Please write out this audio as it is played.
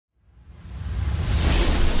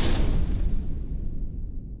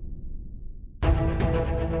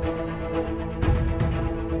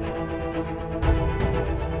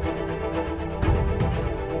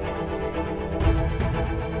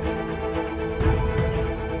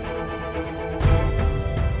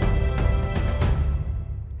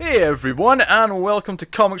Hey everyone, and welcome to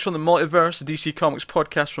Comics from the Multiverse, a DC Comics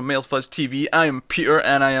podcast from Mail Fuzz TV. I am Peter,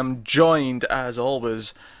 and I am joined, as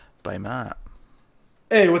always, by Matt.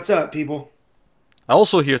 Hey, what's up, people?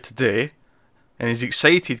 Also here today, and he's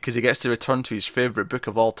excited because he gets to return to his favourite book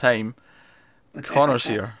of all time. Connor's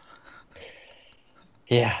here.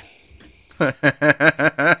 Yeah. Oh,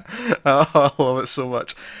 I love it so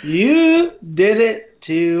much. You did it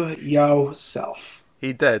to yourself.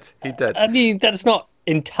 He did. I mean, that's not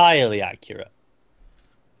entirely accurate.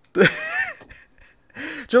 Do you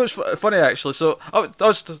know what's funny, actually? So, I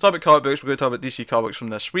was talking about comic books. We're going to talk about DC Comics from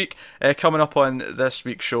this week. Coming up on this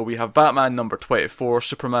week's show, we have Batman number 24,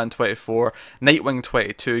 Superman 24, Nightwing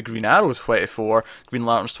 22, Green Arrow 24, Green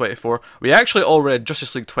Lanterns 24. We actually all read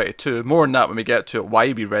Justice League 22. More on that when we get to it,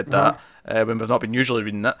 why we read that, when we've not been usually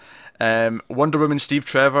reading it. Wonder Woman Steve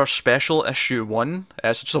Trevor Special Issue 1, so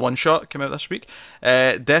just a one-shot, came out this week.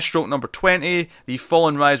 Deathstroke number 20, The Fall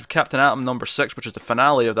and Rise of Captain Atom number 6, which is the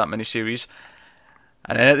finale of that miniseries.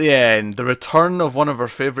 And then at the end, the return of one of our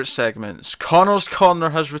favourite segments. Connor's Corner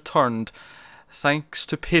has returned, thanks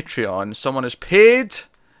to Patreon. Someone has paid,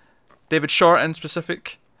 David Short in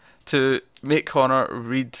specific, to make Connor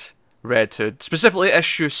read Red Hood. Specifically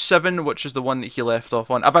issue 7, which is the one that he left off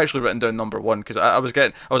on. I've actually written down number 1, because I was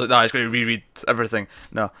like, nah, he's going to reread everything.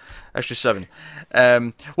 No, issue 7.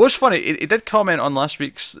 What's funny, he did comment on last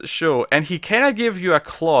week's show, and he kind of gave you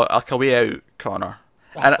a way out, Connor.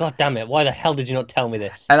 Oh, God damn it, why the hell did you not tell me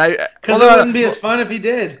this? Because it wouldn't be as fun if he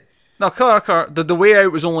did. No, Connor, the way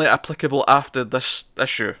out was only applicable after this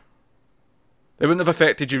issue. It wouldn't have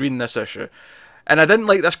affected you reading this issue. And I didn't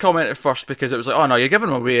like this comment at first because it was like, oh no, you're giving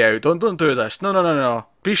him a way out. Don't do this. No.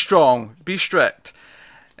 Be strong. Be strict.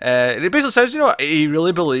 It basically says, he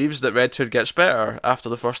really believes that Red Hood gets better after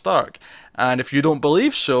the first arc. And if you don't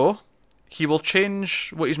believe so, he will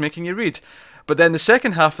change what he's making you read. But then the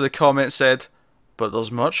second half of the comment said, but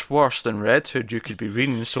there's much worse than Red Hood you could be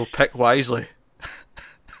reading, so pick wisely.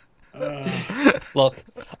 Look,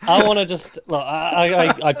 I want to just... Look,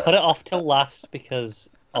 I put it off till last because,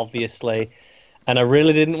 obviously, and I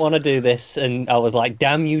really didn't want to do this, and I was like,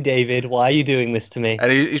 damn you, David, why are you doing this to me?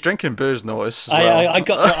 And he's drinking booze, notice. I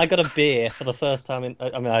got a beer for the first time.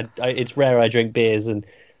 It's rare I drink beers, and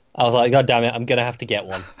I was like, God damn it, I'm going to have to get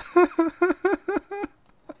one.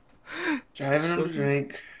 Driving him to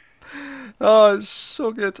drink. Oh, it's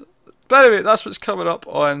so good. But anyway, that's what's coming up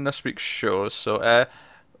on this week's show. So, I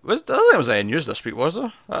don't think there was any news this week, was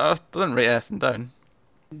there? I didn't write anything down.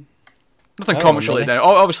 Nothing comics related down.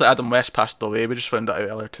 Obviously, Adam West passed away. We just found that out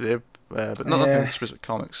earlier today. But nothing specific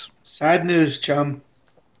comics. Sad news, chum.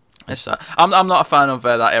 It's sad. I'm not a fan of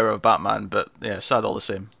that era of Batman, but yeah, sad all the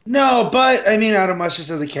same. No, but I mean, Adam West just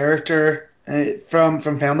as a character from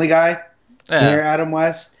Family Guy. Yeah. Near Adam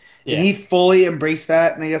West. Yeah. And he fully embraced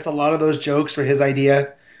that, and I guess a lot of those jokes were his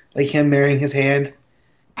idea, like him marrying his hand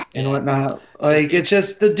and whatnot. Like, it's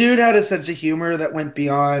just, the dude had a sense of humor that went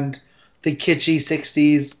beyond the kitschy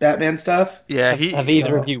 60s Batman stuff. Yeah, Have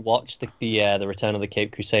either of you watched the Return of the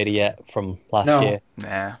Cape Crusader yet from last year?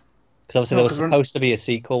 Nah. Because obviously there was supposed to be a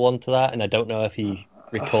sequel one to that, and I don't know if he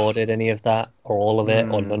recorded any of that, or all of it,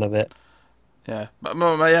 or none of it. Yeah,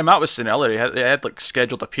 Matt was saying earlier, he had like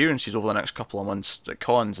scheduled appearances over the next couple of months at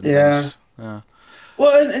cons and things. Yeah.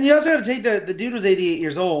 Well, and you also got to take the dude was 88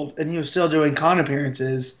 years old, and he was still doing con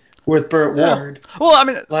appearances with Burt Ward. Well, I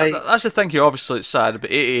mean, that's the thing here. Obviously, it's sad,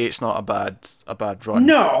 but 88's not a bad run.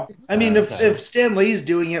 No, I mean, if Stan Lee's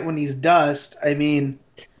doing it when he's dust, I mean,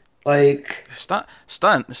 like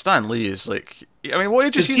Stan Lee is like, I mean, what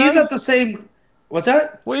age is he now? He's at the same. What's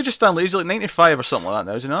that? What age is Stan Lee? He's like 95 or something like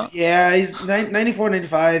that now, is he not? Yeah, he's 94,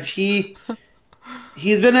 95.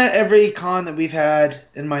 He's been at every con that we've had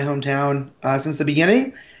in my hometown since the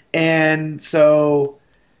beginning, and so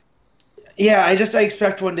yeah, I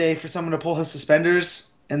expect one day for someone to pull his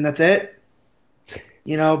suspenders, and that's it.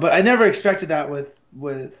 But I never expected that with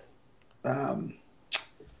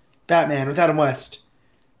Batman with Adam West.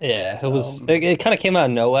 Yeah, so it kind of came out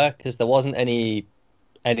of nowhere because there wasn't anything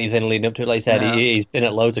leading up to it. Like I said, he's been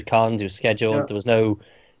at loads of cons. He was scheduled. Yeah. There was no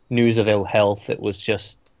news of ill health. It was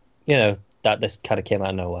just, that this kind of came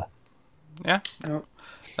out of nowhere. Yeah.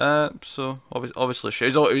 So obviously,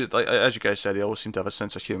 he's always, like, as you guys said, he always seemed to have a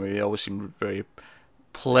sense of humor. He always seemed very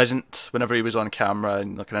pleasant whenever he was on camera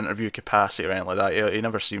in like an interview capacity or anything like that. He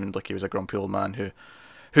never seemed like he was a grumpy old man who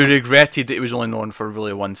regretted that he was only known for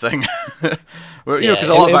really one thing. Because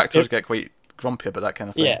a lot of actors get quite grumpy about that kind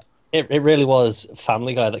of thing. Yeah. It really was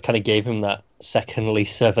Family Guy that kind of gave him that second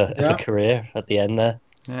lease of a career at the end there.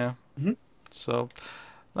 Yeah. Mm-hmm. So,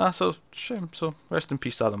 so shame. So rest in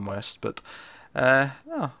peace, Adam West. But How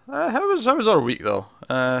was our week though?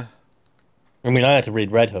 I mean, I had to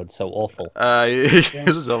read Red Hood, so awful. It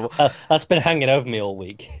was awful. That's been hanging over me all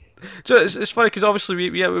week. It's funny because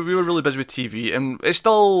obviously we were really busy with TV, and it's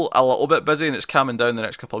still a little bit busy, and it's calming down the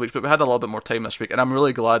next couple of weeks. But we had a little bit more time this week, and I'm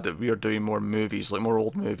really glad that we are doing more movies, like more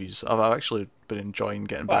old movies. I've actually been enjoying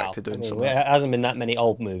getting back to doing some. It hasn't been that many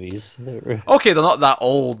old movies. Okay, they're not that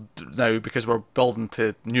old now because we're building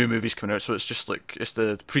to new movies coming out, so it's just like it's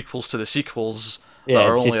the prequels to the sequels that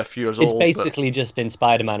are only a few years old. It's basically just been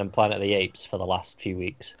Spider-Man and Planet of the Apes for the last few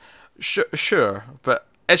weeks. Sure, but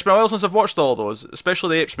it's been a while since I've watched all those,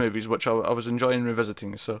 especially the Apes movies, which I was enjoying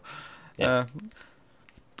revisiting. So, I've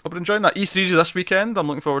been enjoying that. E3's this weekend. I'm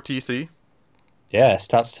looking forward to E3. Yeah, it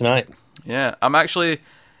starts tonight. Yeah, I've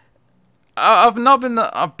not been in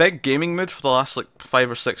a big gaming mood for the last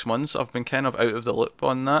 5 or 6 months. I've been kind of out of the loop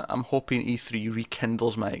on that. I'm hoping E3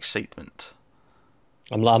 rekindles my excitement.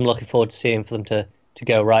 I'm looking forward to seeing for them to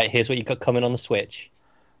go, right, here's what you've got coming on the Switch.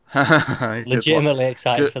 Legitimately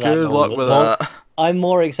excited for that. Good luck with that. I'm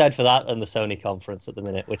more excited for that than the Sony conference at the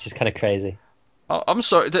minute, which is kind of crazy. I'm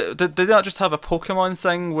sorry, did they not just have a Pokemon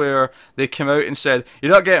thing where they came out and said,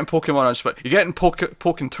 you're not getting Pokemon on Switch, you're getting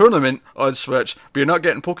Pokken Tournament on Switch, but you're not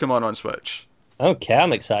getting Pokemon on Switch? Okay,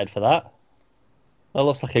 I'm excited for that. That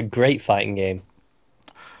looks like a great fighting game.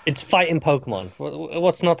 It's fighting Pokemon.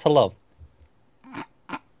 What's not to love?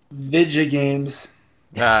 Vidya games.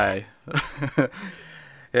 Aye.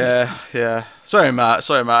 Yeah. Sorry, Matt. It's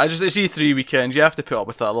E3 weekend. You have to put up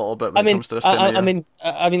with that a little bit when it comes to this time of year.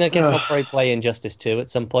 I guess I'll probably play Injustice 2 at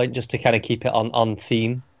some point just to kind of keep it on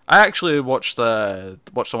theme. I actually watched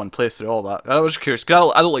someone play through all that. I was curious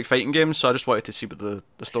because I don't like fighting games, so I just wanted to see what the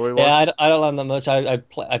story was. Yeah, I don't learn that much. I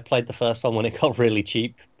played the first one when it got really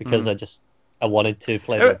cheap because I wanted to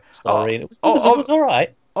play the story, and it was all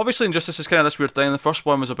right. Obviously, Injustice is kind of this weird thing. The first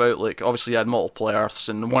one was about obviously you had multiple Earths,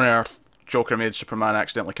 and one Earth Joker made Superman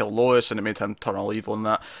accidentally kill Lois, and it made him turn all evil and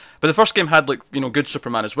that. But the first game had good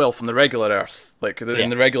Superman as well from the regular Earth, in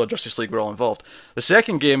the regular Justice League were all involved. The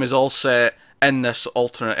second game is all set in this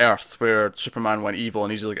alternate Earth where Superman went evil,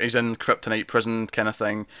 and he's in Kryptonite prison kind of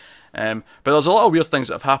thing. But there's a lot of weird things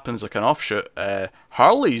that have happened as an offshoot.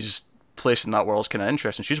 Harley's place in that world is kind of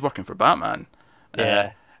interesting. She's working for Batman.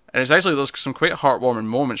 Yeah. And it's actually there's some quite heartwarming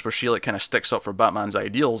moments where she kind of sticks up for Batman's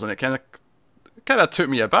ideals, and it kind of took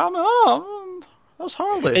me aback. That's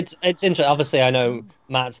Harley. It's interesting. Obviously, I know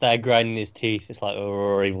Matt's there grinding his teeth. It's like,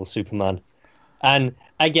 oh, evil Superman, and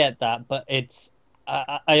I get that, but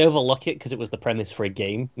I overlook it because it was the premise for a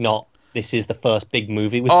game, not this is the first big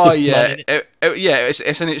movie with Superman in it.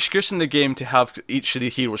 It's an excuse in the game to have each of the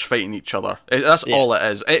heroes fighting each other. That's all it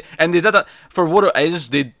is. And they did it for what it is.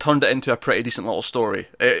 They turned it into a pretty decent little story.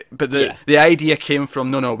 But the idea came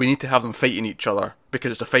from no, we need to have them fighting each other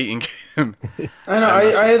because it's a fighting game. I know.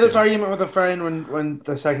 I had this argument with a friend when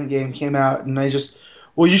the second game came out, and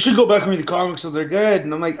you should go back and read the comics so they're good.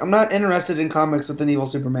 And I'm like, I'm not interested in comics with an evil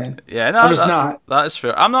Superman. Yeah, no, I'm just not. That is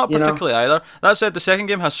fair. I'm not particularly either. That said, the second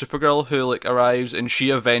game has Supergirl who arrives, and she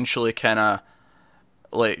eventually kind of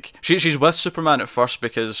she's with Superman at first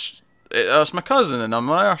because it's my cousin and I'm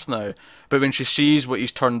on Earth now. But when she sees what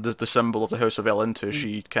he's turned the symbol of the House of El into,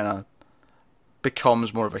 she kind of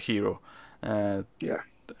becomes more of a hero. In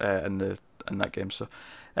that game, so.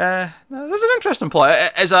 There's an interesting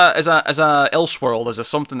plot. As a Elseworld, as a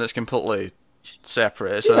something that's completely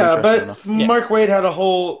separate. It's interesting enough. Mark Waid had a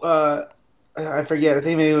whole I forget, I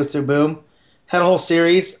think maybe it was through Boom, had a whole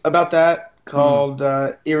series about that called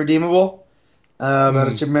Irredeemable, about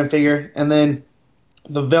a Superman figure, and then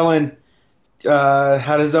the villain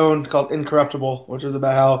had his own called Incorruptible, which was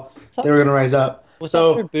about how they were going to rise up. Was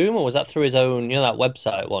that through Boom, or was that through his own, that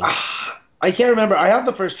website one? I can't remember. I have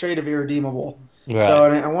the first trade of Irredeemable. Right. So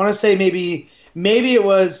I want to say maybe it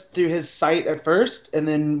was through his site at first, and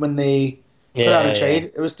then when they put out a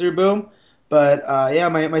trade, it was through Boom. But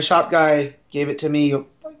my shop guy gave it to me a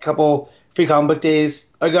couple free comic book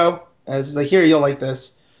days ago. As like, here, you'll like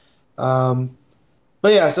this. But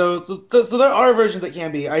yeah, so there are versions that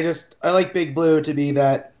can be. I like Big Blue to be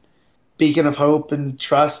that beacon of hope and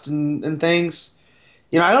trust and things.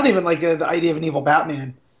 I don't even like the idea of an evil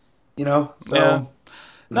Batman. So. Yeah.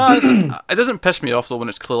 No, it doesn't piss me off though when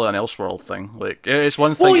it's clearly an Elseworld thing. It's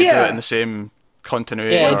one thing to do it in the same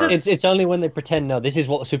continuity. Yeah, it's only when they pretend this is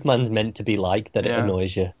what Superman's meant to be like that it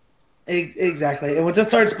annoys you. Exactly, and once it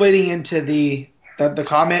starts bleeding into the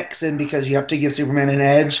comics, and because you have to give Superman an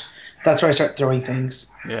edge, that's where I start throwing things.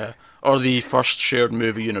 Yeah, or the first shared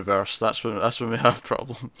movie universe. That's when we have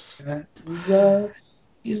problems.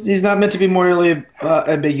 He's not meant to be morally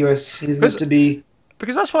ambiguous. He's meant to be.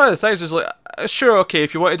 Because that's one of the things is sure, okay,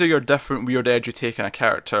 if you want to do your different, weird, edgy take on a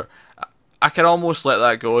character, I can almost let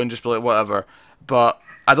that go and just be like, whatever. But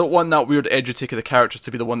I don't want that weird, edgy take of the character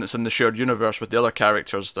to be the one that's in the shared universe with the other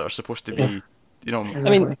characters that are supposed to be, you know. I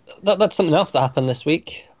mean, that's something else that happened this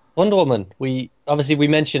week. Wonder Woman. We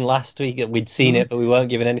mentioned last week that we'd seen it, but we weren't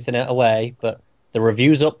giving anything away. But the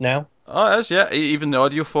review's up now. Oh, it is, yeah. Even the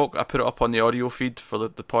audio folk, I put it up on the audio feed for the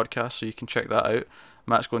podcast, so you can check that out.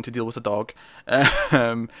 Matt's going to deal with a dog.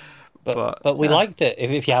 But we liked it.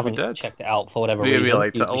 If you haven't checked it out for whatever reason, we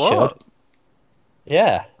liked it a lot. Should.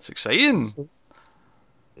 Yeah, it's exciting.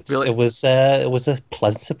 It was a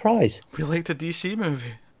pleasant surprise. We liked a DC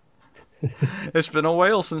movie. It's been a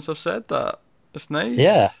while since I've said that. It's nice.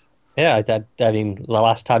 Yeah. I mean, the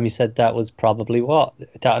last time you said that was probably what?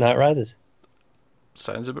 Dark Knight Rises.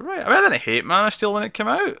 Sounds about right. I mean, I didn't hate Man of Steel when it came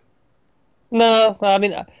out. No, I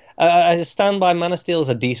mean, I stand by Man of Steel as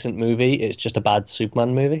a decent movie. It's just a bad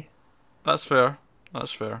Superman movie. That's fair.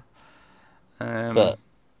 But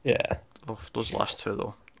yeah. Oh, those last two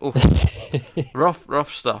though. Oh, rough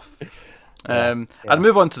stuff. I'd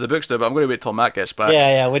move on to the books now, but I'm going to wait till Matt gets back.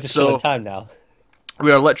 Yeah, we're just killing time now.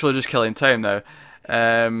 We are literally just killing time now.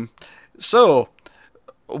 So,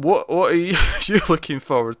 what are you looking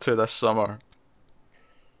forward to this summer?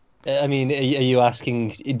 I mean, are you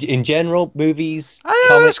asking in general movies?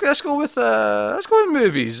 Let's go with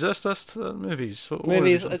movies. That's movies.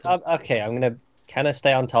 Movies. Okay, I'm gonna kind of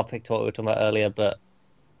stay on topic to what we were talking about earlier, but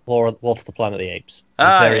War for the Planet of the Apes.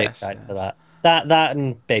 I'm very excited for that. That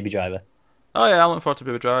and Baby Driver. Oh yeah, I'm looking forward to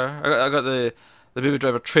Baby Driver. I got the Baby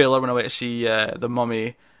Driver trailer when I went to see the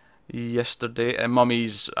Mummy yesterday. And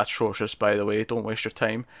Mummy's atrocious, by the way. Don't waste your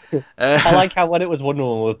time. I like how when it was Wonder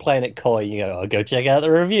Woman, we were playing it coy. You go check out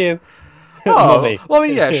the review. Oh, well, I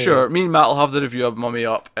mean, yeah, sure. Me and Matt will have the review of Mummy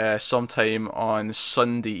up sometime on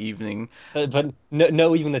Sunday evening. But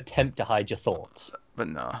no even attempt to hide your thoughts. But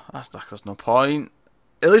no, there's no point.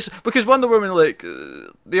 At least because Wonder Woman, like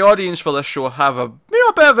the audience for this show, have a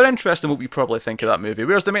bit of an interest in what we probably think of that movie,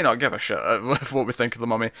 whereas they may not give a shit of what we think of the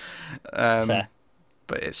Mummy. That's fair.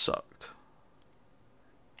 But it sucked.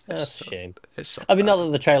 That's a shame. It sucked. I mean, not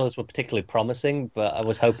that the trailers were particularly promising, but I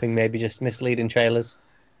was hoping maybe just misleading trailers.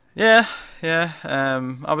 Yeah.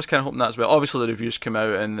 I was kind of hoping that as well. Obviously, the reviews came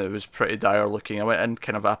out and it was pretty dire looking. I went in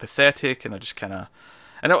kind of apathetic, and I just kind of.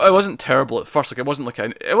 And it wasn't terrible at first. Like it wasn't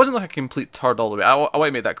like a complete turd all the way. I want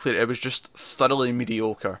to make that clear. It was just thoroughly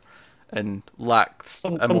mediocre and lacked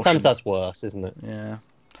emotion. Sometimes that's worse, isn't it? Yeah.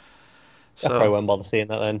 I probably won't bother seeing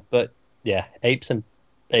that then. But yeah, Apes and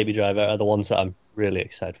Baby Driver are the ones that I'm really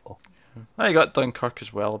excited for. Yeah. You got Dunkirk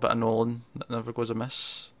as well. A bit of Nolan that never goes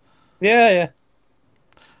amiss. Yeah.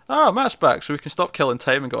 Oh, Matt's back, so we can stop killing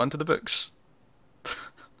time and go into the books.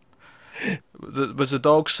 Was the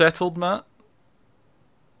dog settled, Matt?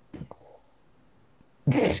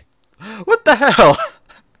 What the hell?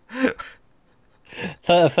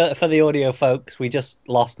 For the audio folks, we just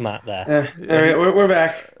lost Matt there. We're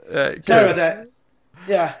back. Sorry about that.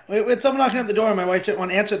 Yeah, we had someone knocking at the door, and my wife didn't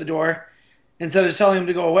want to answer the door. Instead of telling him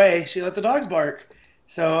to go away, she let the dogs bark.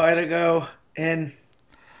 So I had to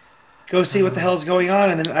go see what the hell's going on,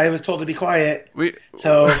 and then I was told to be quiet. We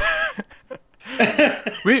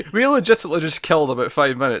legitimately just killed about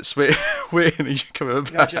 5 minutes waiting for you coming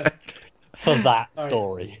back. Gotcha. For that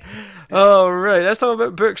story. Alright, let's talk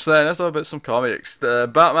about books then. Let's talk about some comics.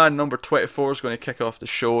 Batman number 24 is going to kick off the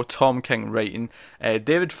show. Tom King writing,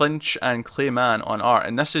 David Finch and Clay Mann on art.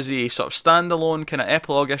 And this is a sort of standalone kind of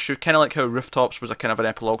epilogue issue, kind of like how Rooftops was a kind of an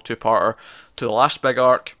epilogue two-parter to the last big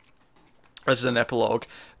arc. This is an epilogue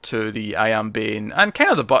to the I Am Bane and kind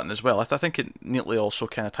of the Button as well. I think it neatly also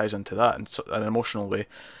kind of ties into that in an emotional way.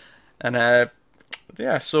 And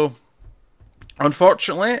so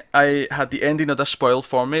unfortunately, I had the ending of this spoiled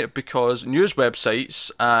for me because news websites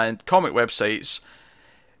and comic websites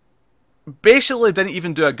basically didn't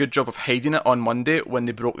even do a good job of hiding it on Monday when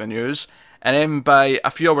they broke the news. And then by a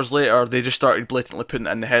few hours later, they just started blatantly putting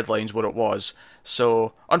it in the headlines what it was.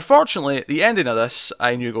 So, unfortunately, the ending of this,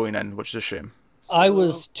 I knew going in, which is a shame. I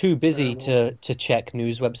was too busy to check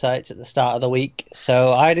news websites at the start of the week,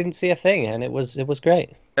 so I didn't see a thing, and it was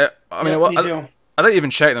great. I didn't even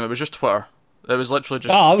check them, it was just Twitter. It was literally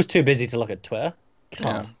just... Oh, I was too busy to look at Twitter.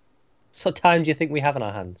 God. Yeah. So time do you think we have on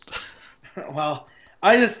our hands? Well,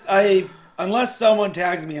 unless someone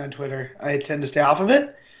tags me on Twitter, I tend to stay off of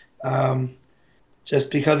it.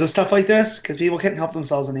 Just because of stuff like this, because people can't help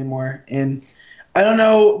themselves anymore. And I don't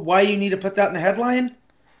know why you need to put that in the headline.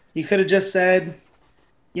 You could have just said,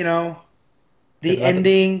 the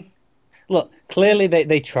ending. Look, clearly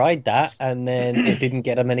they tried that, and then it didn't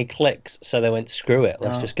get them any clicks, so they went, screw it,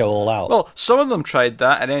 let's just go all out. Well, some of them tried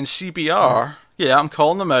that, and then CBR, yeah, I'm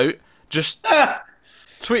calling them out, just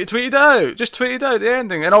tweeted out. Just tweeted out the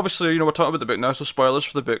ending. And obviously, we're talking about the book now, so spoilers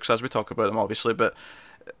for the books as we talk about them, obviously. But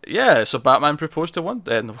yeah, so Batman proposed to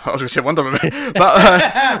Wonder. I was going to say Wonder Woman.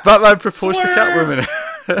 Batman proposed to Catwoman.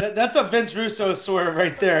 That's a Vince Russo swerve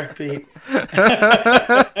right there, Pete.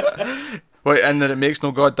 Wait, and then it makes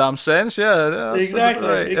no goddamn sense. Yeah, exactly.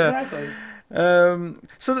 Right, exactly.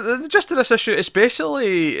 So the gist of this issue is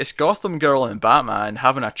basically it's Gotham Girl and Batman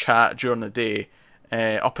having a chat during the day,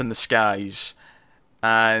 up in the skies.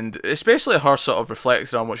 And it's basically her sort of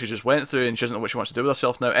reflecting on what she just went through, and she doesn't know what she wants to do with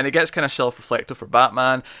herself now. And it gets kind of self-reflective for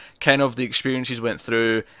Batman, kind of the experiences he went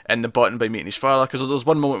through in the button by meeting his father. Because there's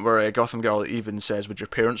one moment where Gotham Girl even says, "Would your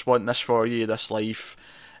parents want this for you, this life,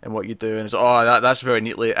 and what you do?" And it's that's very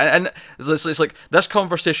neatly. And it's like this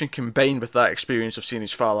conversation combined with that experience of seeing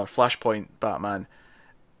his father, Flashpoint Batman,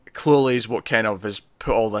 clearly is what kind of has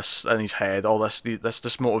put all this in his head, all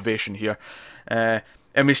this motivation here.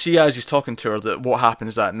 And we see as he's talking to her that what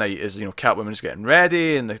happens that night is, Catwoman's getting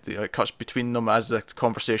ready, and it cuts between them as the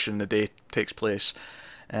conversation in the day takes place.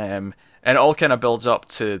 And it all kind of builds up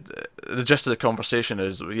to the gist of the conversation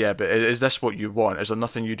is, yeah, but is this what you want? Is there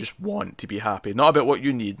nothing you just want to be happy? Not about what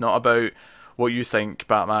you need, not about what you think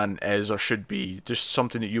Batman is or should be, just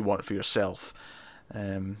something that you want for yourself.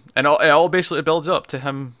 And it all basically builds up to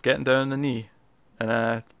him getting down on the knee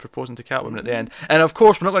and proposing to Catwoman at the end. And of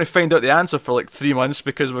course, we're not going to find out the answer for like 3 months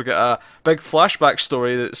because we've got a big flashback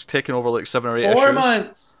story that's taken over like 7 or 8 issues. 4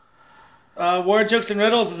 months! War Jokes and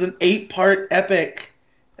Riddles is an 8-part epic,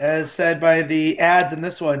 as said by the ads in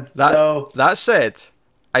this one. That said,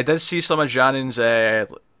 I did see some of Janin's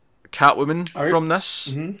Catwoman from this.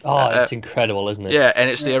 Mm-hmm. Oh, it's incredible, isn't it? Yeah, and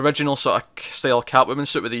it's the original sort of style Catwoman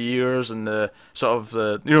suit with the ears and the sort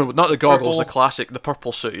of not the goggles, the classic, the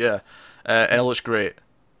purple suit, yeah. And it looks great.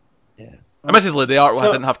 Yeah. Admittedly, the artwork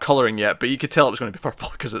didn't have colouring yet, but you could tell it was going to be purple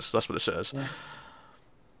because that's what it says. Yeah.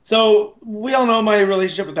 So we all know my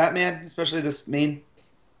relationship with Batman, especially this main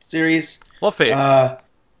series. Love-hate.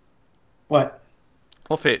 What?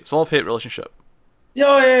 Love-hate. It's a love-hate relationship.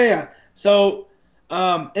 Yeah. So,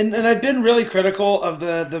 and I've been really critical of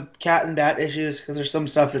the Cat and Bat issues because there's some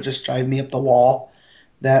stuff that just drive me up the wall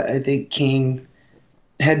that I think King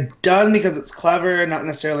had done because it's clever, not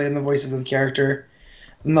necessarily in the voices of the character.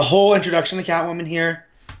 And the whole introduction to Catwoman here,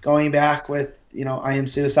 going back with, I Am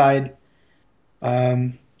Suicide.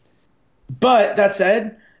 But that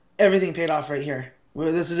said, everything paid off right here.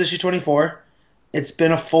 This is issue 24. It's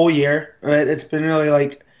been a full year, right? It's been really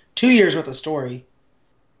like 2 years worth of story.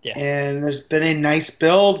 Yeah. And there's been a nice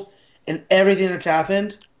build, and everything that's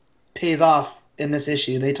happened pays off in this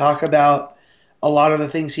issue. They talk about a lot of the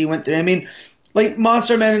things he went through. I mean, like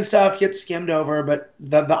Monster Men and stuff gets skimmed over, but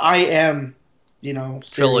the I Am,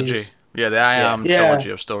 series, trilogy. Yeah, the I Am trilogy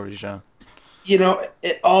of stories, yeah.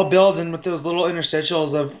 It all builds in with those little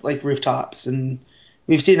interstitials of like rooftops, and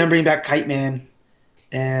we've seen him bring back Kite Man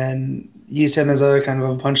and use him as a kind of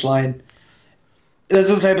a punchline. This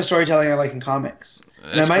is the type of storytelling I like in comics.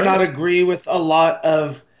 And I might not agree with a lot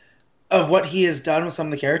of what he has done with some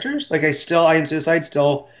of the characters. Like I Am Suicide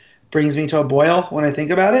still brings me to a boil when I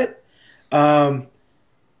think about it. But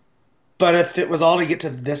if it was all to get to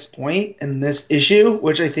this point in this issue,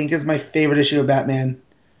 which I think is my favorite issue of Batman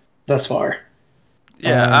thus far.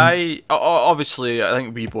 Yeah, I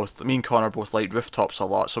think me and Connor both liked Rooftops a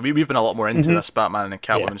lot, so we've been a lot more into this Batman and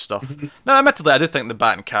Catwoman stuff. Now, admittedly, I do think the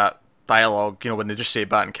Bat and Cat dialogue, when they just say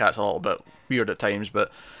Bat and Cat's a little bit weird at times,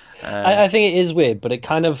 but I think it is weird, but it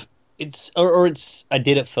kind of I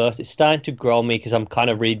did at first. It's starting to grow on me because I'm kind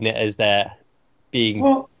of reading it as they're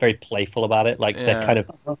being very playful about it, like they're kind of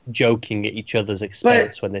joking at each other's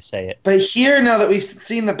expense when they say it. But here, now that we've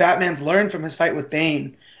seen the Batman's learned from his fight with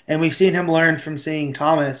Bane, and we've seen him learn from seeing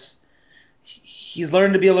Thomas, he's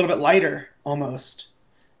learned to be a little bit lighter, almost.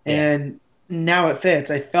 Yeah. And now it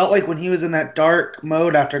fits. I felt like when he was in that dark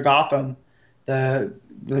mode after Gotham, the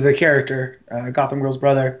character, Gotham Girl's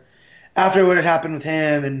brother, after what had happened with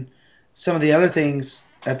him and some of the other things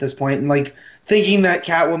at this point, and like thinking that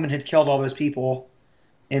Catwoman had killed all those people,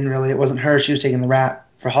 and really it wasn't her. She was taking the rap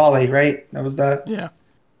for Holly, right? That was the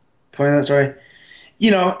point of that story.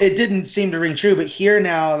 It didn't seem to ring true, but here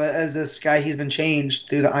now, as this guy, he's been changed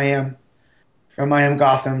through the I Am. From I Am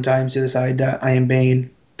Gotham to I Am Suicide to I Am Bane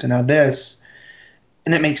to now this.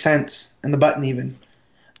 And it makes sense. And the button even.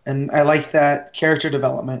 And I like that character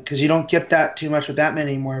development because you don't get that too much with Batman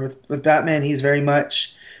anymore. With Batman, he's very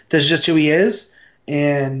much, this is just who he is.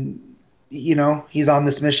 And, he's on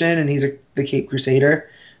this mission and he's the Cape Crusader.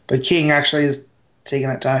 but King actually is taking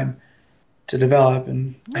that time to develop,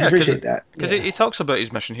 and I appreciate that. Because he talks about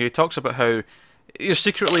his mission here. He talks about how he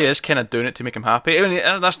secretly is kind of doing it to make him happy. I mean,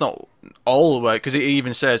 that's not all of it, because he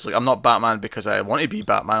even says, like, I'm not Batman because I want to be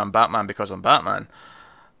Batman, I'm Batman because I'm Batman.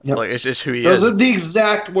 Yep. Like, it's who he Those is. are the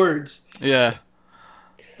exact words. Yeah.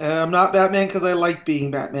 I'm not Batman because I like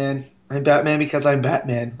being Batman. I'm Batman because I'm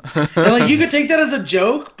Batman. And, like, you could take that as a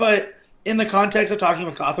joke, but in the context of talking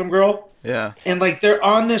with Gotham Girl, yeah. And, like, they're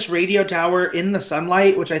on this radio tower in the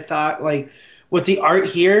sunlight, which I thought, like, with the art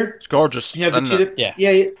here, it's gorgeous. You have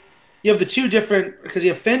the you have the two different, because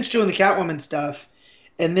you have Finch doing the Catwoman stuff,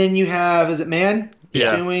 and then you have, is it Man?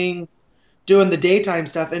 Yeah. Doing the daytime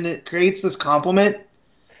stuff, and it creates this complement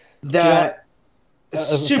that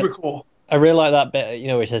is super cool. I really like that bit, you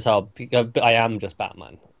know, where he says, "Oh, I am just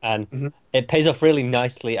Batman," and it pays off really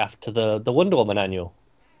nicely after the Wonder Woman annual.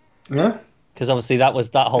 Yeah. Because obviously that was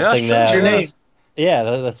that whole thing What's your there. name? Yeah,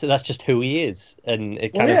 that's just who he is, and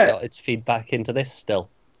it kind of got its feedback into this still.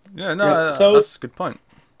 Yeah, no, so that's a good point.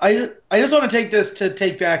 I just want to take this to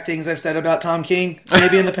take back things I've said about Tom King,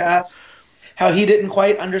 maybe in the past, how he didn't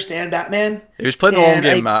quite understand Batman. He was playing the long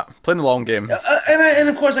game, Matt. Playing the long game. And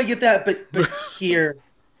of course I get that, but here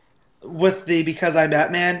with the because I'm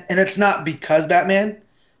Batman, and it's not because Batman,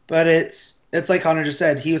 but it's like Connor just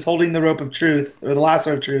said, he was holding the rope of truth, or the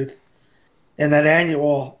lasso of truth, in that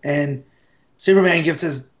annual, and Superman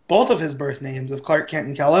gives both of his birth names of Clark Kent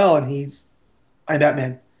and Kal-El, and I'm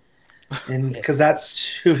Batman, and because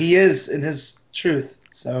that's who he is in his truth.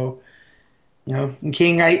 So, you know, and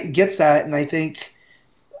King gets that, and I think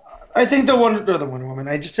the Wonder Woman.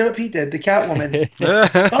 I just said what Pete did. The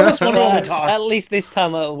Catwoman. All this Wonder Woman talk. At least this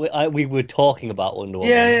time we were talking about Wonder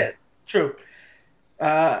Woman. Yeah, true.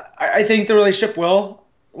 I think the relationship will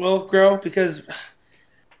grow, because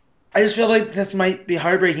I just feel like this might be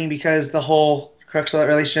heartbreaking, because the whole crux of that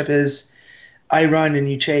relationship is I run and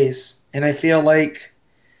you chase. And I feel like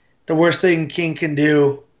the worst thing King can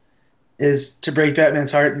do is to break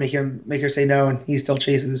Batman's heart and make her say no, and he still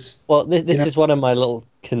chases. Well, this is one of my little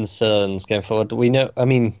concerns going forward. We know, I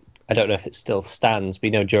mean, I don't know if it still stands. We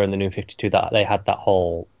know during the New 52 that they had that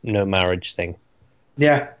whole no marriage thing.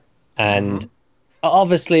 Yeah. And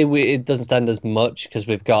obviously it doesn't stand as much because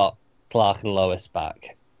we've got Clark and Lois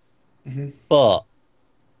back. But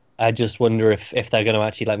I just wonder if they're going to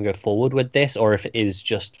actually let him go forward with this, or if it is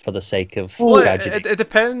just for the sake of tragedy. It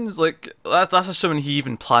depends. Like, that's assuming he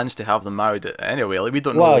even plans to have them married anyway. Like, we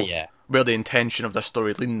don't know where the intention of this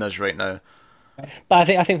story leading us right now. But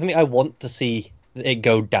I think for me, I want to see it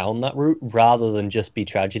go down that route rather than just be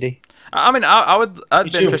tragedy. I mean,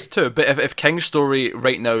 I'd be interested too. But if King's story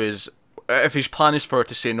right now is, if his plan is for her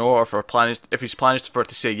to say no, or if his plan is for her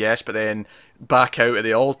to say yes, but then back out at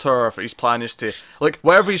the altar, or if his plan is to, like,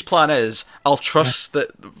 whatever his plan is, I'll trust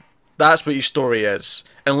that that's what his story is,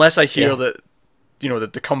 unless I hear that, you know,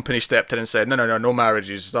 that the company stepped in and said no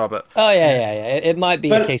marriages, stop it. Oh yeah. It might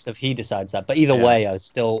be a case of he decides that, but either way, a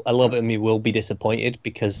little bit of me will be disappointed,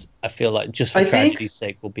 because I feel like just for tragedy's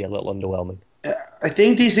sake will be a little underwhelming. I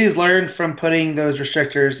think DC's learned from putting those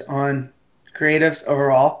restrictors on creatives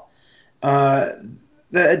overall.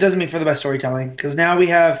 It doesn't make for the best storytelling, because now we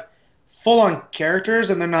have full-on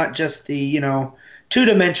characters, and they're not just the, you know,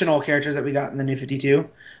 two-dimensional characters that we got in the New 52.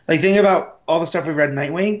 Like, think about all the stuff we've read in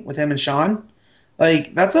Nightwing with him and Sean.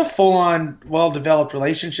 Like, that's a full-on, well-developed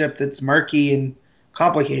relationship that's murky and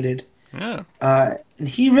complicated. Yeah. And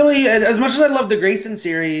he really, as much as I love the Grayson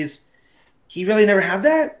series, he really never had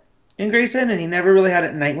that in Grayson, and he never really had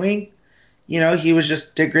it in Nightwing. You know, he was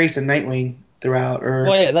just Dick Grayson Nightwing throughout.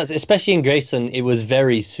 That's, especially in Grayson, it was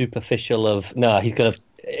very superficial of, he's going to...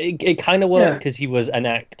 It kind of worked because he was an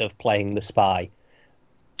act of playing the spy.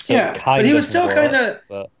 So but he was still kind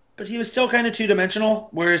of... But he was still kind of two-dimensional,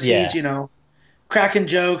 whereas he's, you know, cracking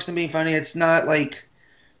jokes and being funny. It's not like...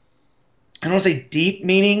 I don't want to say deep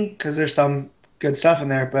meaning, because there's some good stuff in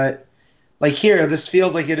there, but like here, this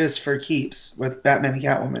feels like it is for keeps with Batman and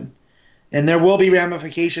Catwoman. And there will be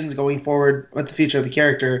ramifications going forward with the future of the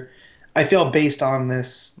character, I feel, based on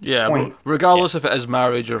this point. Regardless if it is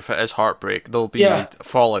marriage or if it is heartbreak, there'll be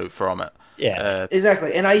fallout from it. Yeah,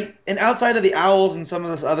 exactly. And outside of the Owls and some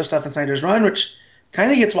of this other stuff in Snyder's Run, which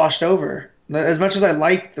kind of gets washed over, as much as I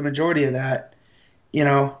like the majority of that, you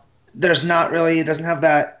know, there's not really, it doesn't have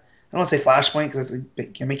that, I don't want to say flashpoint because it's a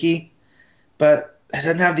bit gimmicky, but it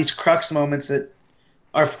doesn't have these crux moments that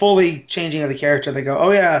are fully changing of the character. They go,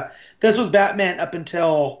 oh yeah, this was Batman up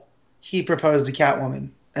until he proposed to Catwoman.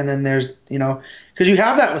 And then there's, you know, because you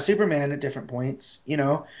have that with Superman at different points, you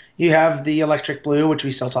know. You have the Electric Blue, which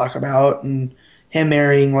we still talk about, and him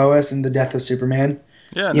marrying Lois and the death of Superman.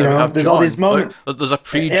 Yeah, and You then we know, have there's John. all these moments. Like, there's a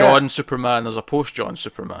pre-John Superman, there's a post-John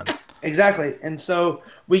Superman. Exactly, and so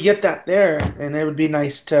we get that there, and it would be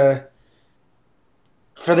nice for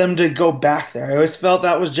them to go back there. I always felt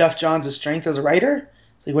that was Jeff Johns' strength as a writer.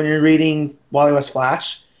 It's like when you're reading Wally West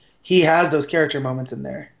Flash, he has those character moments in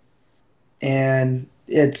there, and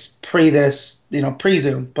it's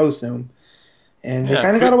pre-Zoom, post-Zoom, and they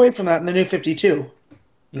kind of got away from that in the New 52.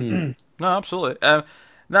 Mm. No, absolutely. No,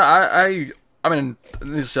 I mean,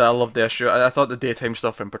 I love the issue. I thought the daytime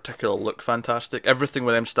stuff in particular looked fantastic. Everything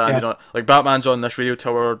with them standing on, like Batman's on this radio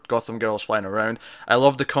tower, Gotham Girl's flying around. I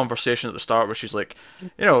love the conversation at the start where she's like,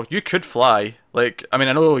 you could fly. Like, I mean,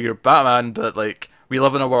 I know you're Batman, but like, we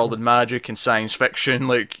live in a world with magic and science fiction.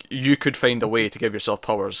 Like, you could find a way to give yourself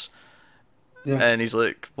powers. Yeah. And he's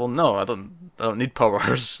like, well, no, I don't need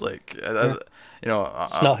powers. Like,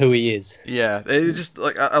 it's not who he is. Yeah, it's just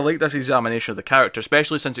like I like this examination of the character,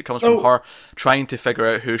 especially since it comes from her trying to figure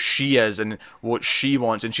out who she is and what she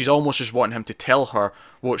wants, and she's almost just wanting him to tell her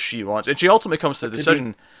what she wants, and she ultimately comes to the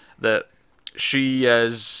decision that she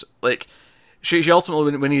is like. She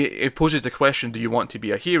ultimately, when he poses the question, do you want to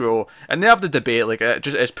be a hero? And they have the debate, like,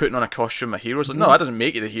 just is putting on a costume a hero? It's like, no, that doesn't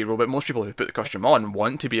make you the hero, but most people who put the costume on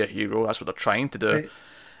want to be a hero. That's what they're trying to do. Right.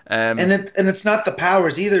 And it's not the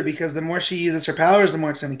powers either, because the more she uses her powers, the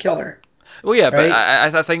more it's going to kill her. Well, yeah, right?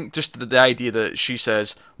 But I think just the idea that she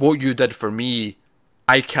says, what you did for me,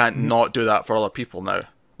 I can't not do that for other people now.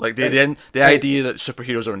 Like, the idea that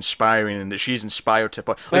superheroes are inspiring and that she's inspired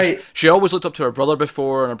to... Like, she always looked up to her brother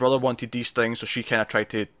before, and her brother wanted these things, so she kind of tried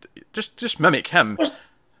to just mimic him.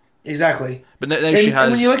 Exactly. But now she has...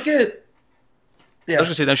 And when you look at... Yeah. I was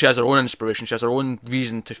going to say, now she has her own inspiration. She has her own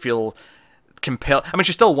reason to feel compelled. I mean,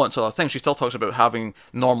 she still wants other things. She still talks about having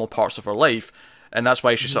normal parts of her life, and that's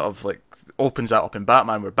why she sort of, like, opens that up in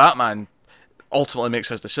Batman, where Batman ultimately makes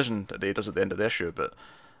his decision that he does at the end of the issue, but...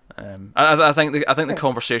 I think the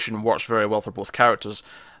conversation works very well for both characters,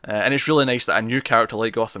 and it's really nice that a new character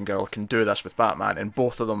like Gotham Girl can do this with Batman. And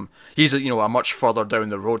both of them, he's a much further down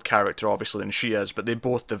the road character, obviously, than she is, but they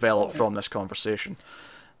both develop from this conversation.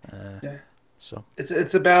 So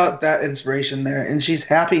it's about that inspiration there, and she's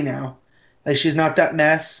happy now. Like, she's not that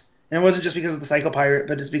mess, and it wasn't just because of the Psycho Pirate,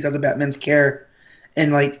 but it's because of Batman's care,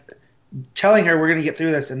 and like telling her we're gonna get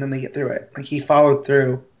through this, and then they get through it. Like, he followed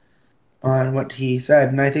through on what he said,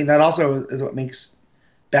 and I think that also is what makes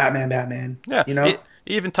Batman. Yeah, it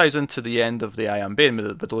even ties into the end of the I Am Bane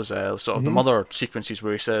with those sort of the mother sequences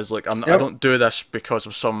where he says, like, I don't do this because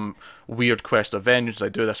of some weird quest of vengeance. I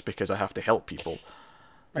do this because I have to help people.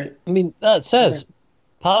 Right. I mean, that says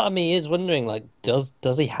part of me is wondering, like, does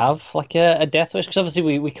he have like a death wish? Because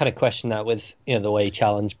obviously we kind of question that with the way he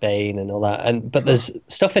challenged Bane and all that, but there's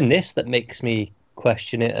stuff in this that makes me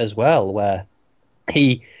question it as well, where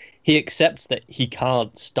he accepts that he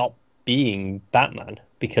can't stop being Batman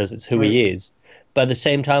because it's who he is. But at the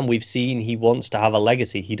same time, we've seen he wants to have a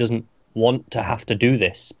legacy. He doesn't want to have to do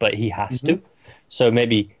this, but he has to. So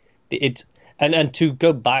maybe it's... And to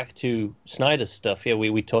go back to Snyder's stuff,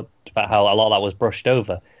 we talked about how a lot of that was brushed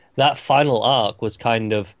over. That final arc was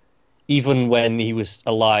kind of... Even when he was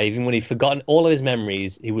alive, even when he'd forgotten all of his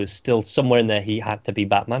memories, he was still somewhere in there he had to be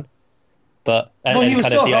Batman. But he was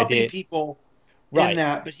still helping people... in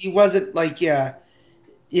that, but he wasn't like, he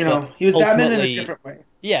was Batman in a different way.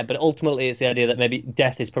 Yeah, but ultimately it's the idea that maybe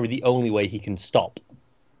death is probably the only way he can stop.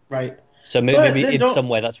 Right. So maybe in some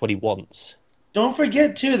way that's what he wants. Don't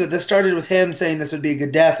forget, too, that this started with him saying this would be a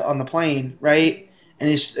good death on the plane, right? And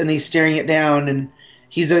he's staring it down, and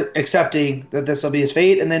he's accepting that this will be his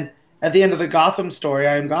fate. And then at the end of the Gotham story,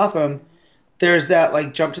 I Am Gotham, there's that,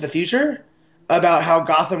 like, jump to the future about how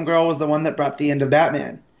Gotham Girl was the one that brought the end of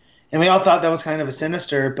Batman. And we all thought that was kind of a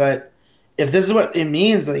sinister, but if this is what it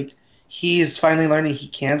means, like, he's finally learning he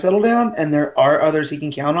can settle down, and there are others he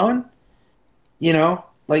can count on,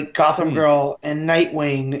 like Gotham Girl and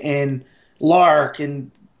Nightwing and Lark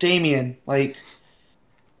and Damian. Like,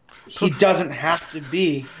 he doesn't have to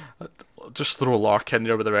be. Just throw Lark in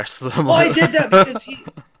there with the rest of them. Well, I did that because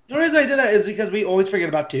the reason I did that is because we always forget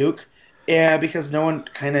about Duke. Yeah, because no one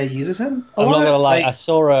kind of uses him. I'm not gonna lie. I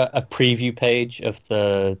saw a preview page of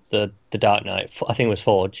the Dark Knight. I think it was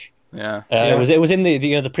Forge. Yeah. It was in the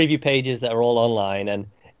preview pages that are all online, and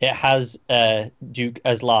it has Duke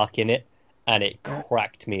as Lark in it, and it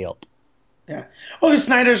cracked me up. Yeah. Well, because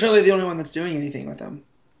Snyder's really the only one that's doing anything with him.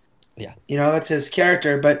 Yeah. That's his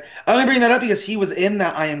character. But I only bring that up because he was in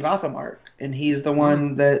that I Am Gotham arc, and he's the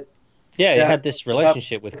one that. Yeah, he had this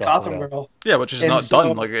relationship with Gotham Girl. Yeah, which is not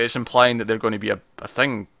done. Like, it's implying that they're going to be a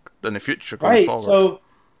thing in the future going forward.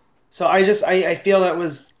 So I feel that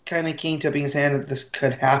was kind of King tipping his hand that this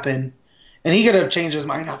could happen, And he could have changed his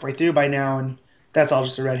mind halfway through by now, and that's all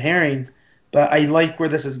just a red herring. But I like where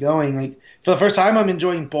this is going. Like for the first time, I'm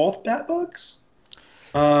enjoying both Bat books.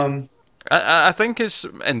 I think it's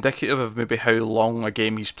indicative of maybe how long a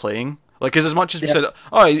game he's playing. Like, because as much as we said,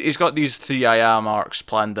 oh, he's got these 3 I am arcs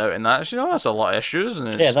planned out, and that's that's a lot of issues.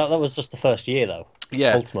 And yeah, that was just the first year though.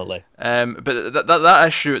 Yeah, ultimately. But that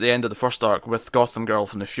issue at the end of the first arc with Gotham Girl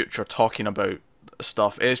from the future talking about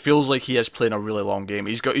stuff, it feels like he is playing a really long game.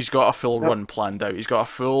 He's got a full run planned out. He's got a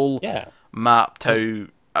full mapped out.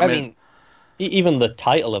 I mean, even the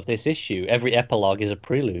title of this issue, every epilogue is a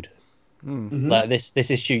prelude. Like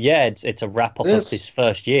this issue, it's a wrap up of this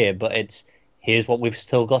first year, but it's here's what we've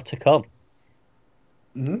still got to come.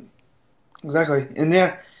 Exactly,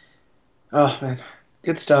 and oh man,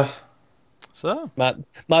 good stuff. So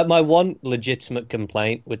my one legitimate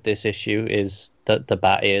complaint with this issue is that the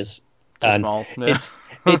bat ears. And small. Yeah.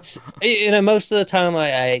 It's most of the time I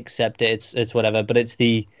accept it. It's whatever, but it's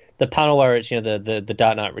the panel where it's the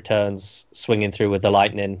Dark Knight Returns swinging through with the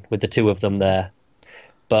lightning with the two of them there,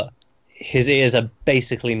 but his ears are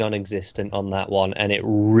basically non-existent on that one, and it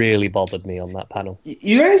really bothered me on that panel.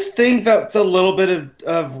 You guys think that's a little bit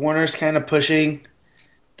of Warner's kind of pushing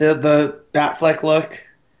the Batfleck look?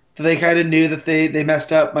 That they kind of knew that they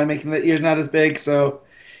messed up by making the ears not as big, so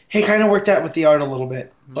hey, kind of work that with the art a little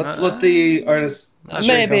bit. Let the artists...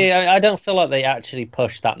 Maybe. I don't feel like they actually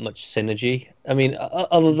push that much synergy. I mean,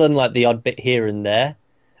 other than like the odd bit here and there,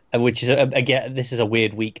 which is, again, this is a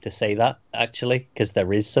weird week to say that, actually, because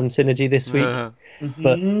there is some synergy this week.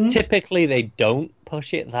 But typically they don't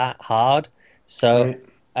push it that hard. So,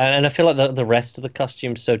 and I feel like the rest of the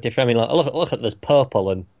costume's so different. I mean, like, look at there's purple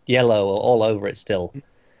and yellow all over it still.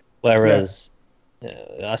 Whereas,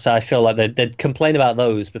 so I feel like they'd complain about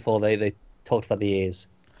those before they talked about the ears.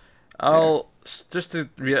 Just to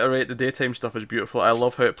reiterate, the daytime stuff is beautiful. I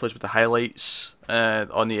love how it plays with the highlights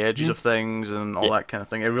on the edges of things and all that kind of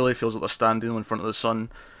thing. It really feels like they're standing in front of the sun,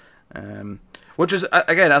 which is,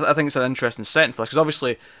 again, I think it's an interesting setting for us, because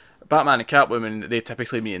obviously Batman and Catwoman, they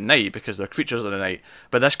typically meet at night because they're creatures of the night,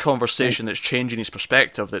 but this conversation that's changing his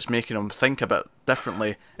perspective, that's making him think a bit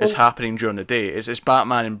differently, is happening during the day. It's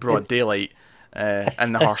Batman in broad daylight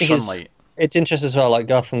in the harsh sunlight. It's interesting as well, like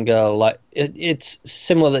Gotham Girl, like it's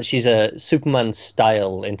similar that she's a Superman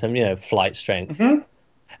style in terms of flight strength, and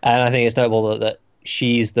I think it's notable that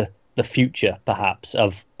she's the future perhaps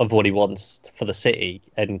of what he wants for the city,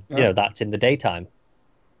 and that's in the daytime.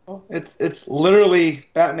 It's literally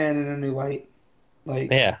Batman in a new light, like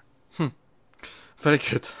very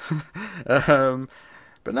good.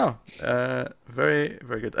 But no, very,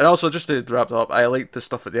 very good. And also, just to wrap it up, I like the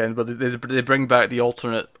stuff at the end, but they bring back the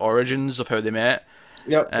alternate origins of how they met.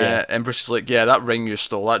 And Bruce is like, yeah, that ring you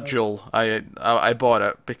stole, that jewel, I bought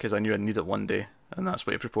it because I knew I'd need it one day, and that's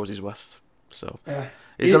what he proposes with. So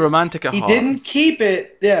he's a romantic at heart. He didn't keep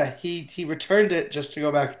it. Yeah, he returned it just to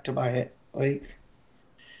go back to buy it. Like,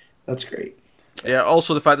 that's great. Yeah.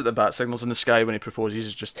 Also, the fact that the bat signal's in the sky when he proposes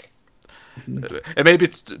is just. It may be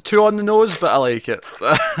too on the nose, but I like it.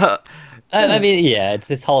 I mean, it's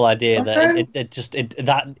this whole idea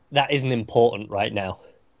that that isn't important right now.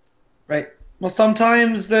 Right. Well,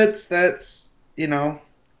 sometimes that's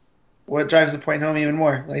what drives the point home even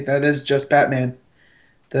more. Like, that is just Batman.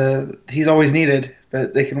 He's always needed,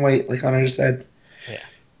 but they can wait, like Hunter just said. Yeah.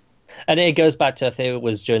 And it goes back to, I think it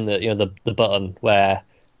was during the button where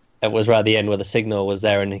it was right at the end where the signal was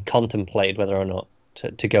there, and he contemplated whether or not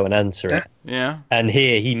to go and answer it. Yeah. And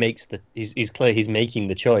here he makes he's clear he's making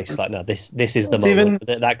the choice. Like, no, this is the moment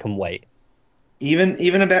that can wait. Even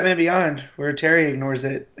in Batman Beyond, where Terry ignores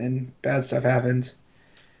it and bad stuff happens.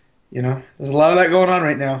 There's a lot of that going on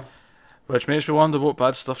right now. Which makes me wonder what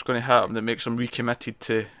bad stuff's going to happen that makes him recommitted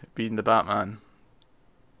to being the Batman.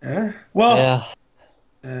 Yeah. Well.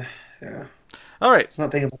 Yeah. All right. It's not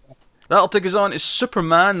thinking about that. That'll take us on is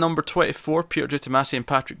Superman number 24, Peter J. Tomasi and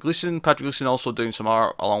Patrick Gleason. Patrick Gleason also doing some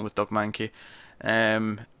art along with Doug Mankey.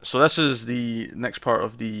 So this is the next part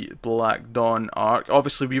of the Black Dawn arc.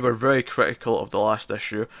 Obviously, we were very critical of the last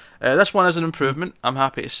issue. This one is an improvement, I'm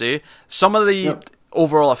happy to say. Some of the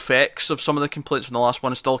overall effects of some of the complaints from the last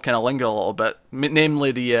one still kind of linger a little bit.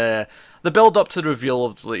 Namely, the build up to the reveal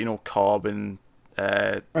of Cobb and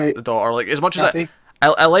the daughter. Like, as much as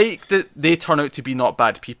I like that they turn out to be not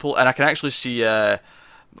bad people, and I can actually see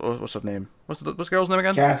what's her name? What's the girl's name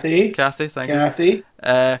again? Kathy. Thank you.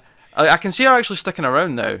 I can see her actually sticking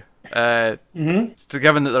around now.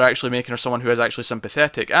 Given that they're actually making her someone who is actually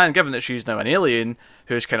sympathetic, and given that she's now an alien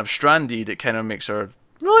who's kind of stranded, it kind of makes her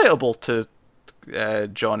relatable to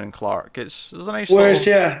John and Clark. It's a nice. Whereas,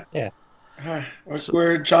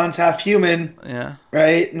 Where John's half human, Yeah.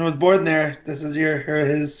 right, and was born there. This is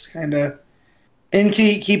his kind of in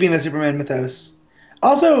keeping the Superman mythos.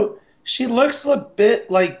 Also, she looks a bit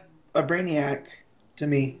like a Brainiac to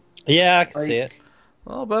me. Yeah, I can see it. A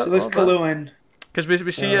little bit. She looks Coluan. Because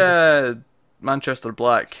we see Manchester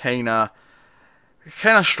Black kind of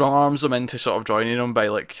strong arms them into sort of joining him by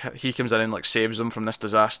like he comes in and like saves them from this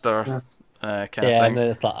disaster kind of thing. And then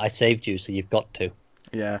it's like, I saved you, so you've got to.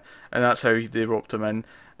 Yeah, and that's how they roped him in.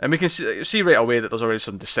 And we can see right away that there's already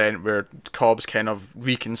some dissent where Cobb's kind of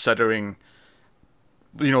reconsidering,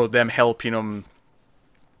 them helping him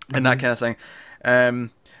and that kind of thing.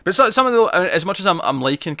 But some of the, as much as I'm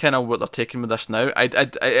liking kind of what they're taking with this now,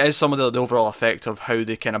 it is some of the overall effect of how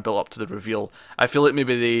they kind of built up to the reveal. I feel like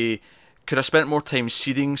maybe they could have spent more time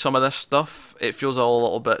seeding some of this stuff. It feels a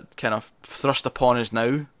little bit kind of thrust upon us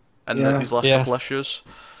now in these last couple issues.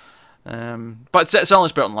 But it's certainly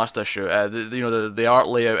better than last issue. The art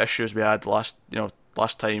layout issues we had last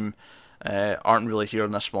time aren't really here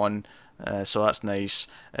in this one. So that's nice.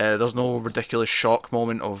 There's no ridiculous shock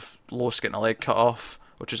moment of Lois getting a leg cut off,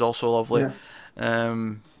 which is also lovely. Yeah.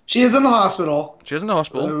 She is in the hospital.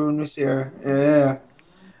 When we see her. Yeah.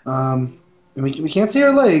 And we can't see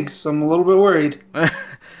her legs, so I'm a little bit worried.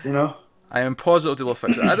 I am positive they will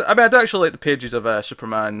fix it. I do actually like the pages of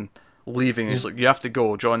Superman leaving. He's like, you have to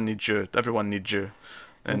go. John needs you. Everyone needs you.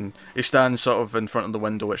 And he stands sort of in front of the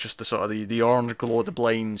window. It's just the sort of the orange glow of the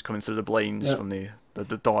blinds coming through the blinds from the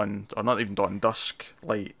dawn, or not even dawn, dusk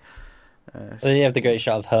light. And then you have the great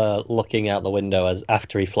shot of her looking out the window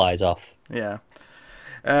after he flies off. Yeah.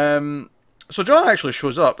 So John actually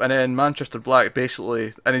shows up, and then Manchester Black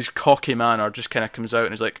basically, in his cocky manner, just kind of comes out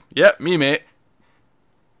and he's like, "Yep, me, mate."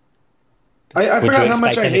 I forgot how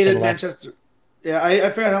much I hated Manchester. Yeah, I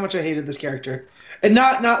forgot how much I hated this character, and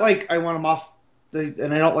not like I want him off,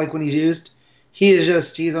 and I don't like when he's used. He's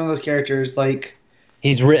one of those characters like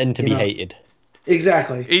he's written to be hated.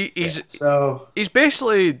 Exactly. He's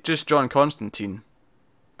basically just John Constantine,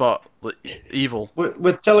 but like, evil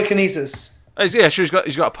with telekinesis. Yeah, sure,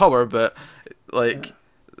 he's got a power, but like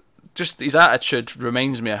just his attitude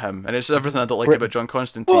reminds me of him, and it's everything I don't like about John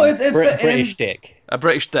Constantine. Well, it's British dick. A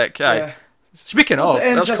British dick. Aye. Yeah. Speaking of,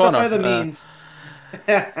 that's Connor. The means.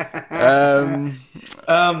 But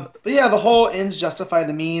yeah, the whole ends justify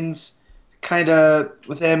the means, kind of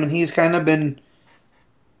with him, and he's kind of been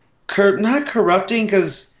not corrupting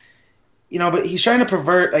because, but he's trying to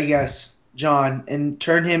pervert, I guess, John and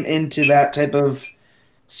turn him into that type of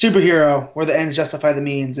superhero where the ends justify the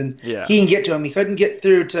means, and he can get to him. He couldn't get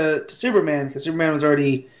through to Superman because Superman was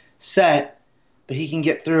already set, but he can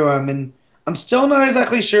get through him, and I'm still not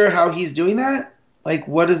exactly sure how he's doing that. Like,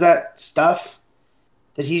 what is that stuff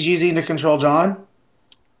that he's using to control John?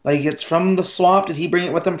 Like, it's from the swamp. Did he bring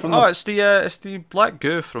it with him from? It's the black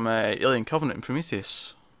goo from Alien Covenant and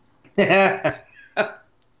Prometheus. There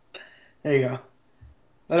you go.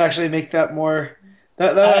 That actually make that more.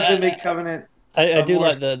 That actually make Covenant. I do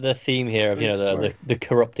like the theme here of the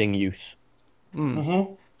corrupting youth.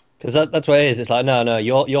 Mm-hmm. Because that's what it is. It's like, no,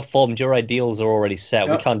 you're formed, your ideals are already set.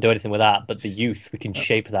 Yep. We can't do anything with that, but the youth, we can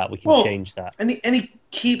shape that, we can change that. And he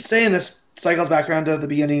keeps saying this, cycles back around to the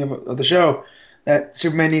beginning of the show, that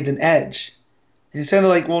Superman needs an edge. And he's kind of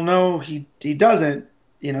like, well, no, he doesn't.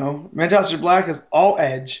 Manchester Black is all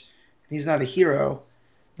edge. He's not a hero.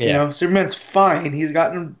 Yeah. Superman's fine. He's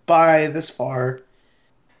gotten by this far.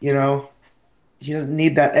 He doesn't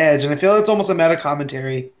need that edge. And I feel it's almost a meta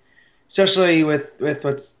commentary. Especially with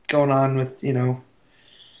what's going on with,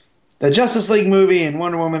 the Justice League movie and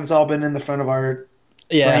Wonder Woman. It's all been in the front of our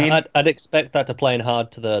brain. I'd expect that to play in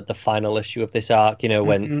hard to the final issue of this arc,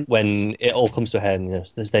 when it all comes to a head and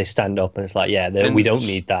they stand up and it's like, we don't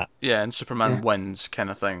need that. Yeah, and Superman wins kind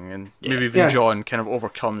of thing. And maybe even John kind of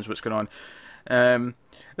overcomes what's going on.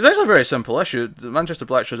 It's actually a very simple issue. Manchester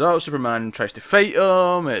Black shows up, Superman tries to fight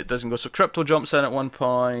him, it doesn't go, so Krypto jumps in at one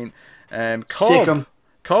point.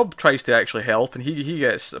 Cobb tries to actually help, and he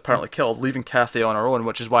gets apparently killed, leaving Kathy on her own,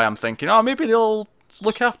 which is why I'm thinking, maybe they'll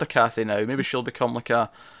look after Kathy now. Maybe she'll become like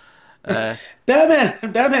a...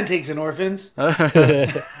 Batman takes in orphans.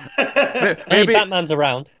 Maybe Batman's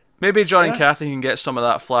around. Maybe John and Kathy can get some of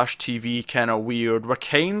that Flash TV kind of weird, we're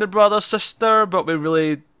kind of brother-sister, but we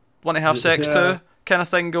really want to have sex too kind of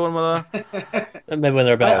thing going with her. Maybe when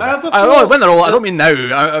they're about when they're old, I don't mean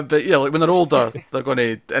now, but like when they're older, they're going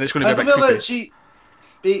to, and it's going to be a bit creepy.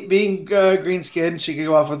 Being green skinned, she could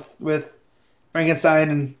go off with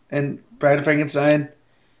Frankenstein and Bride of Frankenstein.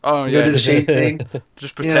 Oh yeah, do the shade thing.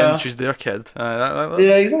 Just pretend she's their kid. Yeah,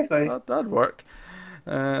 exactly. That'd work.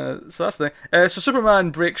 So that's the thing. So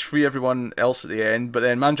Superman breaks free everyone else at the end, but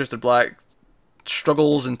then Manchester Black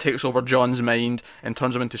struggles and takes over John's mind and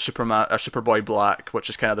turns him into Superman or Superboy Black, which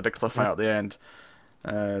is kind of the big cliffhanger at the end.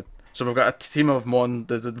 So we've got a team of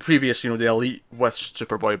the previous, the Elite with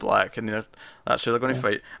Superboy Black, and that's who they're going to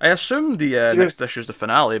fight. I assume the next issue is the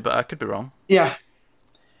finale, but I could be wrong. Yeah.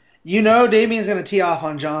 Damian's going to tee off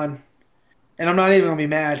on John, and I'm not even going to be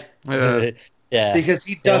mad. Yeah. Because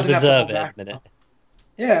he doesn't have to deserve pull back. it.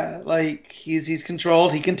 Yeah, like he's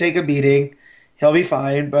controlled. He can take a beating. He'll be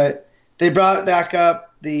fine. But they brought back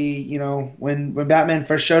up when Batman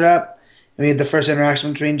first showed up, and we had the first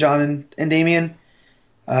interaction between John and Damian.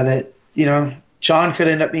 That John could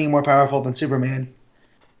end up being more powerful than Superman,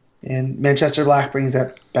 and Manchester Black brings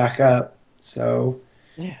that back up. So,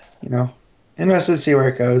 interested to see where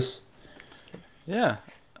it goes. Yeah.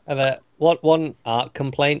 One art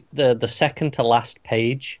complaint: the second to last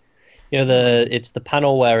page. It's the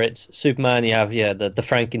panel where it's Superman. You have the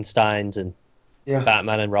Frankensteins and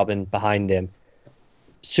Batman and Robin behind him.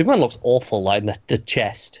 Superman looks awful, like in the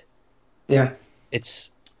chest. Yeah,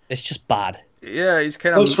 it's just bad. Yeah, he's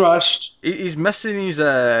kind of looks rushed. He's missing his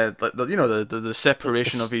the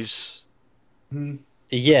separation of his moves.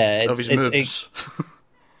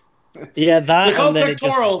 They're that called and then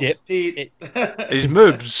pectorals, it just dips. His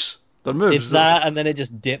moves. They're moves. It's that, and then it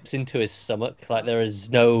just dips into his stomach. Like there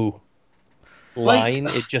is no line.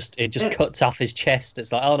 It just cuts off his chest.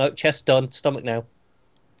 It's like, oh no, chest done, stomach now.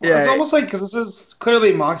 Well, it's almost like, because this is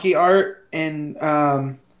clearly Monkey art, and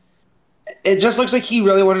it just looks like he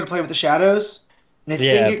really wanted to play with the shadows. And I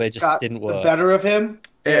think but it just didn't work. The better of him.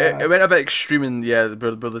 It went a bit extreme in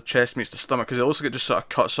where the chest meets the stomach, because it also just sort of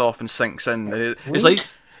cuts off and sinks in. And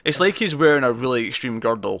it's like he's wearing a really extreme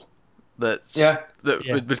girdle that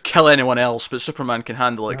would kill anyone else, but Superman can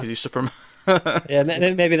handle it because he's Superman.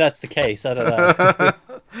 Maybe that's the case. I don't know.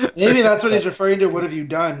 Maybe that's what he's referring to. What have you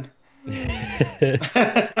done?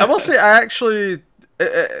 I will say, I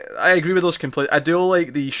agree with those complaints. I do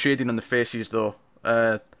like the shading on the faces, though.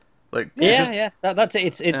 That's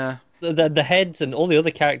it. It's the heads and all the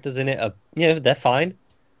other characters in it are they're fine,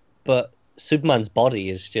 but Superman's body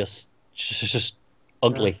is just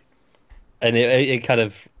ugly, and it kind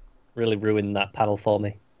of really ruined that panel for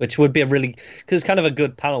me. Which would be because it's kind of a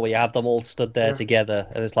good panel where you have them all stood there together,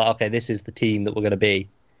 and it's like, okay, this is the team that we're going to be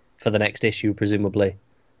for the next issue, presumably.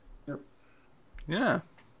 Yeah.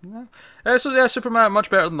 Superman much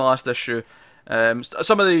better than the last issue.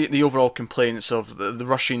 Some of the overall complaints of the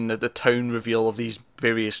rushing the town reveal of these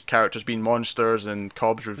various characters being monsters and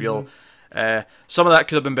Cobb's reveal. Some of that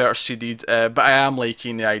could have been better seeded, but I am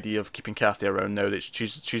liking the idea of keeping Kathy around now that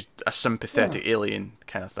she's a sympathetic alien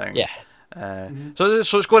kind of thing. Yeah. So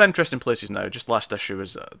it's going interesting places now. Just last issue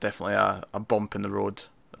was definitely a bump in the road,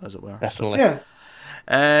 as it were. Definitely.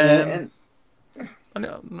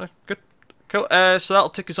 Good. Cool. So that'll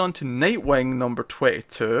take us on to Nightwing number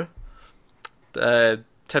 22.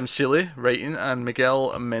 Tim Seeley writing and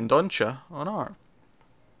Miguel Mendonça on art.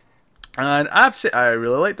 And I have to say, I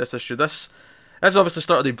really like this issue. This obviously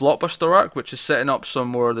started the Blockbuster arc, which is setting up some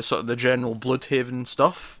more of the sort of the general Bloodhaven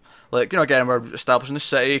stuff. Like, again, we're establishing the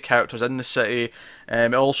city, characters in the city.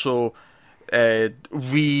 It also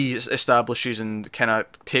re-establishes and kind of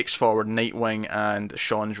takes forward Nightwing and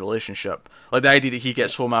Sean's relationship. Like the idea that he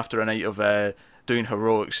gets home after a night of doing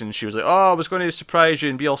heroics, and she was like, "Oh, I was going to surprise you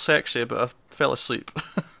and be all sexy, but I fell asleep."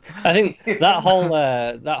 I think that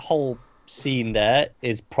whole scene there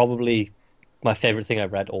is probably my favorite thing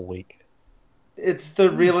I've read all week. It's the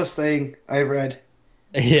realest thing I've read.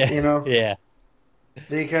 Yeah. Yeah.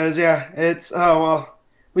 Because it's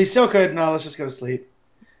we still could. No, let's just go to sleep.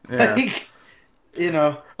 Yeah.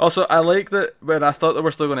 Also, I like that when I thought they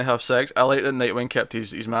were still going to have sex, I like that Nightwing kept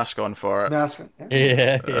his mask on for it. Mask on.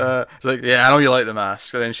 Yeah. It's like, I know you like the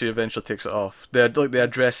mask, and then she eventually takes it off. They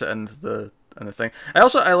address it in the thing.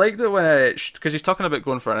 I like that when because he's talking about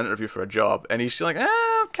going for an interview for a job, and he's like,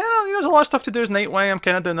 I'm kind of, there's a lot of stuff to do as Nightwing. I'm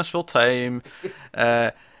kind of doing this full time.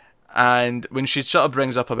 And when she sort of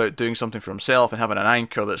brings up about doing something for himself and having an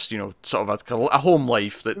anchor that's, sort of a home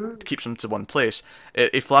life that keeps him to one place,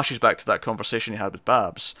 it flashes back to that conversation he had with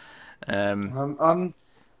Babs. On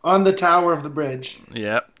the tower of the bridge.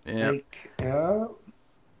 Yeah. And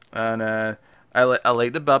I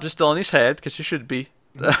like that Babs is still in his head, because she should be.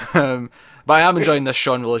 But I am enjoying this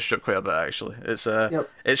Sean relationship quite a bit, actually.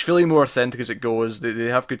 It's feeling more authentic as it goes. They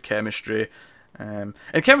have good chemistry. And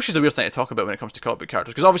chemistry is a weird thing to talk about when it comes to comic book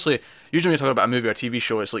characters, because obviously usually when you're talking about a movie or a TV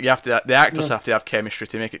show, it's like the actors have to have chemistry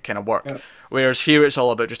to make it kind of work. Whereas here it's all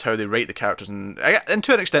about just how they write the characters, and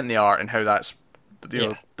to an extent the art and how that's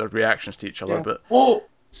their reactions to each other. But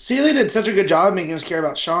Seeley did such a good job making us care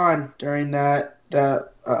about Sean during the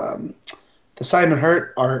Simon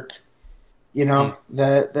Hurt arc, You know,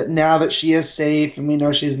 that now that she is safe and we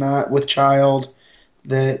know she's not with child,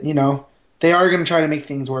 that, you know, they are going to try to make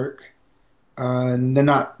things work. And they're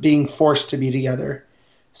not being forced to be together.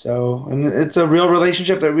 So, and it's a real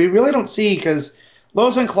relationship that we really don't see because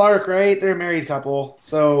Lois and Clark, right? They're a married couple.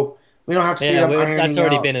 So we don't have to see them ironing that's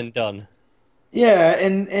already out. been and done. Yeah,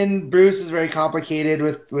 and Bruce is very complicated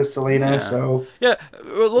with Selena, Yeah. so... Yeah,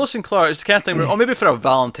 Lois and Clark, it's the kind of thing where, maybe for a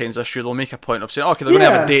Valentine's issue, they'll make a point of saying, okay, they're going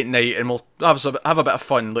to have a date night and we'll have a bit of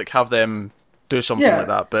fun, like have them do something like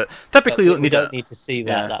that. But typically, we don't it. need to see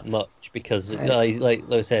that much because, like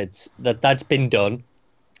Lois said, that's been done.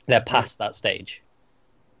 They're past that stage.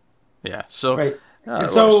 Yeah, so... Right. Yeah, and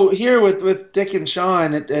so here with Dick and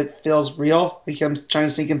Sean, it feels real. He comes trying to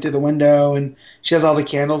sneak in through the window, and she has all the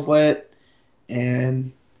candles lit.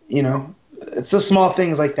 And, you know, it's the small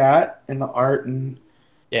things like that and the art. And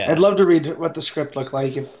I'd love to read what the script looked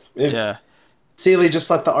like if Seeley just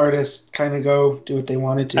let the artists kind of go do what they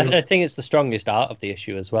wanted to. I think it's the strongest art of the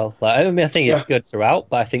issue as well. Like, I mean, I think it's good throughout,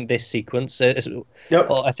 but I think this sequence,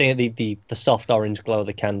 well, I think the soft orange glow of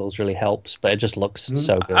the candles really helps, but it just looks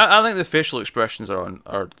so good. I think the facial expressions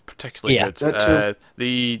are particularly good. That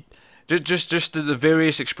too. Just the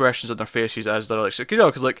various expressions on their faces as they're like, you know,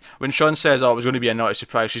 because like when Sean says, "Oh, it was going to be a naughty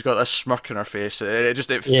surprise," she's got this smirk on her face. It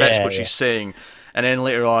fits what she's saying. And then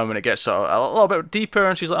later on, when it gets sort of a little bit deeper,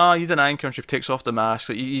 and she's like, "Oh, you did an anchor," and she takes off the mask.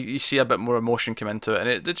 You see a bit more emotion come into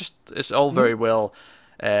it, and it's all very well.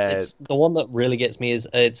 It's the one that really gets me is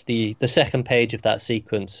it's the second page of that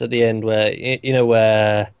sequence at the end where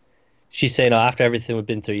where she's saying, "Oh, after everything we've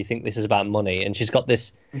been through, you think this is about money?" And she's got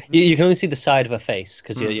this. You can only see the side of her face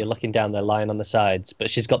because you're looking down there, lying on the sides, but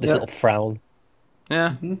she's got this little frown.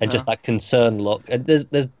 Yeah, and just that concerned look. And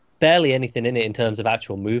there's barely anything in it in terms of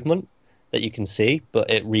actual movement that you can see, but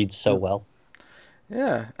it reads so well.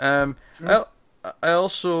 Yeah. I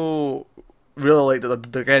also really like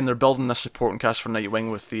that they're building this supporting cast for Nightwing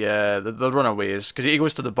with the Runaways, because he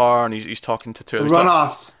goes to the bar and he's talking to two. The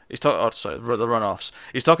Runoffs. The Runoffs.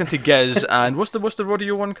 He's talking to Giz and what's the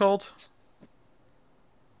rodeo one called?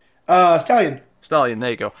 Stallion. Stallion.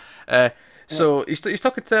 There you go. So he's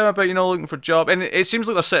talking to them about looking for a job, and it seems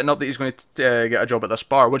like they're setting up that he's going to get a job at this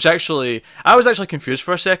bar. Which actually, I was actually confused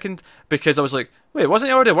for a second because I was like, wait, wasn't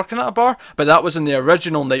he already working at a bar? But that was in the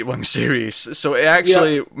original Nightwing series, so it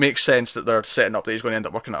actually makes sense that they're setting up that he's going to end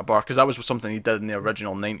up working at a bar, because that was something he did in the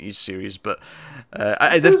original '90s series. But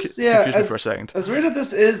it did confuse me for a second. As weird as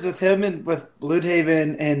this is with him and with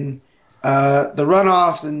Bloodhaven and the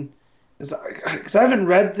Runoffs, and because I haven't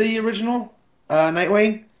read the original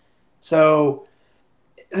Nightwing. So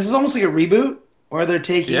this is almost like a reboot where they're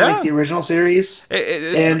taking like the original series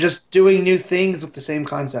and just doing new things with the same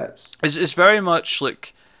concepts. It's very much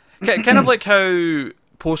like kind of like how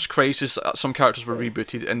post-Crisis some characters were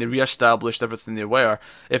rebooted and they re-established everything they were.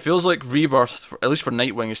 It feels like Rebirth, at least for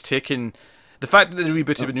Nightwing, is taking the fact that they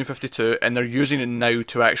rebooted with New 52 and they're using it now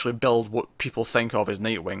to actually build what people think of as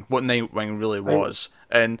Nightwing, what Nightwing really was,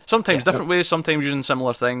 and sometimes different ways, sometimes using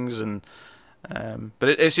similar things and. But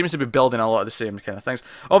it seems to be building a lot of the same kind of things.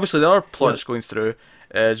 Obviously, the other plot that's going through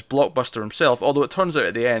is Blockbuster himself, although it turns out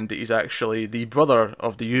at the end that he's actually the brother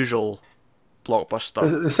of the usual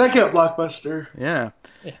Blockbuster. The second Blockbuster. Yeah.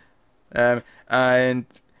 And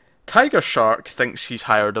Tiger Shark thinks he's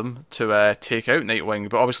hired him to take out Nightwing,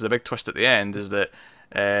 but obviously the big twist at the end is that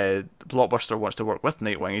Blockbuster wants to work with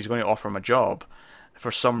Nightwing. He's going to offer him a job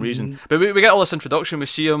for some reason. But we get all this introduction. We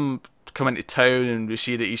see him come into town and we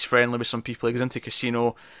see that he's friendly with some people. He goes into a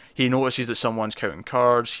casino. He notices that someone's counting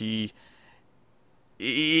cards. He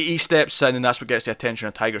steps in, and that's what gets the attention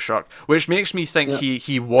of Tiger Shark, which makes me think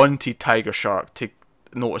he wanted Tiger Shark to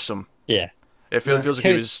notice him. Yeah. It feels like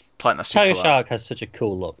he was planting a seed. Tiger Shark has such a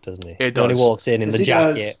cool look, doesn't he? It does. When he walks in the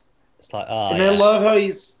jacket, it's like, and I love how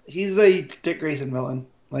he's a Dick Grayson villain.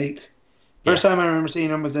 Like, first time I remember seeing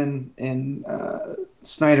him was in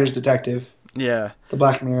Snyder's Detective. Yeah. The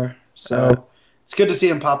Black Mirror. So it's good to see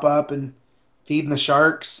him pop up and feeding the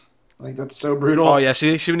sharks. Like, that's so brutal. Oh yeah,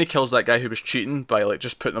 see when he kills that guy who was cheating by like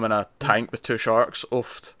just putting him in a tank with two sharks.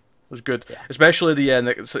 Oof, it was good. Yeah. Especially the end.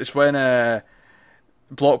 It's when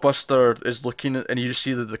Blockbuster is looking at, and you just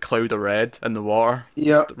see the cloud of red in the water.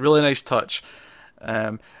 Yeah, really nice touch.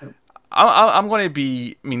 I'm going to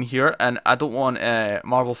be mean here, and I don't want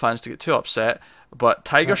Marvel fans to get too upset. But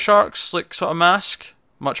Tiger Shark's like sort of mask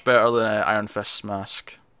much better than Iron Fist's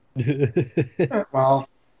mask. Well,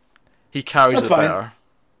 he carries it better.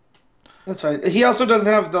 That's fine. He also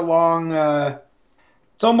doesn't have the long.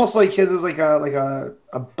 It's almost like his is like a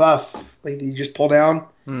buff, like you just pull down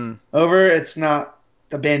over. It's not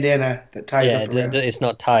the bandana that ties up. Yeah, it's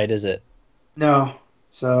not tied, is it? No.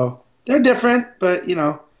 So they're different, but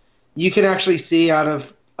you can actually see out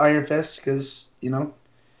of Iron Fist because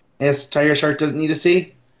yes, Tiger Shark doesn't need to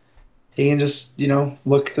see. He can just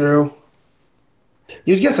look through.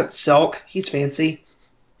 You'd guess it's Silk. He's fancy.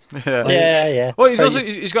 Yeah. Yeah. Well,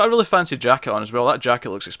 he's got a really fancy jacket on as well. That jacket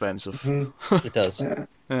looks expensive. Mm-hmm. It does.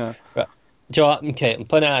 Yeah. Right. Joe, okay, I'm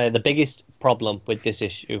putting out there the biggest problem with this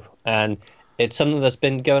issue, and it's something that's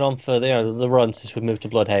been going on for the run since we moved to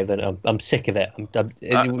Bloodhaven. I'm sick of it. We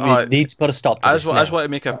need to put a stop to I this just now. want to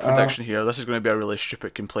make a prediction here. This is going to be a really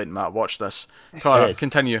stupid complaint, Matt. Watch this. Connor,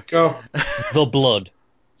 continue. Go. The Blood.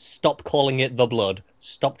 Stop calling it The Blood.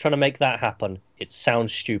 Stop trying to make that happen. It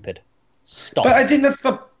sounds stupid. Stop. But I think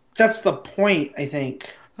that's the point, I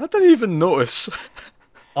think. I didn't even notice.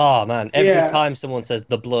 Oh man! Every Yeah. time someone says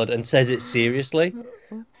The Blood and says it seriously,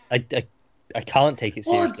 I can't take it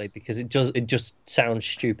seriously because it just sounds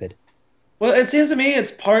stupid. Well, it seems to me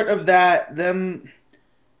it's part of them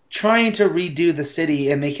trying to redo the city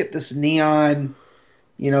and make it this neon,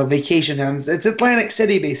 vacation town. It's Atlantic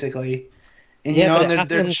City basically, and but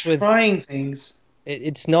they're trying things.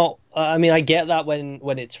 It's not. I mean, I get that when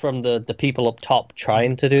it's from the people up top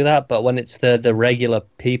trying to do that, but when it's the regular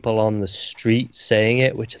people on the street saying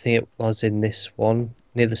it, which I think it was in this one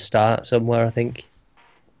near the start somewhere, I think.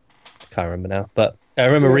 Can't remember now, but I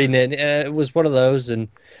remember reading it. It was one of those, and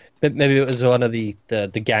maybe it was one of the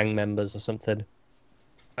gang members or something.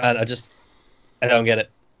 And I don't get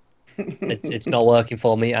it. It's not working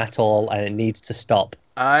for me at all, and it needs to stop.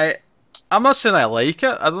 I'm not saying I like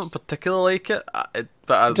it. I don't particularly like it,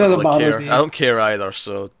 but I don't really care. I don't care either.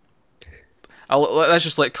 So let's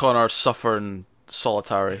just let Connor suffer in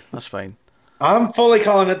solitary. That's fine. I'm fully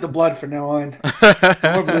calling it The Blood from now on.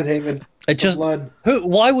 More Bloodhaven. Blood.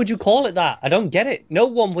 Why would you call it that? I don't get it. No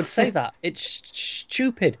one would say that. It's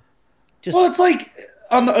stupid. Well, it's like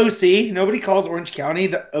on the OC. Nobody calls Orange County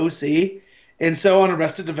the OC, and so on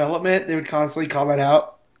Arrested Development, they would constantly call that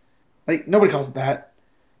out. Like nobody calls it that.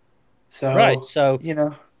 So right. So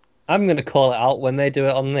I'm going to call it out when they do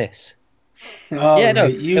it on this. Oh, yeah, no,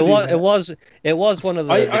 right, it was one of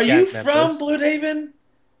the. Are you members. from Bloodhaven?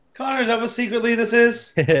 Connor, is that what secretly this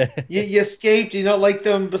is? you escaped. You don't like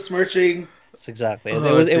them besmirching. That's exactly.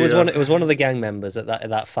 It was one of the gang members at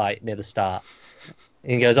that fight near the start.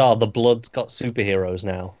 And he goes, "Oh, the Blood's got superheroes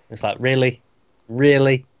now." It's like, really,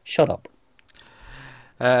 shut up.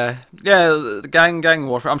 The gang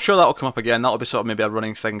warfare. I'm sure that'll come up again. That'll be sort of maybe a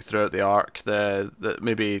running thing throughout the arc that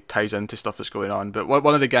maybe ties into stuff that's going on. But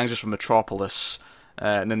one of the gangs is from Metropolis.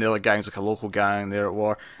 And then the other gang's like a local gang there at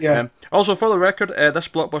war. Yeah. Also, for the record, this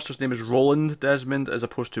blockbuster's name is Roland Desmond as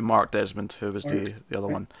opposed to Mark Desmond, who was the other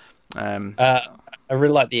one. I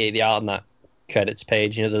really like the art on that credits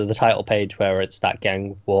page. The title page where it's that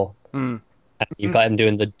gang war. Mm. And you've got him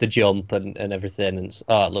doing the jump and everything, and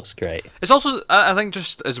it looks great. It's also, I think,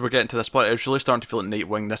 just as we're getting to this point, it's really starting to feel like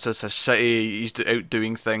Nightwing. This is his city. He's out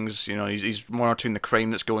doing things. He's monitoring the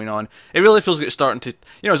crime that's going on. It really feels like it's starting to,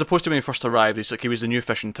 as opposed to when he first arrived, he's like he was the new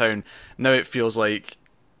fish in town. Now it feels like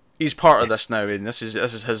he's part of this now, and this is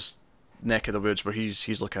his neck of the woods where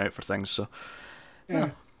he's looking out for things. So,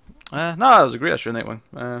 yeah. No, it was a great issue,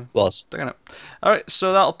 Nightwing. Was. Digging it. Alright,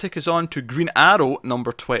 so that'll take us on to Green Arrow,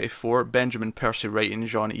 number 24, Benjamin Percy writing,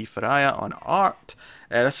 Jean E. Faraya on art.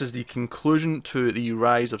 This is the conclusion to the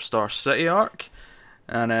Rise of Star City arc.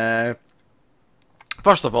 And,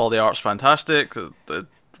 first of all, the art's fantastic. I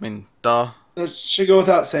mean, duh. That should go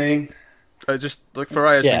without saying.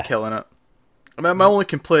 Faraya's been killing it. I mean, my only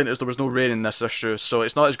complaint is there was no rain in this issue, so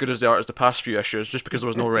it's not as good as the art as the past few issues, just because there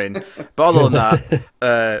was no rain. But other than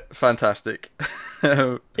that, fantastic.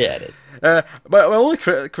 Yeah, it is. My only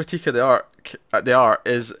critique of the art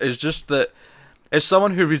is just that, as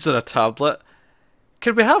someone who reads on a tablet,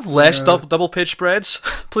 could we have less double page spreads,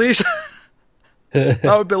 please?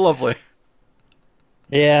 That would be lovely.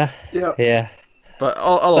 Yeah.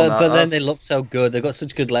 But then they look so good. They've got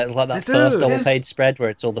such good letters, like that first double-page spread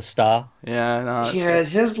where it's all the star. Yeah, no. Yeah,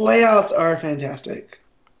 his layouts are fantastic.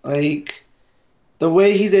 Like the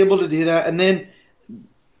way he's able to do that, and then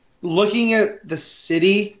looking at the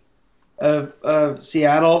city of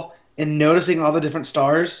Seattle and noticing all the different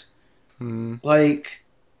stars, like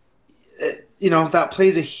that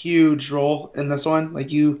plays a huge role in this one.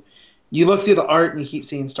 Like you look through the art and you keep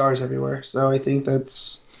seeing stars everywhere. So I think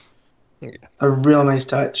that's a real nice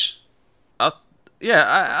touch. I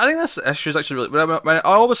think this issue is actually really. I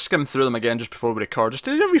always skim through them again just before we record, just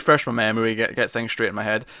to refresh my memory, get things straight in my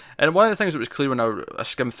head. And one of the things that was clear when I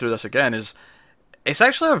skimmed through this again is it's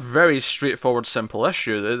actually a very straightforward, simple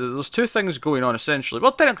issue. There's two things going on essentially.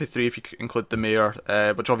 Well, technically three if you include the mayor,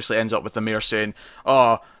 which obviously ends up with the mayor saying,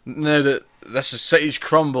 "Oh, now that this city's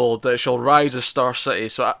crumbled, it shall rise as Star City."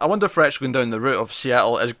 So I wonder if we're actually going down the route of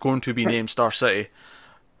Seattle is going to be named Star City.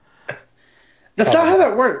 That's not how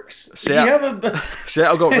that works. Seattle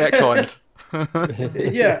got retconned.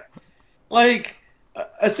 Yeah. Like,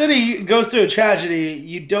 a city goes through a tragedy,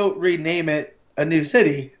 you don't rename it a new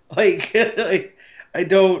city. Like, I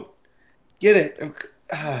don't get it.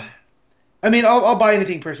 I mean, I'll buy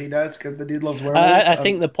anything Percy does because the dude loves werewolves. I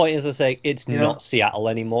think the point is to say it's not Seattle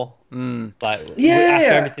anymore. Like, after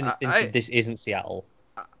everything's been, this isn't Seattle.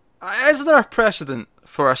 Is there a precedent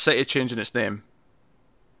for a city changing its name?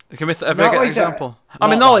 Can we ever get an example? I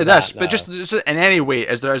mean, not like this, but just in any way,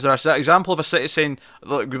 is there an example of a city saying,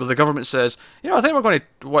 look, the government says, I think we're going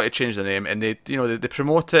to want to change the name, and they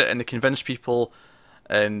promote it and they convince people,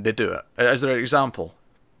 and they do it. Is there an example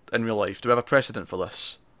in real life? Do we have a precedent for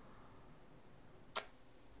this?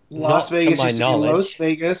 Las Vegas used to be Los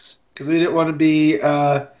Vegas because we didn't want to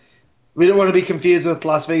be confused with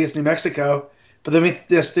Las Vegas, New Mexico. But then we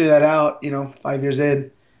just threw that out, 5 years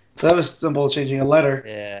in. So that was simple, changing a letter.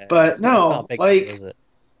 Yeah, but no, deal,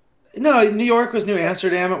 no, New York was New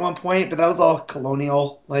Amsterdam at one point, but that was all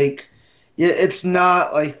colonial. Like, it's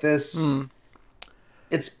not like this.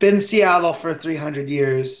 It's been Seattle for 300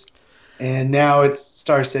 years, and now it's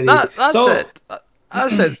Star City. That's it.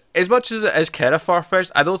 That's it. As much as it is kind of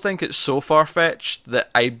far-fetched, I don't think it's so far-fetched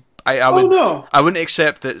that I wouldn't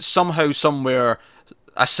accept that somehow, somewhere,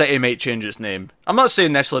 a city might change its name. I'm not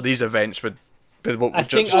saying necessarily these events would. I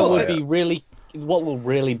think what will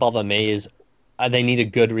really bother me is they need a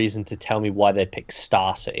good reason to tell me why they picked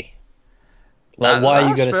Star City. Like, why are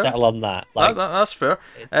you going to settle on that? Like, that's fair.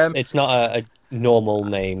 It's not a normal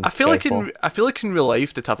name. I feel like in real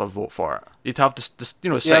life they'd have a vote for it. You'd have this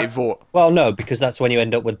city vote. Well, no, because that's when you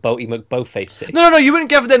end up with Boaty McBoatface City. No, you wouldn't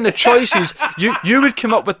give them the choices. you would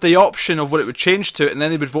come up with the option of what it would change to, and then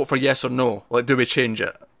they would vote for yes or no. Like, do we change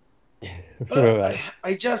it? Right.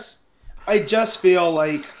 I just feel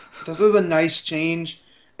like this is a nice change.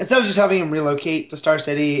 Instead of just having him relocate to Star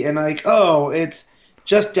City and like, it's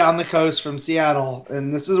just down the coast from Seattle,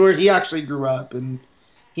 and this is where he actually grew up, and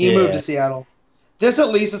he moved to Seattle. This at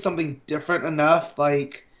least is something different enough.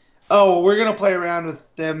 Like, we're gonna play around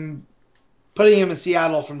with them putting him in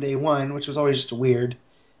Seattle from day one, which was always just weird,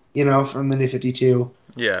 from the New 52.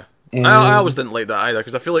 Yeah. And I always didn't like that either,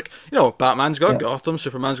 because I feel like, Batman's got Gotham,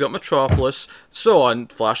 Superman's got Metropolis, so on,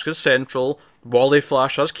 Flash has Central, Wally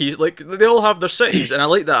Flash has Keys, like, they all have their cities, and I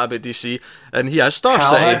like that about DC, and he has Star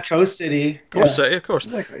City. Had Coast City. Coast City, of course.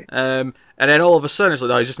 Exactly. And then all of a sudden, it's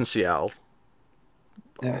like, he's just in Seattle.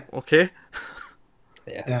 Yeah. Okay.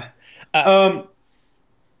 Yeah. But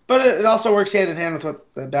it also works hand in hand with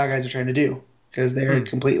what the bad guys are trying to do, because they're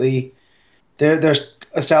completely, they're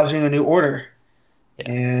establishing a new order.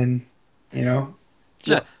 And, I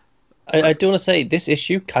do want to say this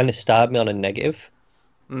issue kind of stabbed me on a negative.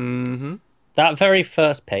 Mm-hmm. That very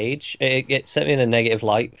first page, it set me in a negative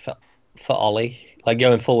light for Ollie. Like,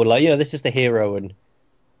 going forward, like, this is the hero, and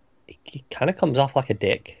he kind of comes off like a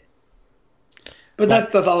dick. But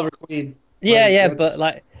that's Oliver Queen. Yeah, but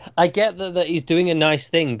like, I get that he's doing a nice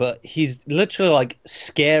thing, but he's literally like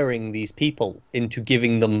scaring these people into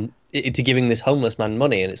giving this homeless man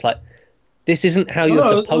money, and it's like, this isn't how you're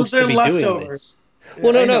supposed to be doing this.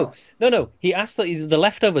 Well, no. He asked the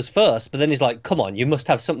leftovers first, but then he's like, come on, you must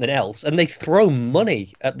have something else. And they throw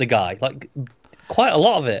money at the guy, like, quite a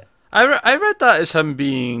lot of it. I read that as him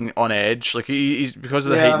being on edge, like he's because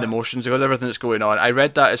of the heightened emotions, because of everything that's going on. I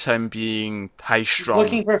read that as him being high-strung.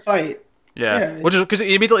 Looking for a fight. Yeah, which is because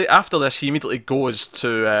immediately after this, he immediately goes to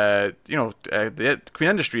the Queen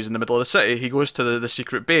Industries in the middle of the city. He goes to the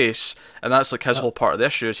secret base, and that's like his whole part of the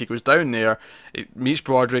issue. Is he goes down there, he meets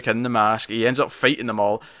Broderick in the mask. He ends up fighting them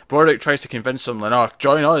all. Broderick tries to convince him, like,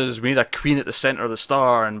 join us. We need a queen at the center of the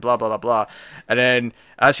star, and blah blah blah blah. And then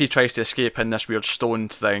as he tries to escape in this weird stone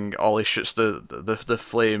thing, Ollie shoots the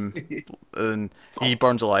flame, and he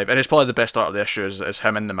burns alive. And it's probably the best part of the issue is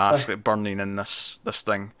him in the mask, like, burning in this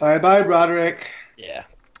thing. Bye, Broderick. Yeah.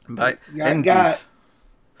 But indeed.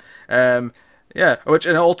 Which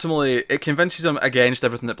and ultimately it convinces him against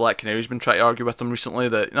everything that Black Canary's been trying to argue with him recently,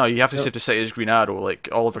 that no, you have to save the city as Green Arrow, like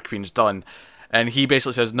Oliver Queen's done. And he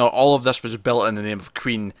basically says, no, all of this was built in the name of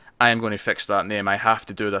Queen. I am going to fix that name. I have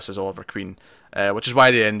to do this as Oliver Queen. Which is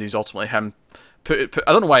why the end is ultimately him put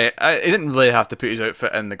I don't know why he didn't really have to put his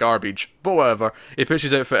outfit in the garbage, but whatever. He puts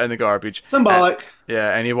his outfit in the garbage. Symbolic.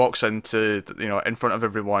 And he walks into in front of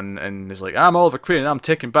everyone and is like, I'm Oliver Queen and I'm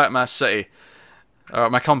taking back my city. or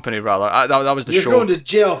my company rather. That was the You're show. going to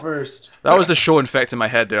jail first. That was the show infecting my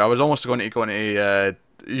head there. I was almost going to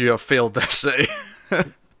you have failed this city.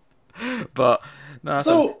 But no.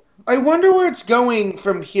 So I wonder where it's going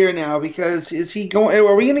from here now, because is he going?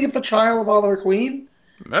 Are we going to get the trial of Oliver Queen?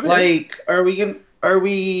 Maybe. Like, are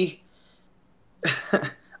we?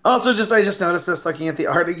 Also, I just noticed this looking at the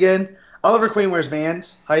art again. Oliver Queen wears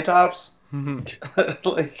Vans, high tops.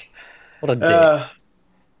 Like, what a dick.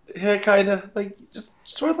 Yeah, kind of like just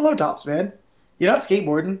wear the low tops, man. You're not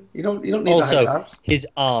skateboarding. You don't need the high tops. His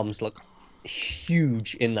arms look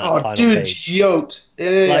huge in that final dude, page. yoked.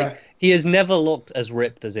 Yeah. He has never looked as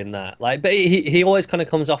ripped as in that. Like, but he always kind of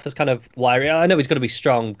comes off as kind of wiry. I know he's got to be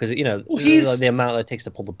strong because the amount that it takes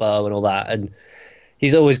to pull the bow and all that, and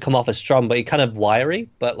he's always come off as strong, but he's kind of wiry.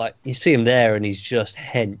 But like, you see him there, and he's just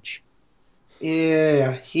hench.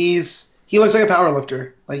 Yeah, he looks like a power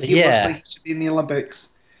lifter. Like he looks like he should be in the Olympics.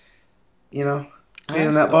 Cleaning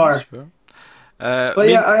that bar.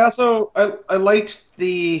 I liked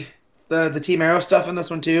the Team Arrow stuff in this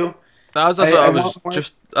one too. That's what I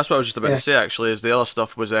was just about to say. Actually, is the other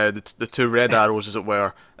stuff was the two Red Arrows, as it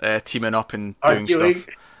were, teaming up and doing stuff.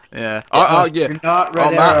 Yeah. Yeah. You're not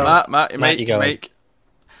Red Arrow. Mike.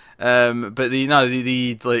 But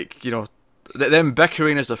them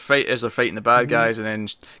bickering as they're fighting the bad guys, and then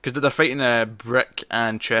because they're fighting Brick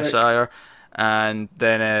and Cheshire, and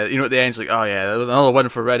then at the end's like, oh yeah, another win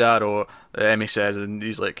for Red Arrow. Emmy says, and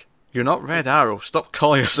he's like, you're not Red Arrow. Stop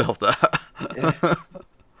calling yourself that. Yeah.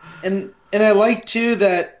 And I like too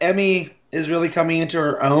that Emmy is really coming into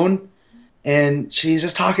her own, and she's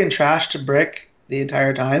just talking trash to Brick the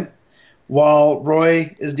entire time, while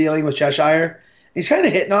Roy is dealing with Cheshire. He's kind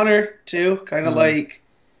of hitting on her too, kind of like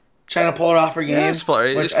trying to pull her off her game,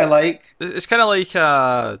 I like. It's kind of like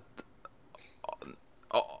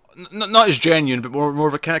not as genuine, but more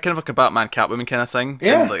of a kind of like a Batman Catwoman kind of thing.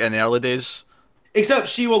 Yeah, in the early days. Except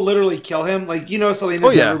she will literally kill him. Like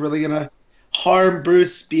Selena's never really gonna harm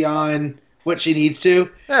Bruce beyond what she needs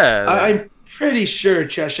to. Yeah, I'm pretty sure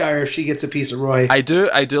Cheshire, if she gets a piece of Roy. I do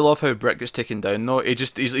love how Brick gets taken down though.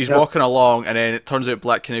 He's walking along, and then it turns out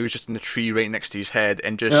Black Canary was just in the tree right next to his head,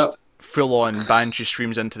 and just full on banshee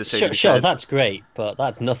streams into the side of his head. Sure, that's great, but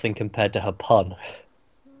that's nothing compared to her pun.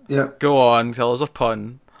 Yeah. Go on, tell us a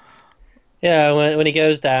pun. Yeah, when he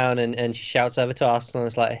goes down and she shouts over to Arsenal,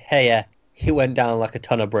 it's like, hey, he went down like a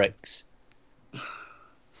ton of bricks.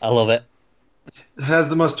 I love it. It has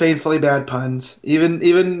the most painfully bad puns.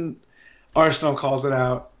 Even Arsenal calls it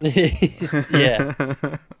out. Yeah.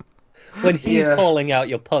 When he's calling out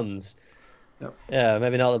your puns. Yep. Yeah,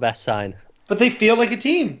 maybe not the best sign. But they feel like a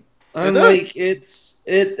team. And like it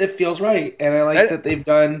feels right. And I like that they've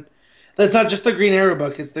done. That's not just the Green Arrow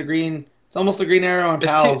book. It's almost the Green Arrow on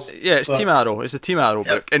Pals. It's Team Arrow. It's the Team Arrow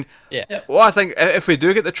book. And well, I think if we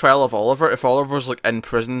do get the trial of Oliver, if Oliver's like in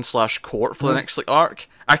prison / court for the next arc,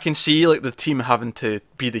 I can see like the team having to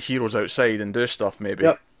be the heroes outside and do stuff maybe.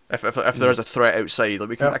 Yep. If there is a threat outside,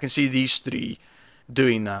 like I can see these three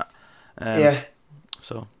doing that.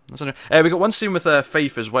 So we got one scene with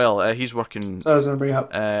Fife as well. He's working. So I was gonna bring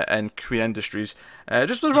up in Queen Industries.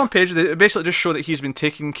 Just on one page, they basically just show that he's been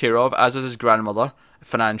taken care of, as is his grandmother,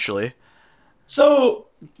 financially. So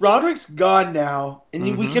Roderick's gone now,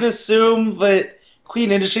 and we can assume that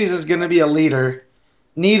Queen Industries is going to be a leader.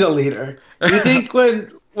 Need a leader. You think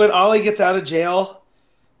when Ollie gets out of jail,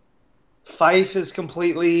 Fife is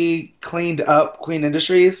completely cleaned up Queen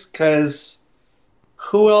Industries? Because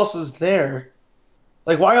who else is there?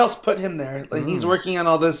 Like, why else put him there? Like, he's working on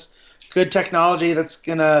all this good technology that's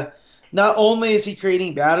gonna. Not only is he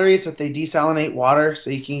creating batteries, but they desalinate water so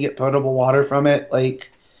you can get potable water from it. Like.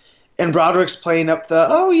 And Broderick's playing up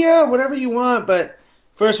whatever you want, but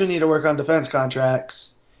first we need to work on defense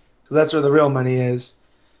contracts because that's where the real money is.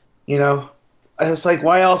 It's like,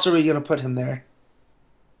 why else are we going to put him there?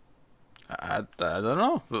 I don't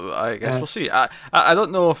know. I guess we'll see. I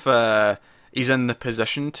don't know if he's in the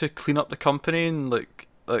position to clean up the company, and like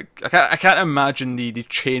I can't imagine the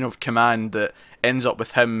chain of command that ends up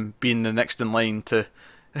with him being the next in line to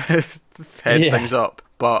head things up.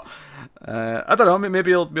 But I don't know.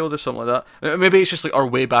 Maybe he'll do something like that. Maybe it's just like our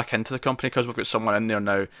way back into the company because we've got someone in there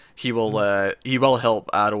now. He will help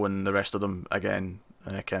Arrow and the rest of them again,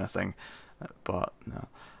 kind of thing. But no.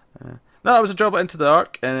 No, it was a job into the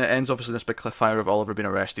arc, and it ends obviously in this big cliffhanger of Oliver being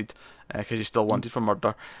arrested because he's still wanted for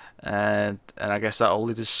murder, and I guess that'll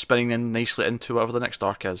lead us spinning in nicely into whatever the next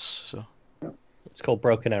arc is. So it's called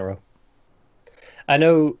Broken Arrow. I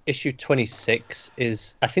know issue 26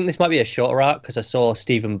 is. I think this might be a shorter arc because I saw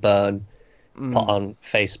Stephen Byrne put on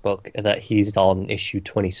Facebook that he's on issue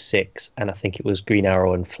 26, and I think it was Green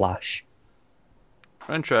Arrow and Flash.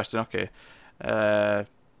 Interesting. Okay. All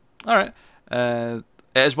right.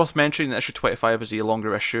 It is worth mentioning that issue 25 is a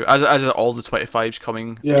longer issue, as are all the 25s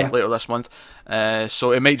coming later this month.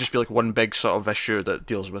 So it might just be like one big sort of issue that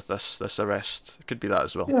deals with this arrest. It could be that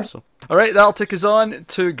as well. Yeah. So, all right, that'll take us on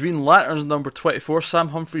to Green Lanterns number 24. Sam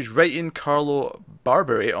Humphries writing, Carlo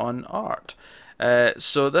Barberi on art.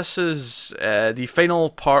 So this is the final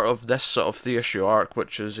part of this sort of 3-issue arc,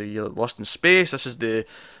 which is Lost in Space. This is the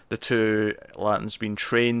two Lanterns being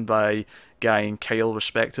trained by Guy and Kyle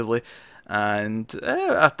respectively. And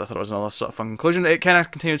I thought it was another sort of fun conclusion. It kind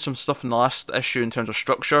of continued some stuff in the last issue in terms of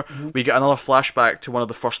structure. We get another flashback to one of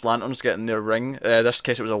the first Lanterns getting their ring. This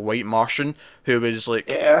case it was a white Martian who was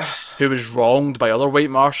who was wronged by other white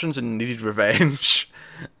Martians and needed revenge.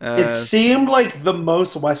 It seemed like the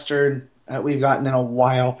most Western we've gotten in a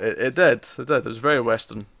while. It did. It was very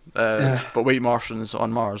Western. But white Martians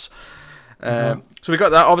on Mars. So we got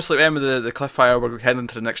that. Obviously, at the end of the cliffhanger, we're heading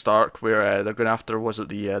to the next arc where they're going after, was it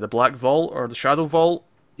the Black Vault or the Shadow Vault?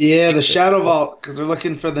 Yeah, the Shadow Vault, because they're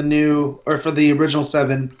looking for for the original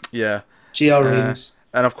 7 GL rings.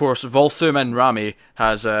 And of course, Volthoom and Rami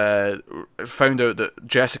has found out that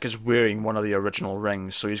Jessica's wearing one of the original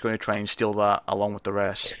rings, so he's going to try and steal that along with the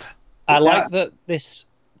rest. I like that this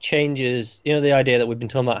changes, the idea that we've been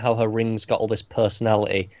talking about how her rings got all this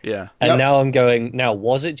personality. Yeah. And now I'm going,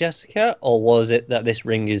 was it Jessica, or was it that this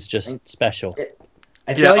ring is just special?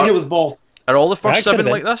 I feel like it was both. Are all the first 7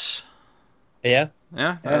 like this? Yeah.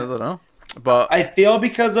 Yeah, I don't know. But I feel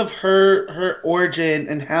because of her origin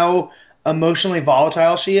and how emotionally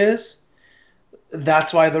volatile she is,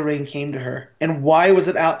 that's why the ring came to her. And why was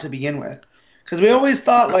it out to begin with? Because we always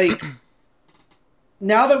thought, like,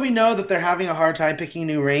 now that we know that they're having a hard time picking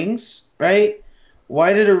new rings, right?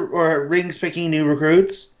 Why did or rings picking new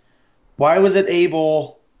recruits? Why was it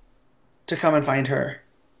able to come and find her?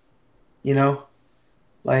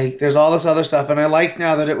 Like, there's all this other stuff, and I like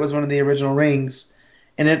now that it was one of the original rings,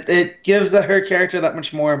 and it gives her character that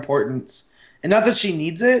much more importance. And not that she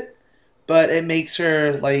needs it, but it makes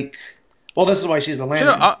her like, well, this is why she's a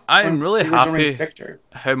Lantern. I'm really happy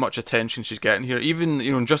how much attention she's getting here. Even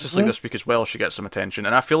in Justice League this week as well, she gets some attention,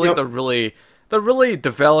 and I feel like they're really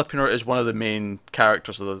developing her as one of the main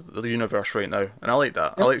characters of the universe right now, and I like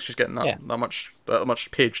that. I like she's getting that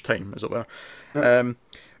much page time, as it were.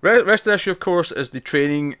 Rest of the issue, of course, is the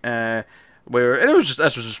training. Where this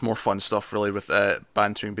was just more fun stuff, really, with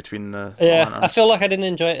bantering between the Lanterns. I feel like I didn't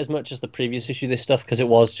enjoy it as much as the previous issue. This stuff, because it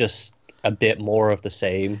was just a bit more of the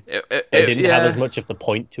same. It didn't have as much of the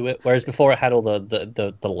point to it. Whereas before it had all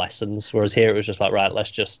the lessons. Whereas here it was just like, right,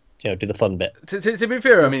 let's just do the fun bit. To be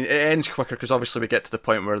fair, I mean, it ends quicker because obviously we get to the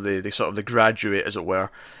point where they graduate, as it were.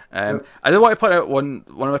 I did want to point out one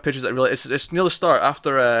of my pages that really it's near the start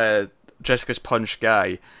after Jessica's punched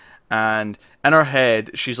Guy. And in her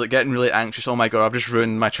head, she's like getting really anxious. Oh my god, I've just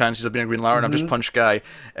ruined my chances of being a Green Lantern. I've just punched Guy,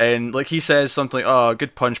 and like he says something like, "Oh,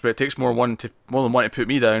 good punch, but it takes more than one to put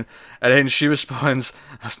me down." And then she responds,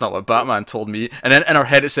 "That's not what Batman told me." And then in her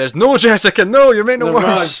head, it says, "No, Jessica, no, you're making it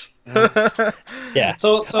worse." Yeah.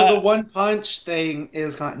 So the one punch thing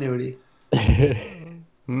is continuity. Yeah,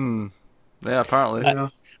 apparently. I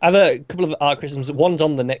have a couple of art criticisms. One's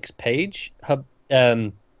on the next page.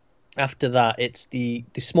 After that, it's the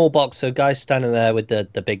small box. So Guy's standing there with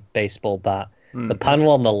the big baseball bat. The panel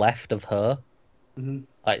on the left of her,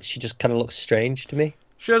 like she just kind of looks strange to me.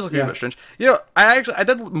 She does look a bit strange. I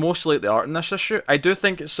did mostly like the art in this issue. I do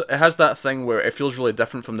think it has that thing where it feels really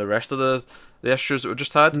different from the rest of the issues that we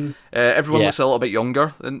just had. Everyone looks a little bit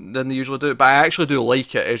younger than they usually do, but I actually do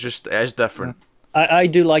like it. It is different. I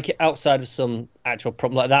do like it outside of some actual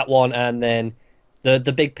problem like that one, and then the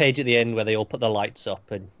big page at the end where they all put the lights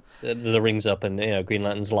up and the rings up and Green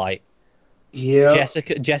Lantern's light. Yeah.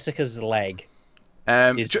 Jessica's leg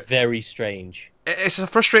is very strange. It's a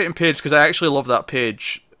frustrating page because I actually love that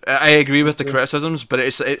page. I agree with the criticisms, but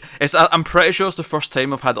I'm pretty sure it's the first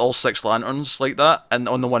time I've had all 6 Lanterns like that and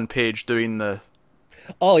on the one page doing the.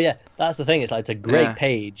 Oh yeah, that's the thing. It's a great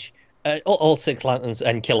page. All 6 Lanterns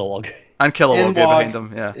and Kilowog. And Kilowog behind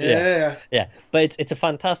them. Yeah. But it's a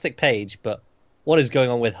fantastic page, but. What is going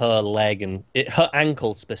on with her leg and her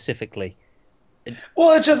ankle specifically? It's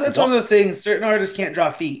one of those things. Certain artists can't draw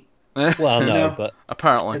feet. Well, no, but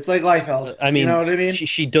apparently it's like Liefeld. I mean, you know what I mean?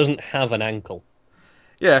 She doesn't have an ankle.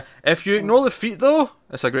 Yeah, if you ignore the feet though,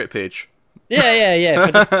 it's a great page. Yeah.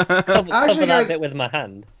 Cover Actually, that guys, bit with my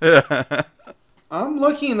hand. I'm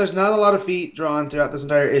looking. There's not a lot of feet drawn throughout this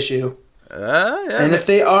entire issue. And if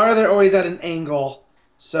they are, they're always at an angle.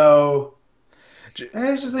 So.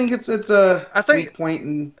 I just think it's a weak point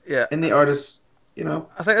in the artist's you know.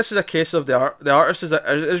 I think this is a case of the artist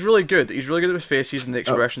is really good. He's really good with faces and the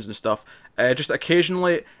expressions and stuff. Just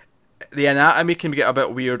occasionally, the anatomy can get a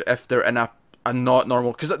bit weird if they're in a not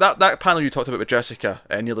normal, because that panel you talked about with Jessica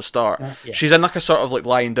near the start, she's in like a sort of like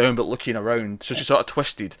lying down but looking around, so she's sort of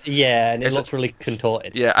twisted. Yeah, and it looks really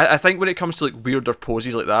contorted. Yeah, I think when it comes to like weirder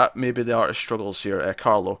poses like that, maybe the artist struggles here,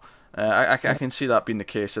 Carlo. I can see that being the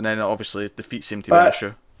case, and then obviously the feet seem to be an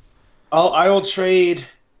issue. I will trade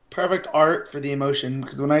perfect art for the emotion,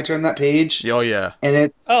 because when I turn that page, oh yeah, and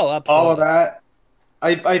it's absolutely. all of that,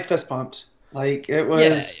 I fist pumped. Like it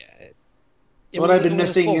was. It's what I've been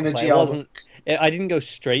missing in a GL. I didn't go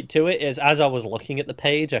straight to it. As I was looking at the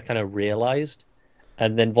page, I kind of realized,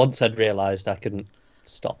 and then once I'd realized, I couldn't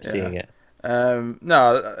stop seeing it.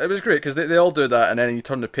 No, it was great because they all do that, and then you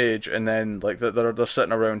turn the page, and then like they're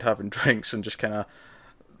sitting around having drinks and just kind of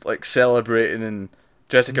like celebrating, and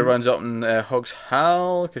Jessica runs up and hugs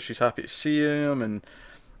Hal because she's happy to see him, and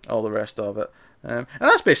all the rest of it. And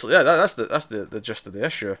that's basically that's the gist of the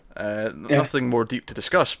issue. Nothing more deep to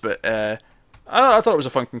discuss, but. I thought it was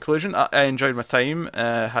a fun conclusion. I enjoyed my time.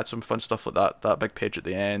 Had some fun stuff like that big page at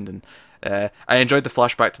the end, and I enjoyed the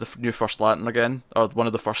flashback to the new First Lantern again, or one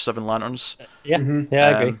of the first 7 lanterns. I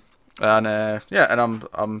agree. And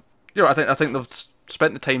I'm I think they've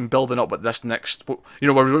spent the time building up with this next. We're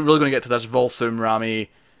really going to get to this Volthoom Rami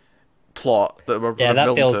plot that we're that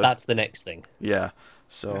building feels to. That's the next thing. Yeah.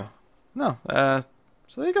 So no.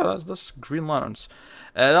 So there you go. That's Green Lanterns.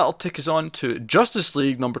 That'll take us on to Justice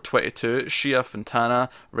League number 22, Shia Fontana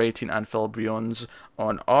writing and Phil Briones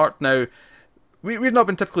on art. Now, we've not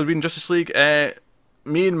been typically reading Justice League.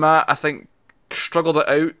 Me and Matt, I think, struggled it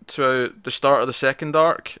out to the start of the second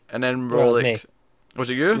arc, and then we're like... Was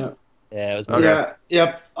it you? Yeah. Yeah, it was me. Okay. Yeah,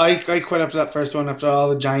 yep. I quit after that first one, after all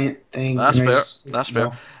the giant thing. That's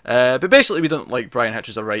fair. But basically, we didn't like Brian Hitch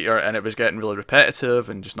as a writer, and it was getting really repetitive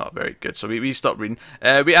and just not very good. So we stopped reading.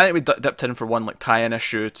 I think we dipped in for one like tie-in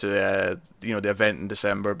issue to the event in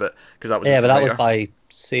December, but because that was but that was by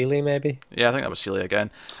Seeley maybe. Yeah, I think that was Seeley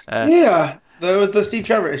again. That was the Steve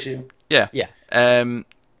Trevor issue. Yeah. Tim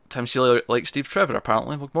Seeley likes Steve Trevor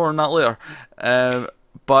apparently. More on that later.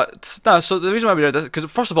 But no, so the reason why we did this, because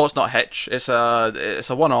first of all, it's not Hitch. It's a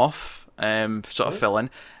one-off sort of fill-in.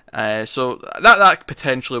 So that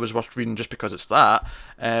potentially was worth reading just because it's that.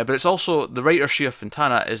 But it's also the writer Shia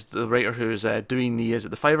Fontana is the writer who's doing the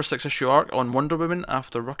 5 or 6 issue arc on Wonder Woman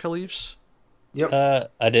after Rucka leaves.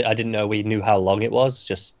 Yep. I didn't know we knew how long it was.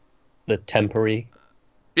 Just the temporary.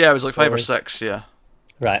 Yeah, it was like story. 5 or 6. Yeah.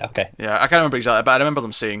 Right. Okay. Yeah, I can't remember exactly, but I remember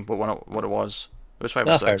them saying what it was. It was 5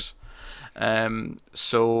 or 6.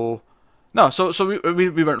 So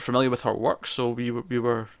we weren't familiar with her work, so we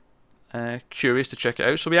were curious to check it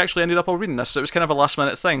out. So we actually ended up all reading this. So it was kind of a last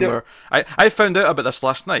minute thing where I found out about this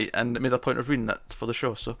last night and made a point of reading it for the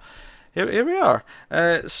show. So here we are.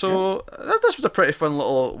 This was a pretty fun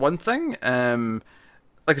little one thing.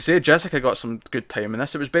 Like I say, Jessica got some good time in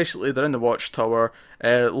this. It was basically they're in the Watchtower.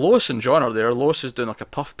 Lois and John are there. Lois is doing like a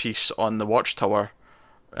puff piece on the Watchtower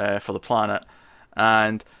for the planet,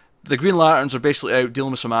 and the Green Lanterns are basically out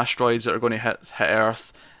dealing with some asteroids that are going to hit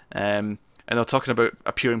Earth, and they're talking about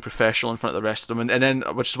appearing professional in front of the rest of them, and then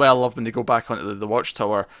which is why I love when they go back onto the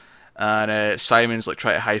Watchtower, and Simon's like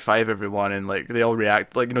trying to high five everyone, and like they all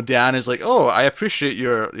react, like Diana's like, oh, I appreciate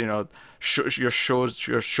your your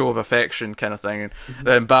show of affection kind of thing, and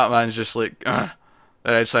then Batman's just like, and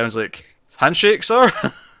then Simon's like, handshake, sir.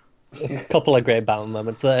 There's a couple of great Batman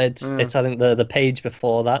moments. It's I think the page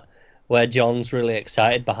before that, where John's really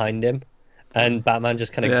excited behind him, and Batman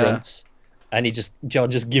just kind of grunts, and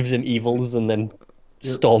John just gives him evils and then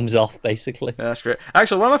storms off, basically. Yeah, that's great.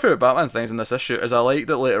 Actually, one of my favourite Batman things in this issue is I like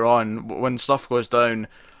that later on, when stuff goes down,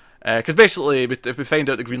 because basically, if we find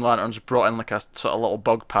out the Green Lanterns brought in like a sort of little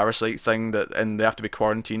bug parasite thing, and they have to be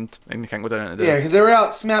quarantined, and they can't go down into the... Yeah, because they were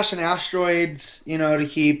out smashing asteroids,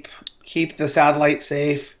 to keep the satellite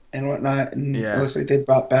safe and whatnot, and it looks like they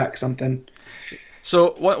brought back something.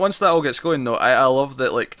 So once that all gets going, though, I love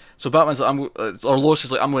that, like, so Batman's like, or Lois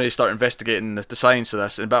is like, I'm going to start investigating the science of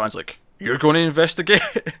this, and Batman's like, you're going to investigate?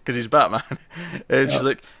 Because he's Batman. And she's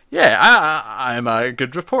like, yeah, I'm a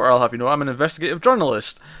good reporter, I'll have you know, I'm an investigative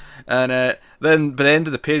journalist. And then by the end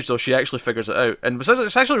of the page, though, she actually figures it out. And it's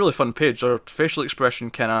actually a really fun page. Her facial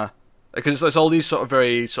expression kind of, because it's all these sort of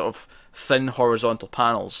very sort of thin horizontal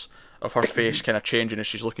panels of her face kind of changing as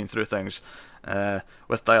she's looking through things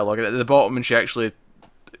with dialogue. And at the bottom, when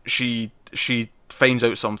she finds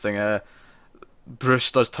out something,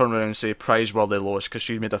 Bruce does turn around and say, prize worthy Lois, because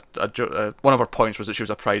she made one of her points was that she was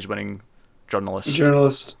a prize-winning journalist.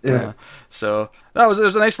 Journalist, yeah. So that was, it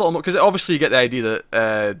was a nice little, because obviously you get the idea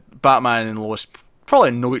that Batman and Lois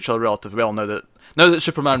probably know each other relatively well now that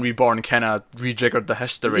Superman Reborn kind of rejiggered the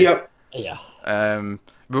history. Yep. Yeah.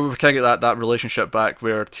 But we kind of get that relationship back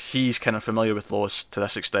where he's kind of familiar with Lois to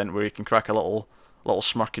this extent, where he can crack a little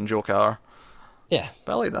smirking joke at her. Yeah.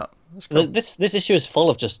 But I like that. That's cool. This issue is full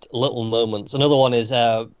of just little moments. Another one is,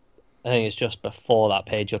 I think it's just before that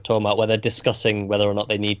page you're talking about, where they're discussing whether or not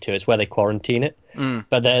they need to. It's where they quarantine it.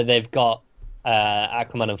 But they've got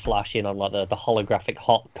Aquaman and Flash in on like the holographic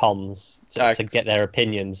hot comms to get their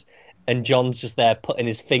opinions. And John's just there putting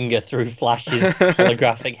his finger through Flash's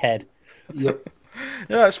holographic head. Yep.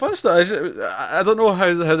 Yeah, it's fun stuff. I don't know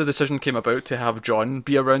how the decision came about to have John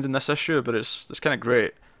be around in this issue, but it's kind of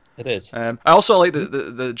great. It is. I also like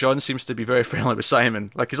that John seems to be very friendly with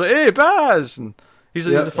Simon. Like, he's like, "Hey, Baz!" And he's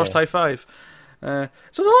the first high five. So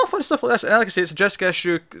there's a lot of fun stuff like this. And like I say, it's a Jessica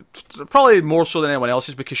issue, probably more so than anyone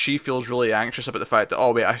else's, because she feels really anxious about the fact that,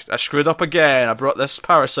 oh, wait, I screwed up again. I brought this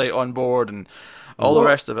parasite on board and all the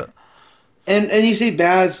rest of it. And you see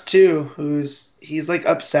Baz, too, he's like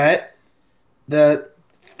upset that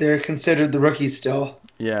they're considered the rookies still.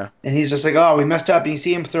 Yeah. And he's just like, oh, we messed up. And you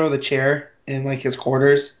see him throw the chair in like his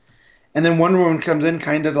quarters. And then Wonder Woman comes in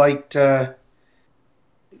kind of like to...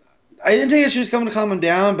 I didn't think she was coming to calm him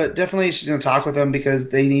down, but definitely she's going to talk with him because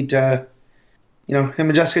they need to... him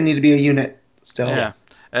and Jessica need to be a unit still. Yeah.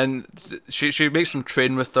 And she makes him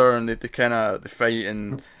train with her, and they fight,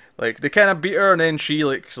 and... Like, they kind of beat her, and then she's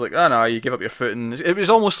like, oh no, you give up your foot. And it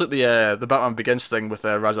was almost like the Batman Begins thing with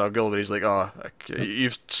Ra's al Ghul, where he's like, oh,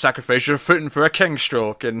 you've sacrificed your footing for a king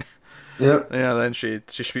stroke. And then she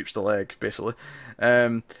sweeps the leg, basically.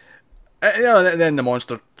 And then the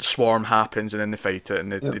monster swarm happens, and then they fight it,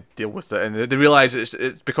 and they deal with it. And they realise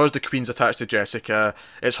it's because the Queen's attached to Jessica,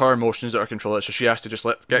 it's her emotions that are controlling it, so she has to just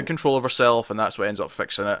get control of herself, and that's what ends up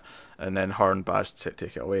fixing it. And then her and Baz take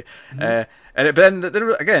it away. But then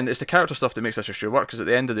again, it's the character stuff that makes this issue work, because at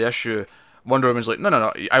the end of the issue, Wonder Woman's like,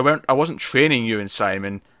 no, I wasn't training you and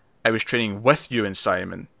Simon, I was training with you and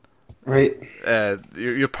Simon. Right.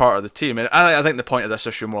 You're part of the team, and I think the point of this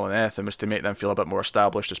issue more than anything was to make them feel a bit more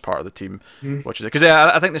established as part of the team. Which is because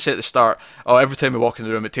I think they say at the start, oh, every time we walk in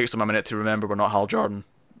the room, it takes them a minute to remember we're not Hal Jordan.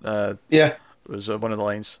 Was one of the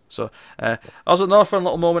lines. So also another fun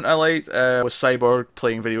little moment I liked was Cyborg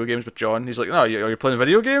playing video games with John. He's like, "No, you're playing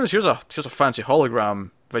video games. Here's a fancy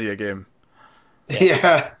hologram video game."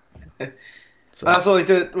 Yeah. So. I also like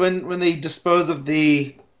that when they dispose of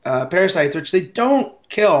the parasites, which they don't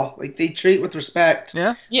kill, like they treat with respect.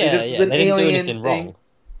 Yeah. Like, this is an alien thing. Wrong.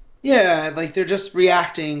 Yeah, like they're just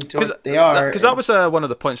reacting to what they are. Because that was one of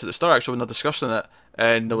the points at the start, actually, when they're discussing it.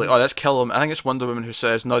 And they're like, oh, let's kill them. I think it's Wonder Woman who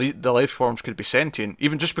says, no, the life forms could be sentient.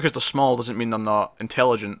 Even just because they're small doesn't mean they're not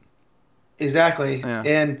intelligent. Exactly. Yeah.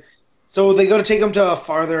 And so they got to take them to a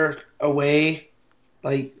farther away,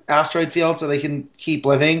 like, asteroid field so they can keep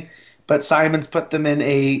living. But Simon's put them in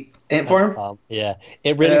a ant form. Yeah.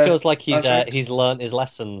 It really feels like he's learned his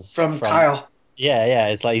lessons from Kyle. Yeah.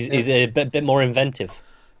 It's like he's a bit more inventive.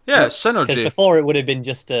 Yeah, synergy. Because before it would have been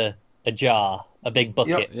just a jar, a big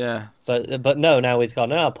bucket. Yep. Yeah. But no, now he's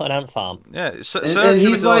gone, I'll put an ant farm. Yeah, and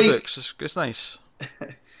he's like... It's nice.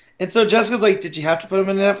 And so Jessica's like, did you have to put him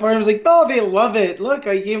in an ant farm? I was like, no, they love it. Look,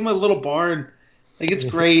 I gave him a little barn. Like, it's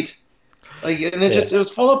great. Like, and it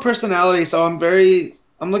was full of personality, so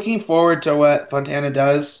I'm looking forward to what Fontana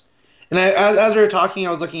does. And as we were talking,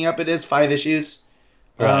 I was looking up, it is 5 issues.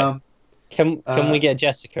 Right. Can we get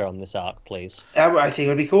Jessica on this arc, please? I think it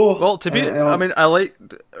would be cool. Well, I like...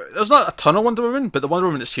 There's not a ton of Wonder Woman, but the Wonder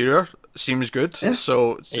Woman that's here seems good. Yeah.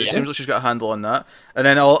 So it seems like she's got a handle on that. And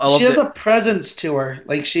then she has a presence to her.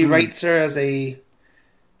 Like, she writes her as a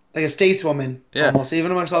stateswoman, almost,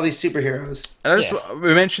 even amongst all these superheroes. And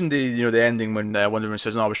we mentioned the ending when Wonder Woman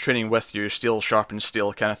says, no, I was training with you, steel sharpens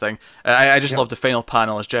steel kind of thing. I just love the final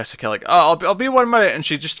panel as Jessica, like, oh, I'll be 1 minute, and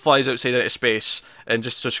she just flies outside into space, and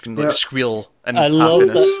just so she can squeal in happiness. I love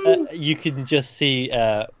that you can just see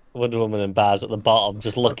Wonder Woman and Baz at the bottom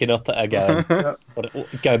just looking up at her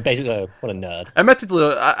going, basically, what a nerd. Admittedly,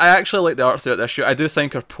 I actually like the art throughout this show. I do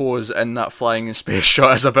think her pose in that flying in space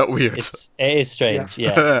shot is a bit weird. It is strange,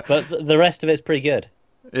 yeah. But the rest of it's pretty good.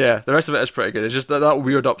 Yeah, the rest of it is pretty good. It's just that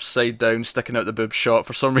weird upside down, sticking out the boob shot,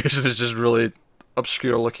 for some reason, is just really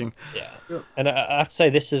obscure looking. Yeah. And I have to say,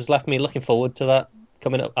 this has left me looking forward to that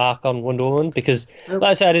coming up arc on Wonder Woman, because, like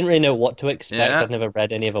I said, I didn't really know what to expect. I've never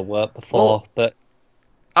read any of her work before, but...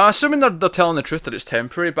 I'm assuming they're telling the truth that it's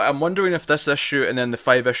temporary, but I'm wondering if this issue and then the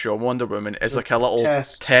 5 issue of Wonder Woman is like a little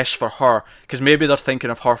test for her, because maybe they're thinking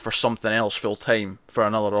of her for something else full time for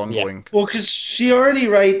another ongoing. Yeah. Well, because she already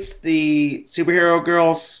writes the Superhero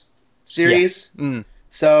Girls series,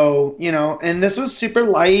 so and this was super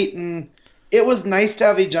light, and it was nice to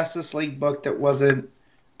have a Justice League book that wasn't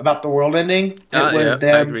about the world ending. It was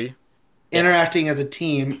them interacting as a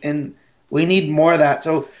team, and we need more of that.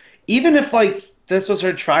 So even if this was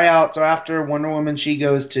her tryouts, or after Wonder Woman she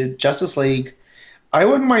goes to Justice League, I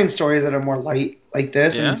wouldn't mind stories that are more light like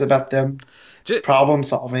this, and it's about them problem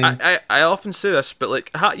solving. I often say this, but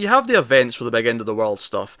you have the events for the big end of the world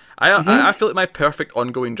stuff. I feel like my perfect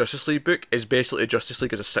ongoing Justice League book is basically Justice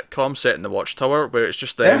League as a sitcom set in the Watchtower, where it's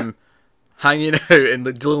just them hanging out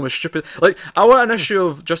and dealing with stupid. I want an issue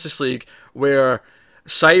of Justice League where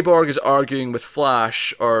Cyborg is arguing with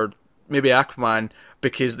Flash or maybe Aquaman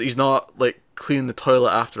because he's not cleaning the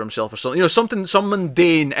toilet after himself or something. Some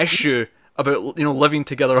mundane issue about living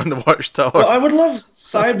together on the Watchtower. Well, I would love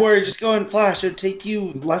Cyborg just going, Flash, it'd take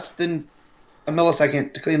you less than a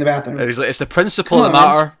millisecond to clean the bathroom. And he's like, it's the principle that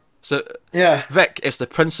matter. So Vic, it's the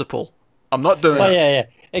principle. I'm not doing it. Yeah.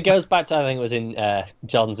 It goes back to, I think it was in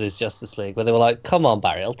Johns' Justice League, where they were like, come on,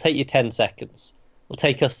 Barry, it'll take you 10 seconds. It'll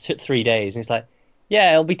take us 3 days. And he's like,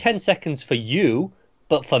 yeah, it'll be 10 seconds for you,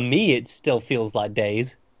 but for me it still feels like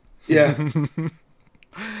days. Yeah.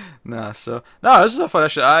 This is a fun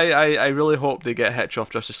issue. I really hope they get Hitch off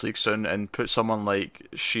Justice League soon and put someone like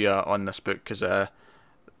Shia on this book, because it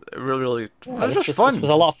really it was just fun. It was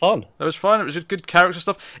a lot of fun. It was fun. It was just good character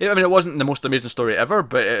stuff. It wasn't the most amazing story ever,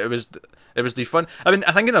 but it was the fun.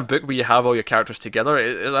 I think in a book where you have all your characters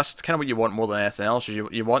together, that's kind of what you want more than anything else.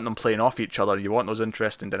 You want them playing off each other. You want those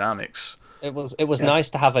interesting dynamics. It was nice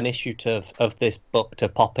to have an issue of this book to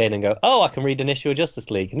pop in and go, oh, I can read an issue of Justice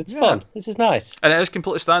League, and it's fun. This is nice. And it is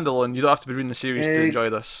completely standalone. You don't have to be reading the series to enjoy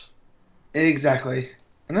this. Exactly.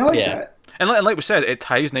 And I like that. And like we said, it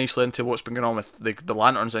ties nicely into what's been going on with the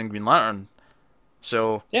Lanterns and Green Lantern.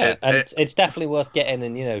 So it's definitely worth getting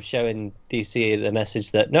and showing DC the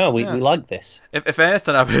message that we like this. If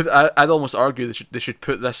anything, I'd almost argue they should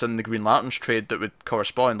put this in the Green Lanterns trade that would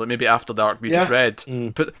correspond. Like maybe after the arc we just read,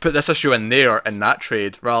 put this issue in that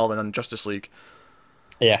trade rather than in Justice League.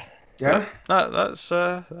 Yeah. Yeah. That's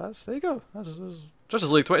there you go. That's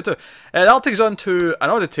Justice League 22. That'll take us on to an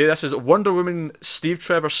oddity. This is Wonder Woman Steve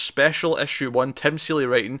Trevor Special Issue 1, Tim Seeley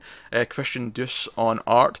writing, Christian Deuce on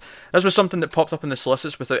art. This was something that popped up in the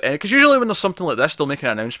solicits without any... Because usually when there's something like this, they'll make an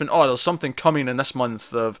announcement. Oh, there's something coming in this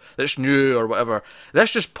month that's new or whatever.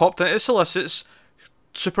 This just popped into the solicits,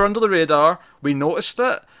 super under the radar. We noticed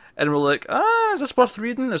it, and we're like, is this worth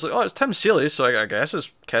reading? It's like, it's Tim Seeley, so I guess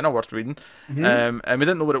it's kind of worth reading. And we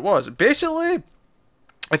didn't know what it was. Basically...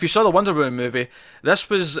 If you saw the Wonder Woman movie, this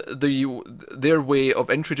was their way of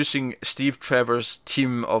introducing Steve Trevor's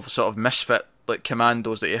team of sort of misfit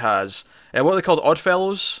commandos that he has. What are they called?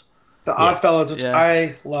 Oddfellows? The Oddfellows, which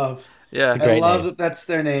I love. Yeah, I love that that's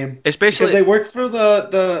their name. It's basically because they worked for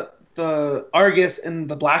the Argus in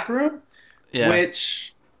the Black Room,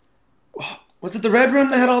 which was it the Red Room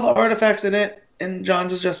that had all the artifacts in it in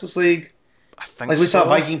John's Justice League? I think we saw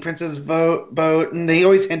Viking Princess boat, and they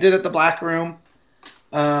always hinted at the Black Room.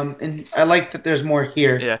 And I like that there's more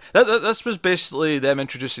here. Yeah, this was basically them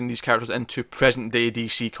introducing these characters into present-day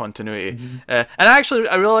DC continuity. And I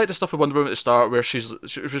really like the stuff with Wonder Woman at the start, where she's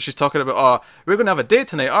talking about, we're going to have a date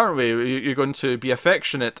tonight, aren't we? You're going to be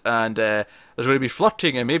affectionate, and there's going to be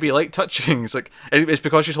flirting and maybe light touching. It's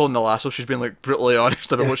because she's holding the lasso. She's being brutally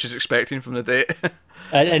honest about what she's expecting from the date.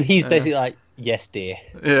 and he's basically like, yes, dear.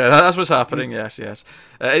 Yeah, that's what's happening. Yes.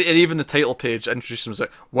 And even the title page introduced him as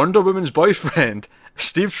Wonder Woman's boyfriend,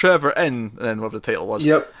 Steve Trevor and then whatever the title was.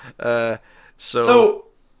 Yep. So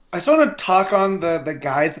I just want to talk on the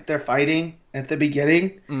guys that they're fighting at the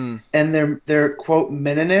beginning, and they're quote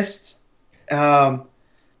Menonists, and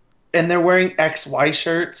they're wearing XY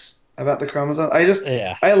shirts about the chromosomes.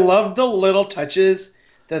 I love the little touches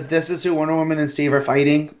that this is who Wonder Woman and Steve are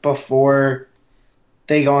fighting before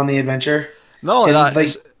they go on the adventure. No,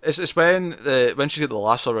 it's when she's got the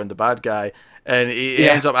lasso around the bad guy, and he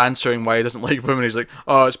ends up answering why he doesn't like women. He's like,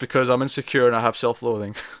 it's because I'm insecure and I have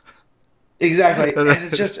self-loathing. Exactly. And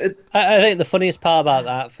it's just... I think the funniest part about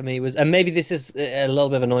that for me was, and maybe this is a little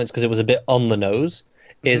bit of annoyance because it was a bit on the nose,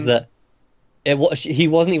 is that he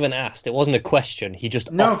wasn't even asked. It wasn't a question. He just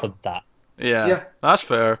offered that. Yeah, that's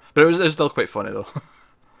fair. But it was still quite funny, though.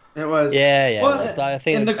 It was. Yeah. Well, I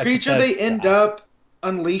think the creature they end up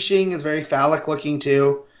unleashing is very phallic looking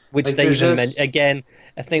too, which they even again.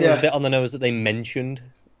 I think it was a bit on the nose that they mentioned.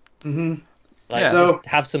 So just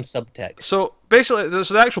have some subtext. So basically,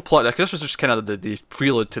 so the actual plot, because this was just kind of the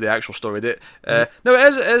prelude to the actual story. No, it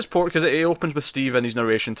is important because it opens with Steve in his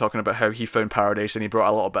narration talking about how he found paradise and he brought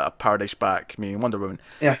a little bit of paradise back, meaning Wonder Woman.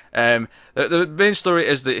 Yeah. The main story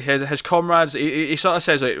is that his comrades, he sort of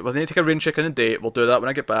says, like, we'll need to take a rain check on a date, we'll do that when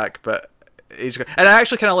I get back, but and I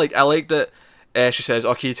actually kind of I like that. She says,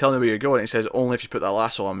 "Oh, can you tell me where you're going?" And he says, "Only if you put that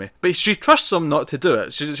lasso on me." But she trusts him not to do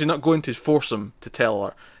it. She's not going to force him to tell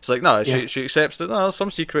her. It's like, no, she accepts that. No,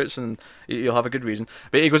 some secrets, and you'll have a good reason.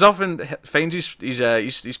 But he goes off and finds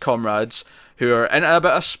his comrades who are in a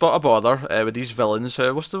bit of spot of bother with these villains.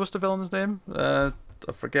 What's the villain's name? I'm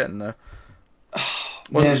forgetting now.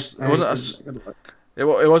 It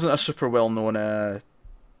wasn't a super well known.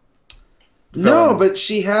 No, but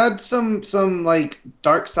she had some like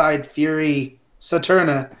dark side fury.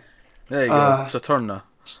 Saturna. There you go, Saturna.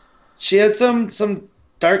 She had some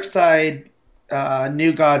dark side,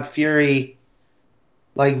 New God Fury,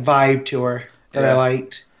 like vibe to her that I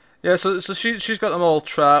liked. Yeah, so she's got them all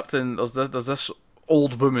trapped, and there's this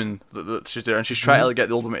old woman that she's there, and she's trying to get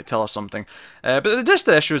the old woman to tell her something. But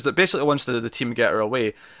the issue is that basically once the team get her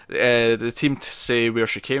away, the team say where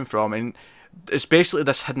she came from, and it's basically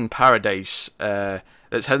this hidden paradise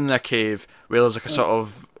that's hidden in a cave where there's like a sort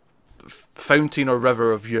of fountain or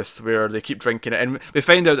river of youth where they keep drinking it, and we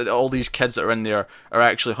find out that all these kids that are in there are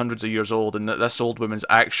actually hundreds of years old, and that this old woman's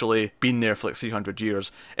actually been there for like 300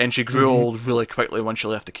 years, and she grew old really quickly when she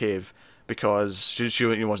left the cave because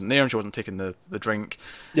she wasn't there and she wasn't taking the drink.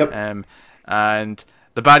 Yep. And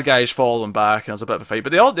the bad guys follow them back, and there's a bit of a fight.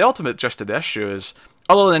 But the ultimate gist of the issue is,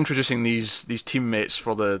 other than introducing these teammates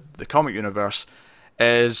for the comic universe,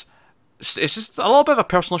 is it's just a little bit of a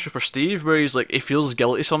personal issue for Steve, where he's like, he feels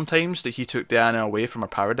guilty sometimes that he took Diana away from her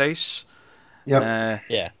paradise. Yep.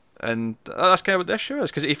 Yeah. And that's kind of what the issue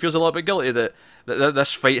is, because he feels a little bit guilty that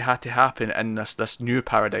this fight had to happen in this new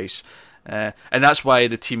paradise. And that's why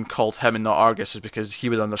the team called him and not Argus, is because he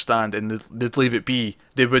would understand and they'd leave it be.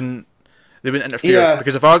 They wouldn't interfere,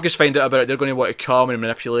 because if Argus find out about it, they're going to want to come and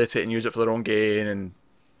manipulate it and use it for their own gain and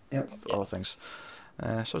other things.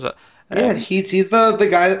 So is that. Yeah, he's the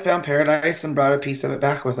guy that found paradise and brought a piece of it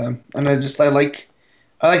back with him, and I like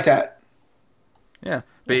that. Yeah,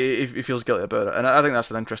 but he feels guilty about it, and I think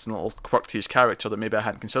that's an interesting little quirk to his character that maybe I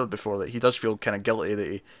hadn't considered before. That he does feel kind of guilty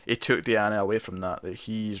that he took Diana away from that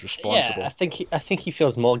he's responsible. Yeah, I think he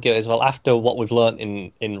feels more guilty as well after what we've learned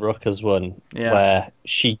in Rucka's one, where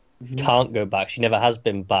she can't go back. She never has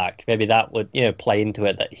been back. Maybe that would play into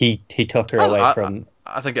it, that he took her away from.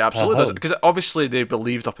 I think it absolutely does, because obviously they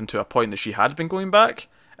believed up until a point that she had been going back,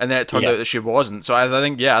 and then it turned out that she wasn't. So I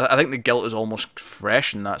think the guilt is almost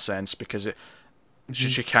fresh in that sense, because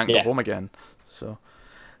she can't go home again. So,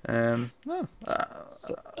 I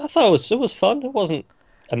thought it was fun. It wasn't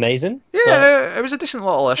amazing. Yeah, it was a decent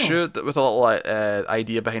little issue with a little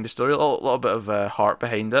idea behind the story, a little bit of heart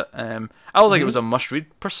behind it. I don't think it was a must read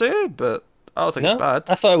per se, but I don't think it's bad.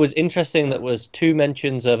 I thought it was interesting that was 2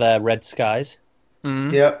 mentions of Red Skies.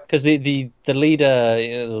 Mm-hmm. Yeah, because the leader,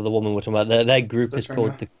 the woman we're talking about, their group is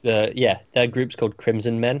called their group's called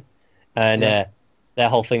Crimson Men, and their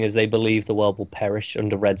whole thing is they believe the world will perish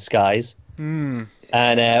under red skies. And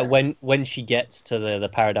when she gets to the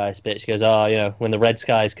paradise bit, she goes, when the red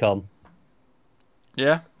skies come.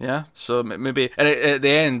 Yeah. So maybe, and at the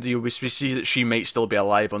end, we see that she might still be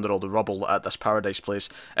alive under all the rubble at this paradise place,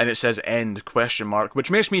 and it says "end?" ? Which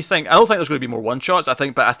makes me think. I don't think there's going to be more one shots. I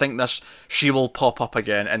think she will pop up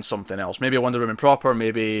again in something else. Maybe a Wonder Woman proper,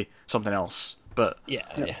 maybe something else. But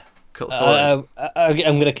yeah. Cool. I'm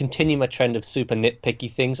going to continue my trend of super nitpicky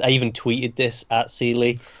things. I even tweeted this at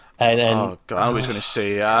Seeley. And oh God, I know what he's going to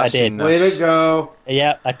say. I did. Way to go.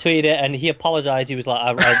 Yeah, I tweeted it, and he apologized. He was like,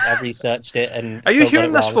 I researched it. And are you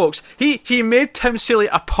hearing this, folks? He made Tim Seeley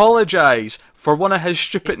apologize for one of his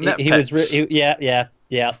stupid nitpicks.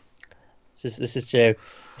 Yeah. This is true.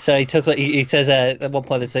 So he says at one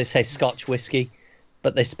point they say Scotch whiskey,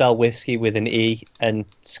 but they spell whiskey with an E, and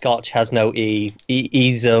Scotch has no E.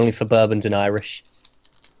 E's only for bourbons and Irish.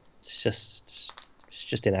 It's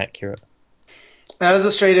just inaccurate. As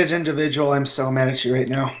a straight edge individual, I'm so mad at you right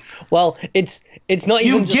now. Well, it's not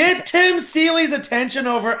even. You get Tim Seeley's attention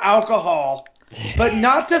over alcohol, but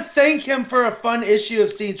not to thank him for a fun issue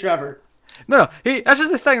of Steve Trevor. No, this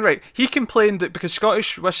is the thing, right? He complained that because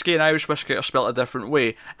Scottish whiskey and Irish whiskey are spelled a different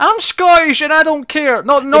way. I'm Scottish and I don't care.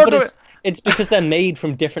 It's because they're made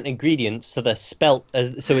from different ingredients, so they're spelt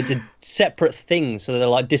so it's a separate thing. So they're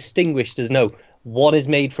like distinguished as one is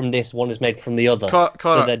made from this, one is made from the other.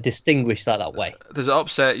 So they're distinguished that way. Does it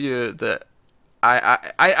upset you that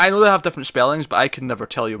I know they have different spellings, but I can never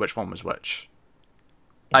tell you which one was which?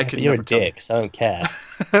 I could You're never a tell. dick, so I don't care.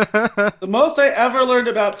 The most I ever learned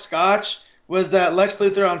about Scotch was that Lex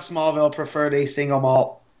Luthor on Smallville preferred a single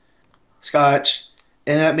malt Scotch,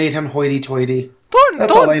 and that made him hoity-toity.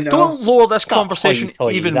 That's all I know. Don't lower this It's not conversation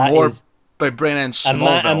hoity-toity, even that more is by bringing in A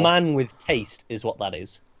Smallville. man with taste is what that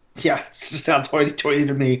is. Yeah, it just sounds hoity-toity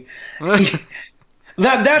to me.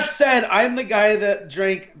 That said, I'm the guy that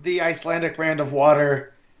drank the Icelandic brand of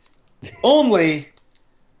water only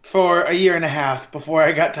for a year and a half before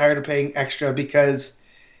I got tired of paying extra because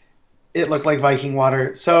it looked like Viking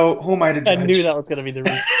water. So who am I to judge? I knew that was going to be the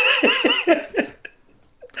reason.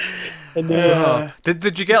 I knew it.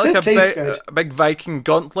 Did you get It like tastes good. a big Viking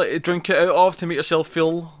gauntlet to drink it out of to make yourself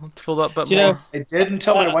feel that bit Do you know- more? I did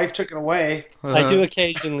until my wife took it away. I do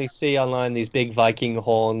occasionally see online these big Viking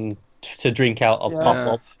horn to drink out of Yeah.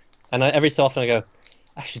 pop-up. And every so often I go,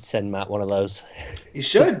 I should send Matt one of those. You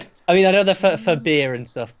should. I mean, I know they're for beer and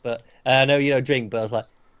stuff, but I know you don't drink, but I was like,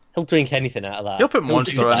 he'll drink anything out of that. He'll put do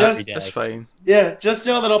Monster that in every it. day. It's fine. Yeah, just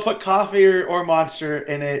know that I'll put coffee or Monster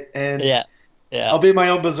in it, and Yeah. I'll be my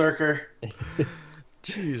own berserker.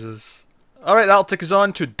 Jesus. Alright, that'll take us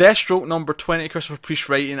on to Deathstroke number 20, Christopher Priest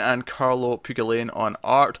writing and Carlo Pugolane on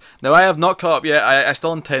art. Now, I have not caught up yet. I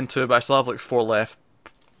still intend to, but I still have like 4 left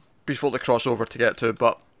before the crossover to get to.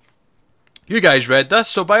 But you guys read this,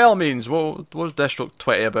 so by all means, what was Deathstroke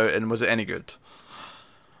 20 about, and was it any good?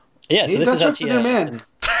 Yeah, so He this does is trust actually in your man.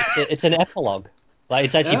 it's an epilogue. Like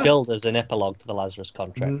it's actually Yeah. billed as an epilogue to the Lazarus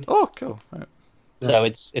contract. Oh, cool. Right. So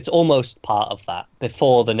it's almost part of that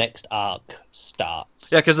before the next arc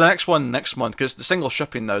starts. Yeah, because the next one next month, because the single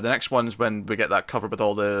shipping now, the next one's when we get that cover with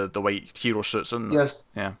all the white hero suits and Yes.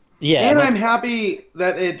 yeah. Yeah, And that's- I'm happy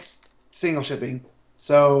that it's single shipping.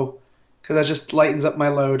 So, because that just lightens up my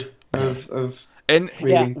load of In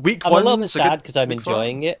reading. week I'm a one, little bit sad because I'm week four.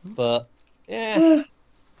 enjoying it, but yeah, Eh.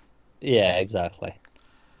 yeah, exactly.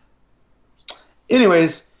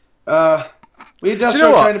 Anyways, we just Do you know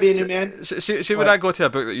started what? trying to be a new man. See when What? I go to a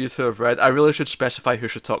book that you two have read, I really should specify who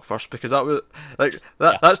should talk first, because that was like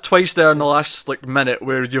Yeah. that's twice there in the last like minute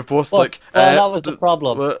where you've both Well, like. that was the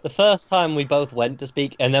problem. what? The first time we both went to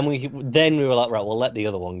speak, and then we were like, right, we'll let the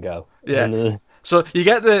other one go. Yeah. And, So you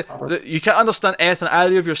get the you can't understand anything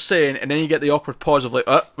either of you're saying, and then you get the awkward pause of like,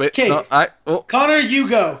 oh wait, Okay. no, oh. Connor, you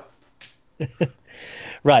go.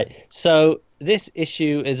 right. So this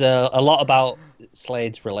issue is a lot about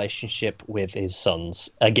Slade's relationship with his sons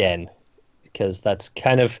again, because that's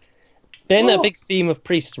kind of been a Well- big theme of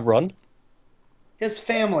Priest's run. His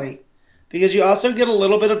family. Because you also get a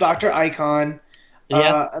little bit of Dr. Icon,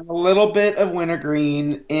 Yeah. and a little bit of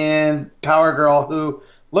Wintergreen, and Power Girl, who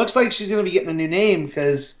looks like she's going to be getting a new name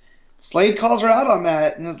because Slade calls her out on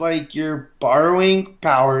that and is like, you're borrowing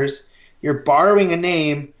powers, you're borrowing a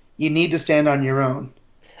name, you need to stand on your own.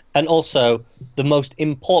 And also, the most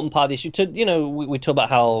important part of the issue, we talk about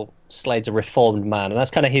how Slade's a reformed man, and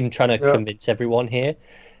that's kind of him trying to Yeah. convince everyone here.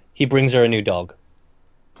 He brings her a new dog.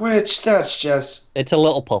 Which, that's just... It's a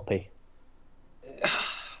little puppy.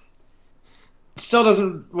 Still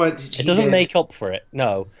doesn't... It doesn't make up for it,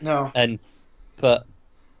 no. No. But,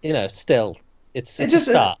 still, it's It a just-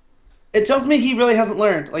 start. It tells me he really hasn't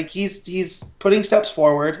learned. Like, he's putting steps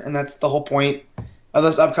forward, and that's the whole point of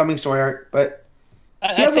this upcoming story arc, but...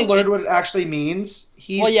 I He hasn't think learned what it actually means.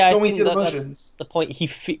 He's Well, yeah, I going think through the that's motions. the point.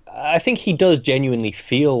 I think he does genuinely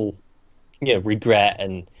feel, regret,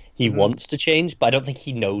 and he Mhm. wants to change, but I don't think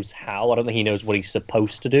he knows how. I don't think he knows what he's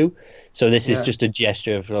supposed to do. So this is Yeah. just a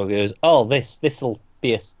gesture of goes, oh, this is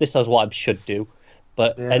what I should do,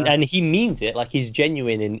 but Yeah. and he means it, like he's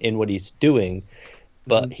genuine in what he's doing,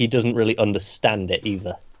 but Mhm. he doesn't really understand it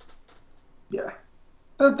either. Yeah,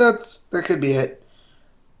 that could be it.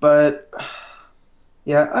 But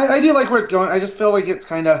yeah, I do like where it's going. I just feel like it's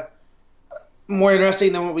kind of more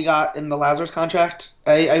interesting than what we got in the Lazarus contract.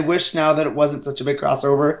 I wish now that it wasn't such a big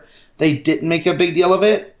crossover, they didn't make a big deal of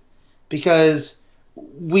it, because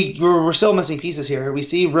we're still missing pieces here. We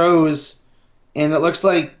see Rose, and it looks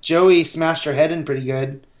like Joey smashed her head in pretty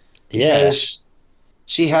good. Yeah, Because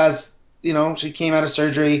she has, she came out of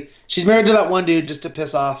surgery. She's married to that one dude just to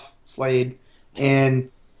piss off Slade. And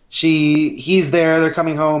he's there, they're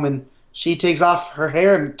coming home, and she takes off her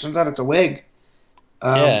hair, and it turns out it's a wig.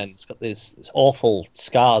 and it's got these awful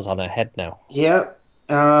scars on her head now. Yeah.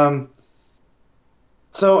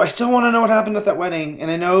 So I still want to know what happened at that wedding,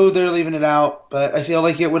 and I know they're leaving it out, but I feel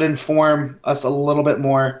like it would inform us a little bit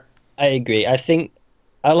more. I agree. I think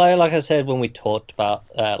like I said when we talked about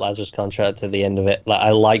Lazarus contract at the end of it, like I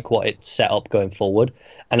like what it set up going forward,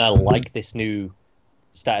 and I like this new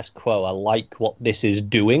status quo. I like what this is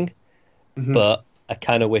doing, Mhm. but I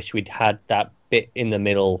kind of wish we'd had that bit in the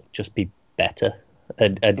middle just be better.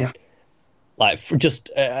 and Yeah.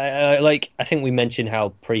 like I think we mentioned how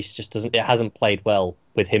Priest just hasn't played well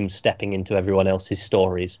with him stepping into everyone else's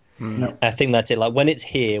stories. No. I think that's it. Like when it's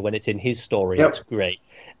here, when it's in his story, Yep. it's great.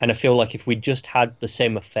 And I feel like if we just had the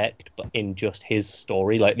same effect but in just his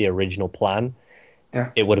story, like the original plan,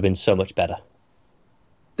 it would have been so much better.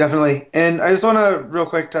 Definitely. And I just want to real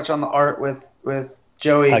quick touch on the art with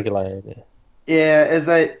Joey. Aguilar, Yeah, is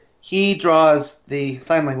that he draws the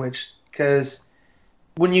sign language, because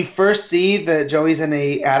when you first see that Joey's in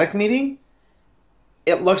a attic meeting,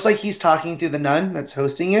 it looks like he's talking to the nun that's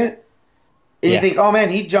hosting it. And you think, oh man,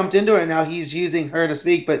 he jumped into it and now he's using her to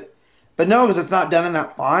speak, but no, because it's not done in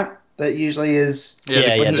that font that usually is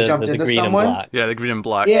when he's jumped into green someone. And black. Yeah, the green and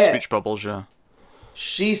black speech bubbles, yeah.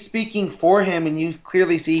 She's speaking for him and you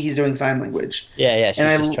clearly see he's doing sign language. Yeah, she's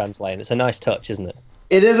just translating. It's a nice touch, isn't it?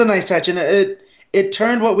 It is a nice touch, and it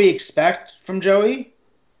turned what we expect from Joey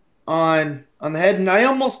on the head. And I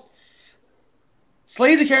almost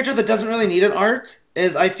Slade's a character that doesn't really need an arc.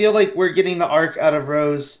 I feel like we're getting the arc out of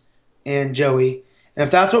Rose and Joey, and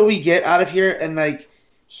if that's what we get out of here, and like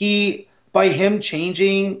by him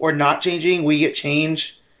changing or not changing, we get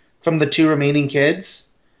change from the two remaining kids.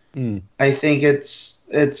 I think it's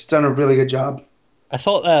done a really good job. I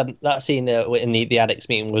thought that scene in the addicts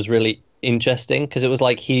meeting was really interesting, because it was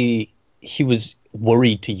like he was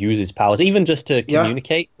worried to use his powers, even just to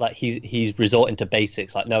communicate. Like he's resorting to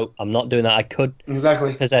basics. Like, no, I'm not doing that. I could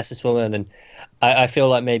possess this woman, and I feel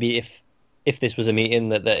like maybe if this was a meeting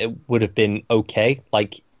that it would have been okay.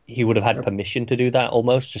 Like he would have had permission to do that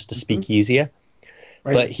almost, just to speak easier.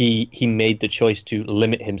 Right. But he made the choice to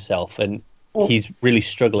limit himself, and he's really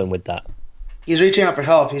struggling with that. He's reaching out for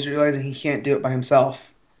help. He's realizing he can't do it by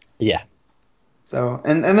himself. Yeah. So,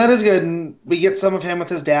 and that is good. And we get some of him with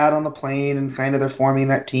his dad on the plane, and kind of they're forming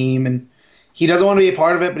that team. And he doesn't want to be a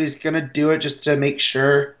part of it, but he's going to do it just to make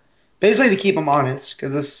sure, basically to keep him honest.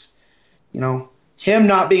 Because this, him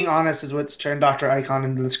not being honest is what's turned Dr. Icon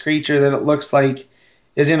into this creature that it looks like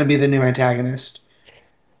is going to be the new antagonist.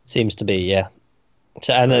 Seems to be, yeah.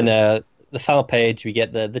 So, and then the final page, we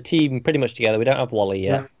get the team pretty much together. We don't have Wally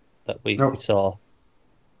yet that we saw.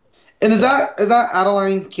 And is that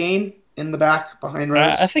Adeline Kane in the back behind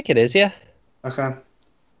Rose? I think it is, yeah. Okay.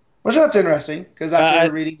 Which that's interesting, because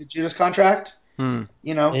after reading the Judas Contract, having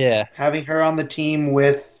her on the team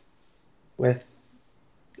with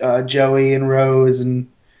Joey and Rose and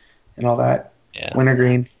all that. Yeah.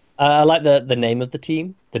 Wintergreen. I like the name of the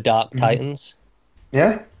team, the Dark Titans.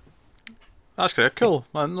 Yeah. That's great. Cool.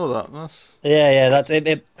 I didn't know that. That's... Yeah. That's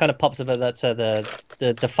it. Kind of pops up. That's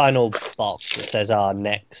the final box that says our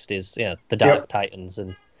next is the Dark Titans,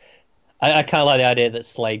 and I kind of like the idea that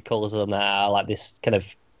Slade calls them that, like this kind of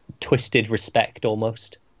twisted respect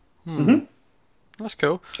almost. That's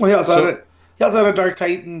cool. Well, he also had a Dark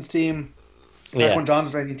Titans team back when John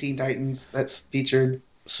was writing Teen Titans that featured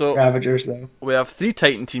Ravagers, though. We have 3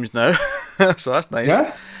 Titan teams now, so that's nice.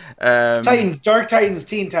 Yeah. Titans, Dark Titans,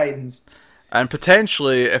 Teen Titans. And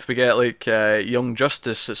potentially, if we get like Young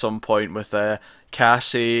Justice at some point with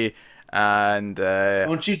Cassie and...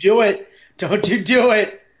 Don't you do it. Don't you do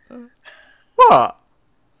it. What?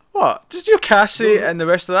 Just do Cassie and the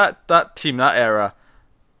rest of that team, that era.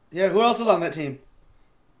 Yeah, who else is on that team?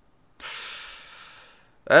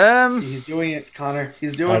 He's doing it, Connor.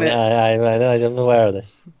 He's doing it. I'm aware of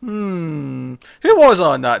this. Who was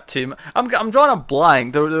on that team? I'm drawing a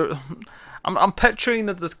blank. I'm picturing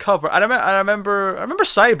the cover. I remember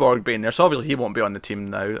Cyborg being there, so obviously he won't be on the team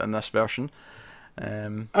now in this version.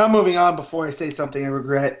 I'm moving on before I say something I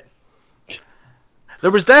regret. There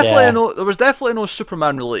was definitely no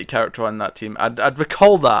Superman related character on that team. I'd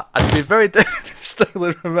recall that. I'd be very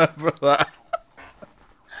distinctly remember that.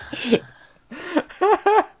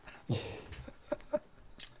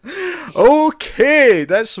 Okay,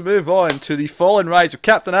 let's move on to the Fallen Rise of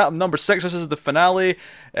Captain Atom number 6. This is the finale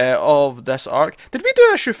of this arc. Did we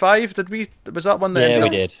do issue 5? Was that one that we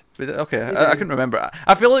did. Okay, I couldn't remember.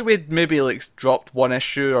 I feel like we'd maybe dropped one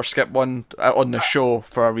issue or skipped one on the show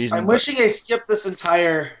for a reason. I'm wishing I skipped this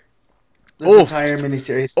entire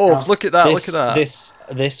miniseries. Oh, look at that! Look at that!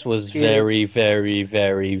 This was very, very,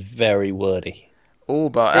 very, very wordy. Oh,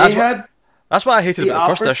 but that's why I hated about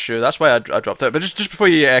the first issue. That's why I dropped it. But just before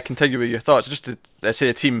you continue with your thoughts, just to say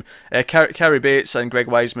the team: Carrie Bates and Greg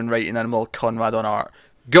Weisman writing, and Will Conrad on art.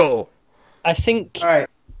 Go. I think. All right.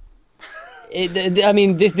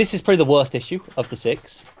 This is probably the worst issue of the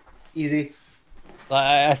 6. Easy.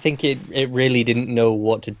 I think it really didn't know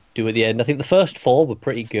what to do at the end. I think the first 4 were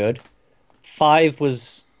pretty good. 5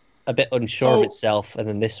 was a bit unsure of itself, and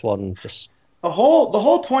then this one just... The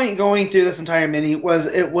whole point going through this entire mini was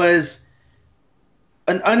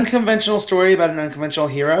an unconventional story about an unconventional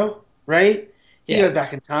hero, right? He Yeah. goes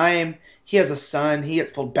back in time. He has a son. He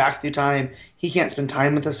gets pulled back through time. He can't spend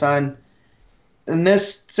time with the son. And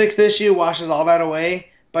this 6th issue washes all that away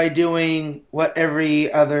by doing what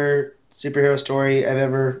every other superhero story I've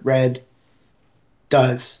ever read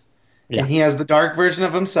does. Yeah. And he has the dark version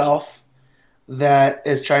of himself that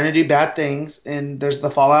is trying to do bad things, and there's the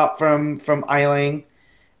fallout from Eiling,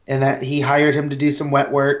 and that he hired him to do some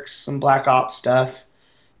wet works, some black ops stuff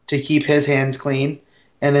to keep his hands clean,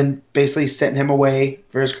 and then basically sent him away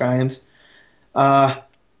for his crimes.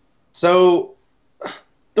 So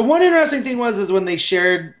the one interesting thing is when they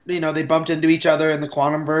shared, they bumped into each other in the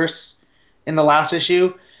Quantum Verse in the last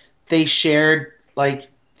issue. They shared like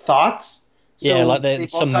thoughts. So yeah, like they both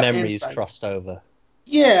some got memories insights. crossed over.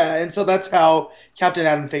 Yeah, and so that's how Captain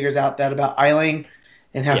Atom figures out that about Eiling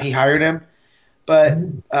and how he hired him. But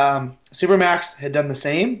Supermax had done the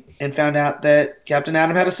same and found out that Captain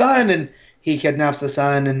Atom had a son, and he kidnaps the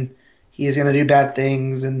son, and he's going to do bad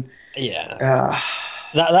things. And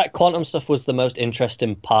that quantum stuff was the most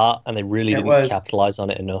interesting part, and they really didn't capitalize on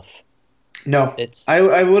it enough. No,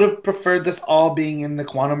 I would have preferred this all being in the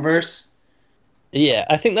Quantum Verse. Yeah,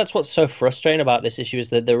 I think that's what's so frustrating about this issue is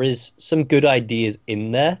that there is some good ideas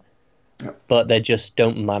in there, but they just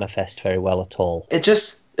don't manifest very well at all.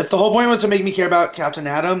 If the whole point was to make me care about Captain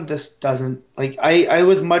Atom, this doesn't. Like, I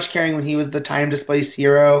was much caring when he was the time-displaced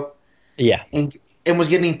hero. Yeah. And was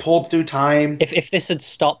getting pulled through time. If this had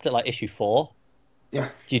stopped at, like, issue 4,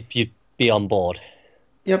 you'd be on board.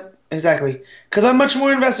 Yep, exactly. Because I'm much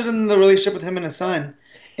more invested in the relationship with him and his son.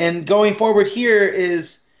 And going forward here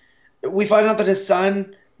is... we find out that his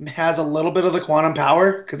son has a little bit of the quantum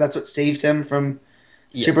power because that's what saves him from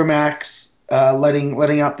Supermax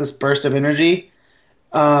letting out this burst of energy.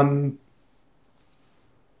 But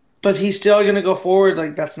he's still going to go forward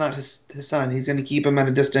like that's not his son. He's going to keep him at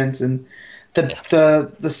a distance, and the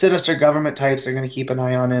sinister government types are going to keep an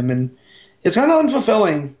eye on him, and it's kind of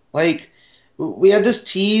unfulfilling. Like we had this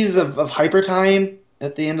tease of hyper time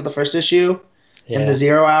at the end of the first issue and the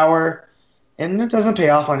 0 hour. And it doesn't pay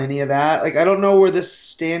off on any of that. Like, I don't know where this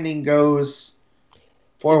standing goes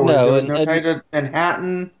forward. There was no tie to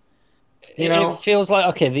Manhattan. It feels like,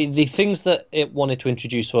 okay, the things that it wanted to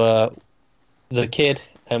introduce were the kid,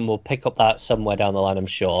 and we'll pick up that somewhere down the line, I'm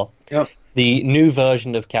sure. Yep. The new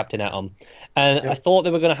version of Captain Atom. And I thought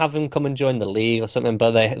they were going to have him come and join the League or something,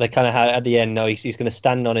 but they kind of had, at the end, no, he's going to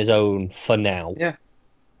stand on his own for now.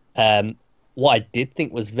 Yeah. What I did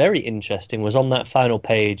think was very interesting was on that final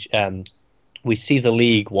page... we see the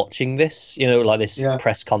League watching this, like this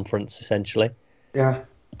press conference, essentially. Yeah.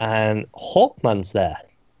 And Hawkman's there.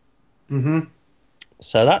 Mm-hmm.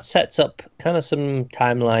 So that sets up kind of some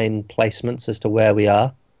timeline placements as to where we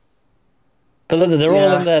are. But they're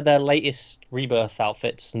all in their latest Rebirth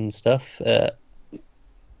outfits and stuff.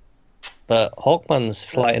 But Hawkman's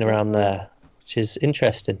flying around there, which is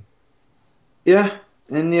interesting. Yeah.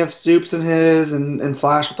 And you have Soups in his and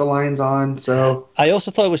Flash with the lines on, so... I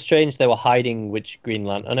also thought it was strange they were hiding which Green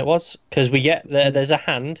Lantern it was, because we get there's a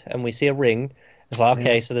hand, and we see a ring. It's like,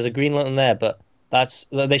 okay, so there's a Green Lantern there, but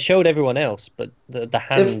they showed everyone else, but the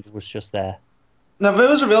hand was just there. Now, if it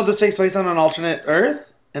was revealed this takes place on an alternate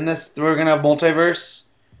Earth, and we're going to have multiverse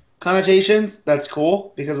connotations, that's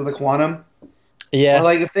cool, because of the quantum. Yeah. Or,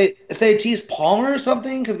 like, if they teased Palmer or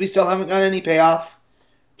something, because we still haven't got any payoff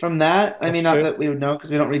from that. I mean, not that we would know because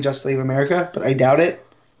we don't read Just Leave America, but I doubt it,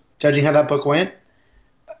 judging how that book went.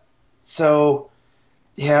 So,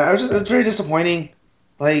 yeah, it was very disappointing.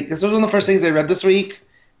 Like, this was one of the first things I read this week,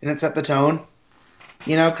 and it set the tone.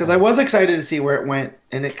 Because I was excited to see where it went,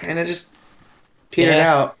 and it kind of just petered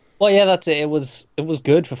out. Well, yeah, that's it. It was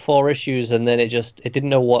good for 4 issues, and then it didn't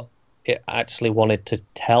know what it actually wanted to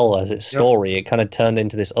tell as its story. It kind of turned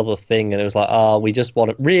into this other thing, and it was like, we just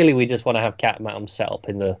want to have Captain Atom set up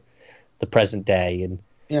in the present day, and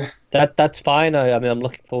that's fine. I mean, I'm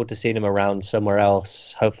looking forward to seeing him around somewhere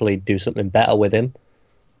else. Hopefully, do something better with him.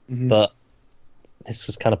 Mm-hmm. But this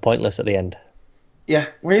was kind of pointless at the end. Yeah,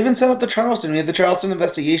 we even set up the Charleston. We had the Charleston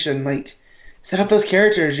investigation. Like, set up those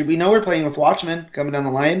characters. We know we're playing with Watchmen coming down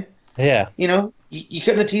the line. Yeah, you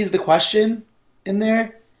couldn't have teased the Question in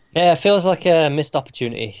there. Yeah, it feels like a missed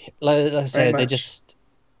opportunity. Like I say,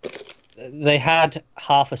 they had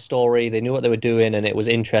half a story, they knew what they were doing, and it was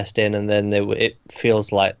interesting, and then it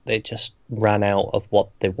feels like they just ran out of what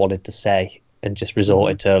they wanted to say and just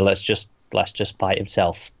resorted to let's just fight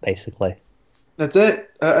himself, basically. That's it.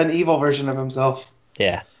 An evil version of himself.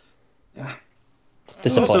 Yeah.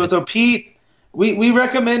 Disappointing. So Pete, we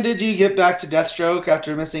recommended you get back to Deathstroke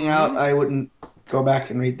after missing out. I wouldn't go back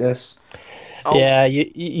and read this. Yeah,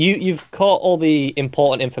 you've caught all the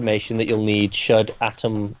important information that you'll need should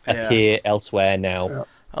Atom appear elsewhere now. Yeah.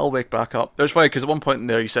 I'll wake back up. It was funny because at one point in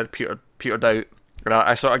there you said petered out, and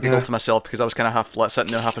I sort of giggled to myself because I was kind of half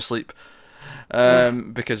sitting there half asleep,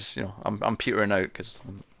 because I'm petering out because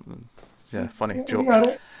funny joke. Got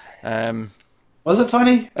it. Was it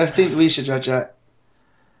funny? I think we should judge that.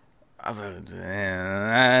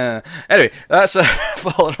 Anyway, that's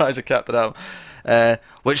Fallen Rise of Captain Atom.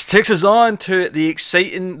 Which takes us on to the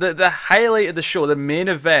exciting, the highlight of the show, the main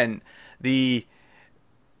event,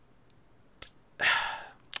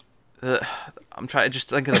 I'm trying to just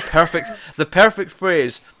think of the perfect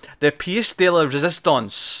phrase, the pièce de la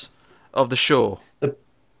résistance of the show. The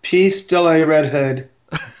piece de la Red Hood.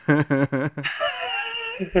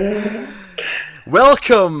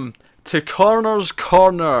 Welcome to Connors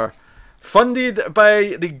Corner. Funded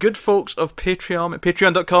by the good folks of Patreon,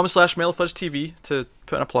 patreon.com/MailFuzzTV, to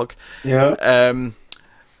put in a plug. Yeah.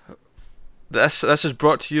 This is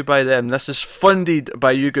brought to you by them. This is funded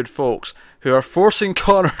by you good folks who are forcing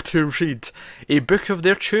Connor to read a book of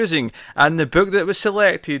their choosing. And the book that was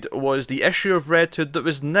selected was the issue of Red Hood that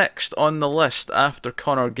was next on the list after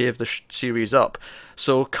Connor gave the series up.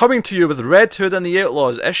 So coming to you with Red Hood and the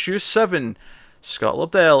Outlaws, issue 7, Scott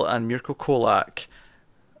Lobdell and Mirko Kolak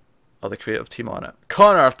are the creative team on it.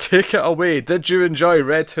 Connor, take it away. Did you enjoy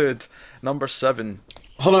Red Hood number 7?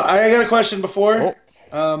 Hold on, I got a question before.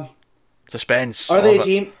 Suspense. Are they a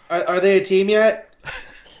team? Are they a team yet?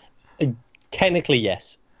 Technically,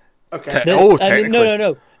 yes. Okay. Technically.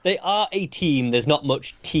 No. They are a team. There's not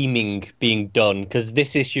much teaming being done because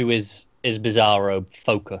this issue is Bizarro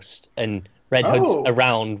focused, and Red Hood's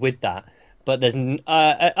around with that. But there's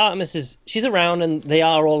Artemis she's around, and they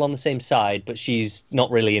are all on the same side, but she's not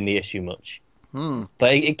really in the issue much.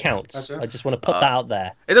 But it counts. Gotcha. I just want to put that out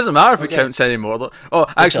there. It doesn't matter if it counts anymore. Oh,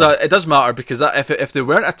 actually, it does matter because if they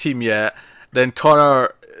weren't a team yet, then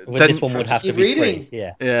Connor. This one would have to be free.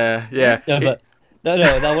 Yeah. No, but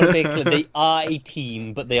I want to make clear they are a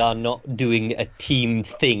team, but they are not doing a team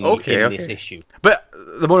thing in this issue. But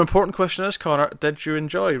the more important question is, Connor, did you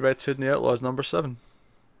enjoy Red Hood and the Outlaws number 7?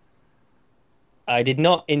 I did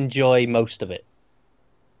not enjoy most of it.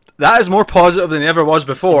 That is more positive than it ever was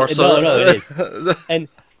before. So. No, it is. And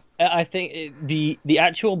I think the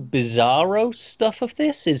actual Bizarro stuff of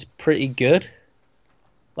this is pretty good.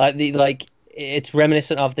 It's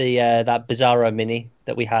reminiscent of the that Bizarro mini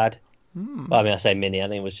that we had. Well, I mean, I say mini. I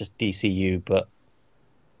think it was just DCU, but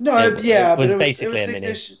it was basically a mini.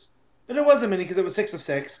 Issues. But it was a mini because it was 6 of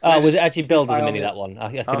 6. Oh, was it actually billed as a mini, that one? I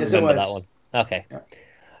couldn't remember that one. Okay.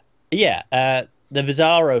 Yeah, the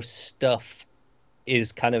Bizarro stuff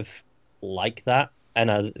is kind of like that,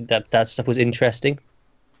 and that stuff was interesting.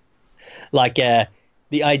 Like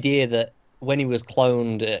the idea that when he was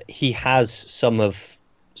cloned, he has some of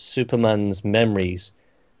Superman's memories,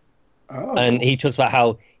 and he talks about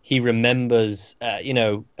how he remembers,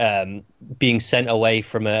 being sent away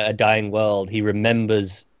from a dying world. He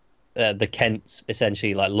remembers the Kents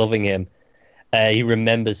essentially like loving him. He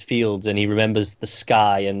remembers fields and he remembers the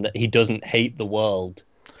sky, and he doesn't hate the world.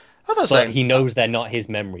 But he knows they're not his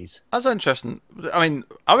memories. That's interesting. I mean,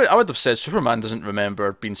 I would have said Superman doesn't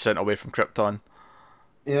remember being sent away from Krypton.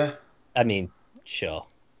 Yeah. I mean, sure.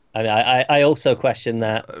 I mean, I also question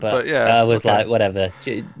that, but yeah, I was like, whatever.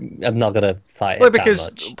 I'm not gonna fight it because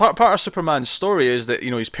that much. Part of Superman's story is that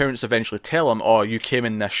his parents eventually tell him, "Oh, you came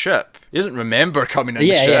in this ship." He doesn't remember coming in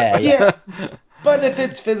the ship. Yeah. But if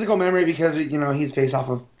it's physical memory because he's based off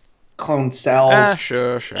of clone cells,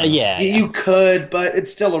 sure. You could, but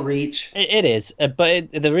it's still a reach. It is,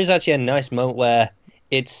 but there is actually a nice moment where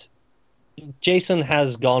Jason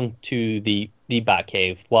has gone to the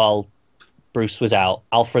Batcave while Bruce was out.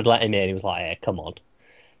 Alfred let him in. He was like, "Hey, come on."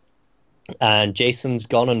 And Jason's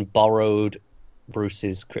gone and borrowed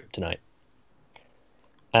Bruce's kryptonite.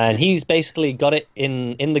 And he's basically got it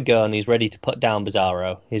in the gun. He's ready to put down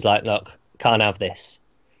Bizarro. He's like, "Look, can't have this."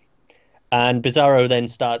 And Bizarro then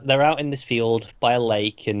they're out in this field by a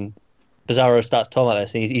lake, and Bizarro starts talking about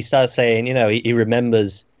this. And he starts saying, he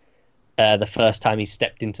remembers the first time he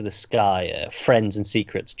stepped into the sky, friends and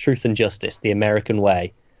secrets, truth and justice, the American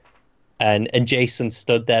way. And Jason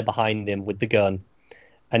stood there behind him with the gun,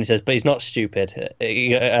 and he says, "But he's not stupid.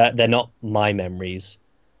 They're not my memories."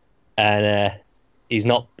 And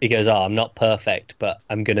he goes, "Oh, I'm not perfect, but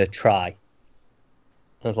I'm gonna try."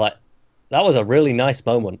 I was like, that was a really nice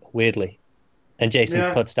moment, weirdly. And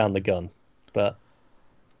Jason puts down the gun, but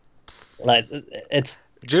it's.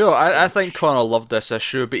 Do you know? I think Connor loved this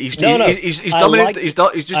issue, but he's dominated.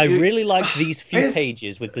 I really liked these few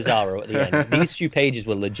pages with Bizarro at the end. These few pages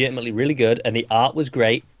were legitimately really good, and the art was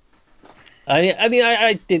great.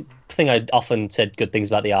 I did think I often said good things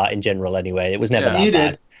about the art in general anyway. It was never that You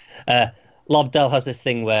bad. did. Lobdell has this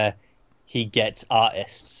thing where he gets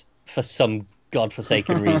artists for some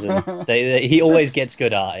godforsaken reason. He always gets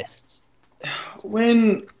good artists.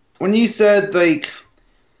 When you said like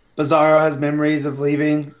Bizarro has memories of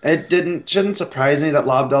leaving, it shouldn't surprise me that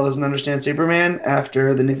Lobdell doesn't understand Superman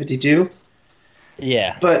after the New 52.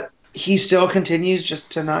 Yeah. But he still continues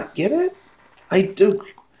just to not get it. I do.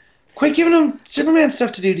 Quit giving him Superman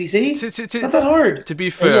stuff to do, DC. It's not that hard. To be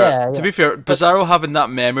fair, Bizarro having that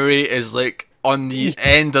memory is like on the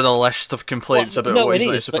end of the list of complaints about what he's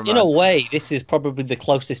like Superman. But in a way, this is probably the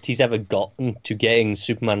closest he's ever gotten to getting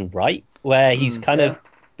Superman right, where he's kind of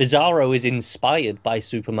Bizarro is inspired by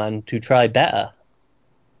Superman to try better.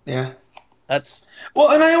 Yeah. That's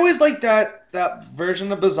and I always like that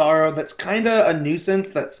version of Bizarro that's kind of a nuisance.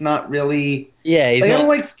 That's not really. Yeah, he's I not, don't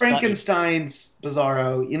like Frankenstein's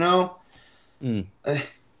Bizarro. You know. Mm.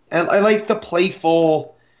 I like the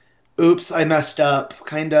playful, "Oops, I messed up"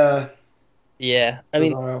 kind of. Yeah, I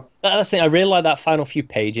mean, Bizarro. that's the thing. I really like that final few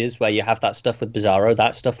pages where you have that stuff with Bizarro.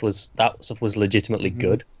 That stuff was legitimately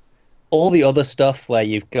good. All the other stuff where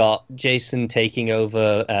you've got Jason taking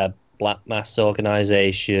over Black Mass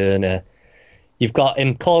organization. You've got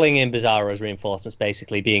him calling in Bizarro's reinforcements,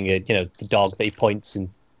 basically being the dog that he points and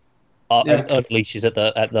unleashes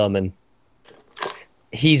at them, and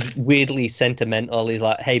he's weirdly sentimental. He's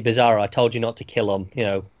like, "Hey, Bizarro, I told you not to kill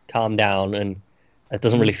him. Calm down." And it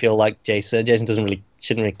doesn't really feel like Jason. Jason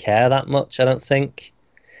shouldn't really care that much, I don't think.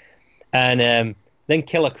 And then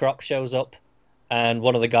Killer Croc shows up, and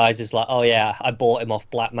one of the guys is like, "Oh yeah, I bought him off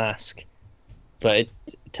Black Mask," but it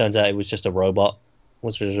turns out it was just a robot,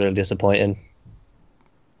 which was really disappointing.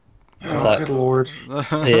 Good lord.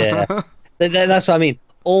 Yeah. That's what I mean.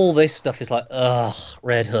 All this stuff is like, ugh,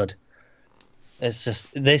 Red Hood. It's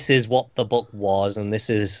just, this is what the book was, and this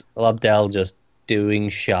is Lobdell just doing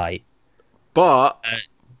shite. But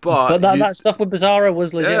that stuff with Bizarro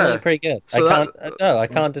was legitimately pretty good. So I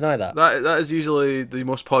can't deny that. That is easily the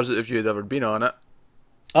most positive you'd ever been on it.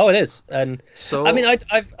 Oh, it is. And so I mean,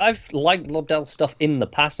 I've liked Lobdell's stuff in the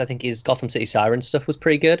past. I think his Gotham City Sirens stuff was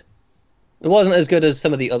pretty good. It wasn't as good as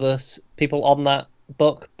some of the other people on that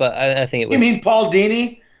book, but I think it was. You mean Paul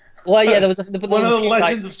Dini? Well, yeah, there was one of the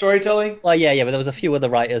legends of storytelling. Well, yeah, but there was a few other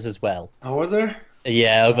writers as well. Oh, was there?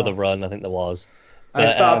 Yeah, over the run, I think there was. But, I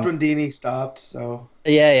stopped when Dini stopped, so.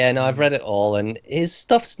 Yeah, no, I've read it all, and his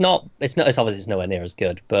stuff's not. It's obviously nowhere near as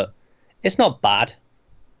good, but it's not bad.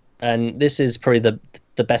 And this is probably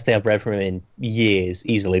the best thing I've read from him in years,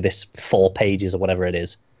 easily. This 4 pages or whatever it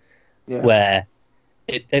is, where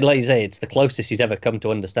it like you say, it's the closest he's ever come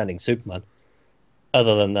to understanding Superman,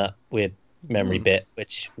 other than that weird memory bit,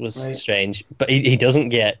 which was strange. But he doesn't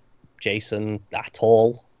get Jason at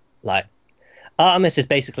all. Like, Artemis is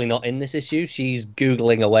basically not in this issue. She's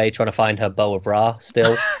Googling away, trying to find her Bow of Ra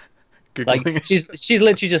still. Like, she's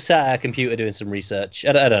literally just sat at her computer doing some research.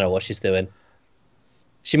 I don't know what she's doing.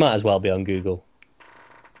 She might as well be on Google.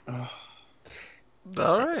 All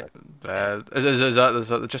right. Is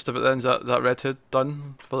that the gist of it then? Is that Red Hood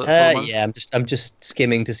done for the month? Yeah, I'm just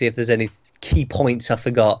skimming to see if there's any key points I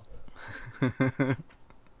forgot.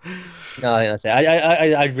 No, I think that's it.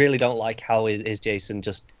 I really don't like how his Jason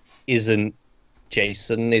just isn't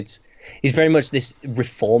Jason. He's very much this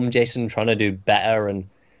reformed Jason trying to do better, and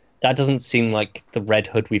that doesn't seem like the Red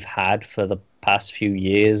Hood we've had for the past few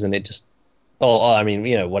years. And it just, I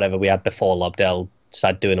mean, whatever we had before Lobdell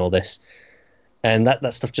started doing all this, and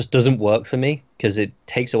that stuff just doesn't work for me because it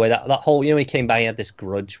takes away that whole. He came back, he had this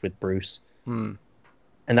grudge with Bruce, and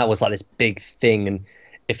that was like this big thing, and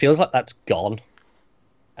it feels like that's gone.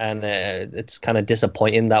 And it's kind of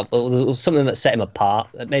disappointing. That it was something that set him apart,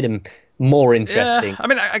 that made him more interesting. Yeah, I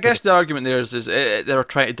mean, I guess the argument there is they're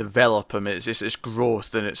trying to develop him. It's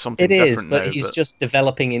growth, and it's something different now. But he's just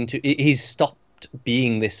developing into. He's stopped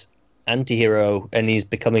being this anti-hero, and he's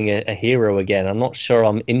becoming a hero again. I'm not sure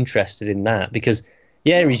I'm interested in that because,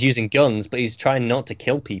 he's using guns, but he's trying not to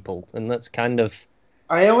kill people, and that's kind of.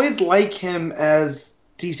 I always like him as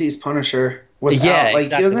DC's Punisher. Exactly. He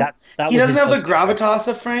doesn't have the gravitas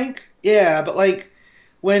of Frank. Yeah, but like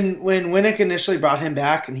when Winnick initially brought him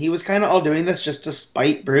back, and he was kind of all doing this just to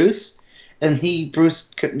spite Bruce, and Bruce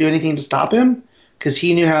couldn't do anything to stop him because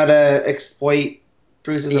he knew how to exploit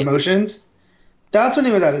Bruce's emotions. That's when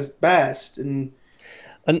he was at his best, and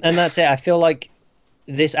that's it. I feel like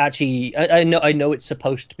this actually. I know it's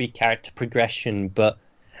supposed to be character progression, but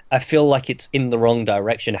I feel like it's in the wrong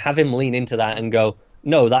direction. Have him lean into that and go,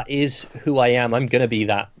 no, that is who I am. I'm going to be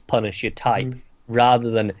that Punisher type, rather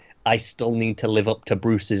than I still need to live up to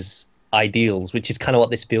Bruce's ideals, which is kind of what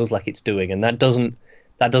this feels like it's doing, and that doesn't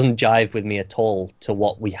jive with me at all to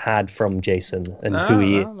what we had from Jason and who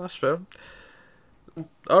he is. That's fair.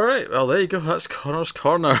 All right, well there you go. That's Connor's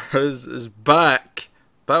Corner is back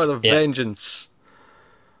with a vengeance.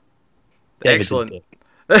 David Excellent.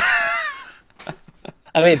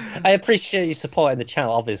 I mean, I appreciate you supporting the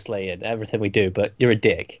channel, obviously, and everything we do, but you're a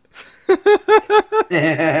dick.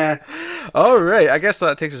 All right, I guess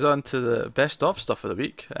that takes us on to the best of stuff of the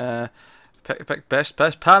week. Pick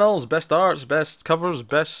best panels, best arts, best covers,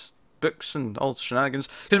 best books, and all the shenanigans.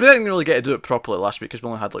 Because we didn't really get to do it properly last week because we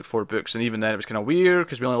only had like 4 books, and even then it was kind of weird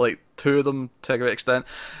because we only liked 2 of them to a great extent.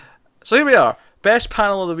 So here we are. Best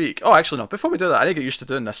panel of the week. Oh, actually, no. Before we do that, I need to get used to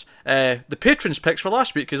doing this. The patrons picks for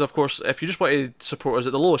last week is, of course, if you just want to support us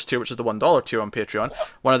at the lowest tier, which is the $1 tier on Patreon,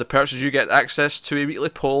 one of the perks is you get access to a weekly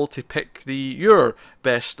poll to pick your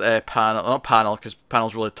best panel. Not panel, because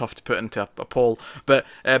panel's really tough to put into a poll, but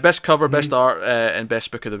best cover, best art, and best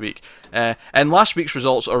book of the week. And last week's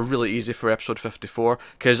results are really easy for episode 54,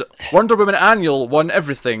 because Wonder Woman Annual won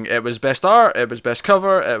everything. It was best art, it was best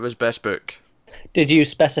cover, it was best book. Did you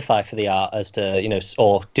specify for the art as to,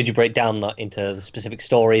 or did you break down that into the specific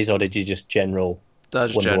stories, or did you just general?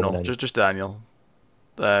 That's general, just Daniel.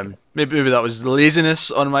 Maybe that was laziness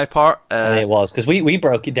on my part. I think it was, because we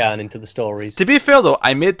broke it down into the stories. To be fair though,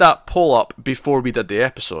 I made that poll up before we did the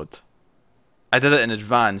episode. I did it in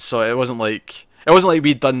advance, so it wasn't like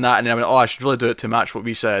we'd done that and then I went, oh, I should really do it to match what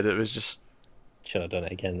we said. It was just... Should have done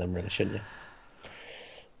it again then, really, shouldn't you?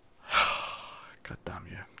 God damn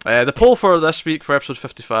you. The poll for this week for episode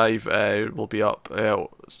 55 will be up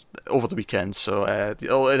over the weekend, so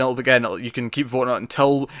you can keep voting on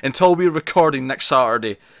it until we're recording next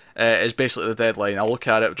Saturday. Is basically the deadline. I'll look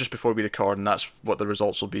at it just before we record, and that's what the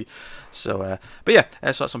results will be. So, but yeah,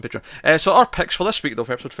 so that's on Patreon. So our picks for this week though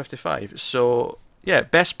for episode 55. So yeah,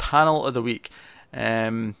 best panel of the week.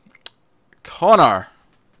 Connor.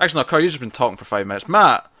 Actually, no, Connor, you've just been talking for 5 minutes.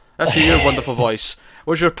 Matt, that's your wonderful voice.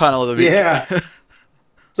 What's your panel of the week? Yeah.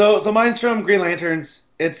 So mine's from Green Lanterns.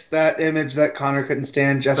 It's that image that Connor couldn't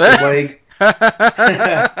stand, Jessica's leg.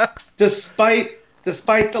 Despite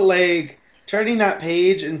the leg, turning that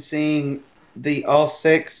page and seeing the all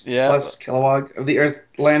 6 plus Kilowog of the Earth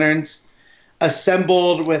Lanterns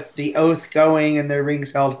assembled with the oath going and their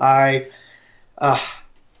rings held high.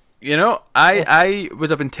 You know, I would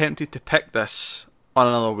have been tempted to pick this on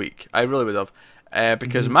another week. I really would have.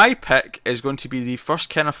 Because my pick is going to be the first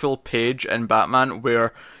kind of full page in Batman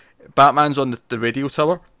where Batman's on the radio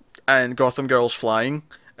tower and Gotham Girl's flying,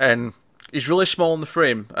 and he's really small in the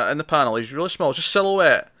frame, in the panel. He's really small, just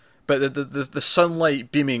silhouette, but the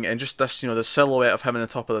sunlight beaming and just this, the silhouette of him in the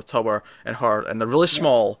top of the tower and her, and they're really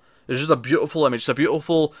small. It's just a beautiful image. It's a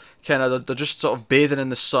beautiful kind of, they're just sort of bathing in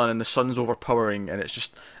the sun, and the sun's overpowering, and it's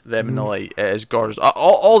just them in the light. It is gorgeous.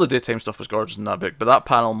 All the daytime stuff was gorgeous in that book, but that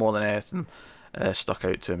panel more than anything stuck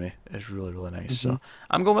out to me. It's really, really nice. So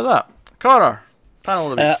I'm going with that. Connor,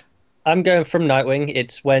 panel of the week. I'm going from Nightwing.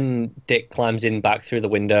 It's when Dick climbs in back through the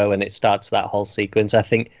window and it starts that whole sequence. I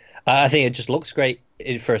think it just looks great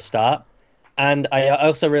for a start, and I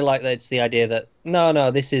also really like that it's the idea that no,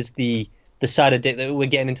 this is the side of Dick that we're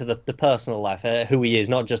getting into the personal life, who he is,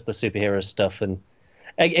 not just the superhero stuff. And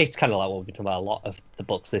it's kind of like what we've been talking about a lot of the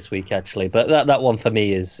books this week, actually. But that one for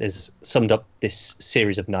me is summed up this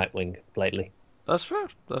series of Nightwing lately. That's fair.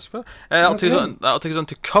 That'll take us on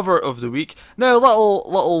to cover of the week. Now,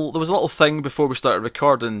 there was a little thing before we started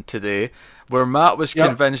recording today where Matt was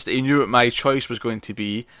convinced that he knew what my choice was going to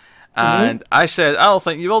be, and I said, I don't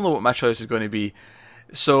think you all know what my choice is going to be.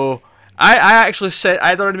 So I actually said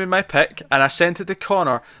I'd already made my pick, and I sent it to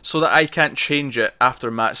Connor so that I can't change it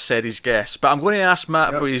after Matt said his guess. But I'm going to ask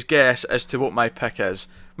Matt for his guess as to what my pick is.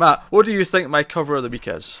 Matt, what do you think my cover of the week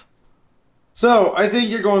is? So, I think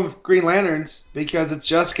you're going with Green Lanterns because it's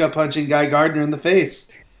Jessica punching Guy Gardner in the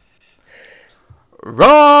face.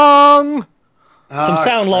 Wrong! Some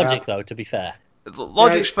sound logic, though, to be fair.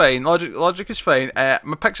 Logic's fine. Logic is fine.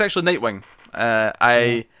 My pick's actually Nightwing.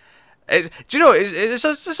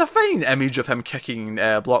 It's a fine image of him kicking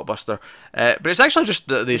Blockbuster. But it's actually just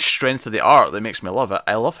the strength of the art that makes me love it.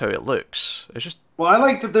 I love how it looks. It's just... Well, I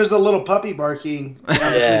like that there's a little puppy barking between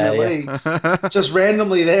their legs. Just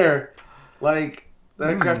randomly there. Like,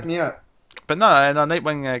 that cracked me up. But no,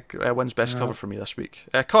 Nightwing wins best cover for me this week.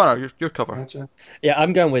 Connor, your cover. Gotcha. Yeah,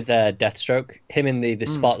 I'm going with Deathstroke. Him in the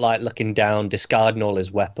spotlight looking down, discarding all his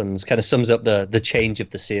weapons. Kind of sums up the change of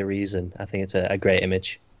the series, and I think it's a great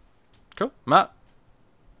image. Cool. Matt?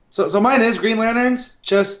 So mine is Green Lanterns,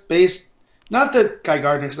 just based, not that Guy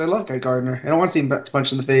Gardner, because I love Guy Gardner. I don't want to see him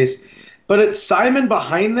punched in the face. But it's Simon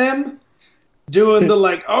behind them doing the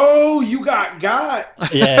like, oh, you got. Yeah,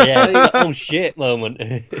 it's the oh shit moment.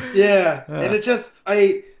 Yeah, and it's just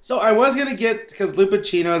So I was gonna get because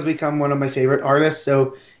Lupacino has become one of my favorite artists.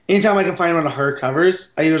 So anytime I can find one of her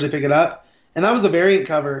covers, I usually pick it up, and that was the variant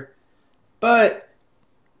cover. But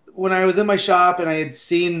when I was in my shop and I had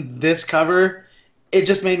seen this cover, it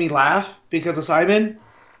just made me laugh because of Simon.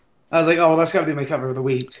 I was like, oh, well, that's got to be my cover of the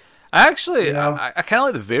week. I kind of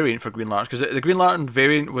like the variant for Green Lantern because the Green Lantern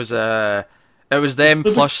variant was it was them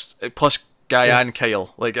plus Guy and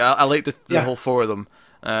Kyle. Like I liked the whole four of them.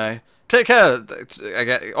 Kind of, I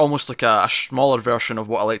get almost like a smaller version of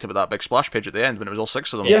what I liked about that big splash page at the end when it was all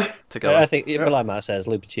six of them together. I think, like Matt says,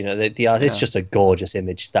 Lupacino, the art, it's just a gorgeous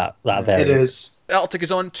image, that variant. It is. That'll take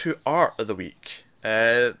us on to art of the week.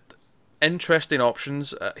 Interesting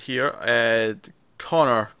options here.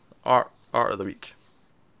 Connor, art of the week.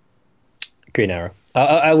 Green Arrow.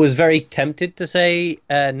 I was very tempted to say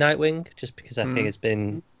Nightwing, just because I think it's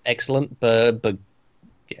been excellent, but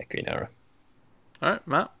yeah, Green Arrow. All right,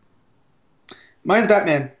 Matt. Mine's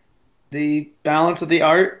Batman. The balance of the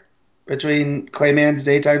art between Clayman's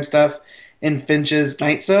daytime stuff and Finch's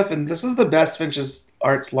night stuff, and this is the best Finch's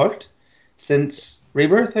art's looked since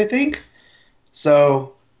Rebirth, I think.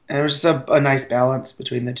 So, and it was just a nice balance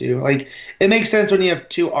between the two. Like, it makes sense when you have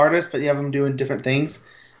two artists, but you have them doing different things.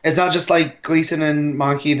 It's not just like Gleason and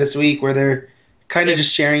Monkey this week, where they're kind of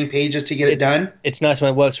just sharing pages to get it done. It's nice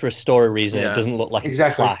when it works for a story reason. It doesn't look like it's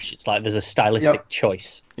a Flash. It's like there's a stylistic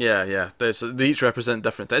choice. Yeah. They each represent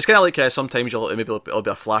different things. It's kind of like sometimes it'll be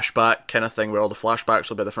a flashback kind of thing where all the flashbacks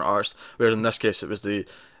will be different artists, whereas in this case it was the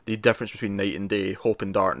difference between night and day, hope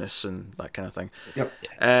and darkness, and that kind of thing. Yep.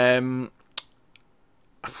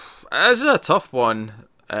 This is a tough one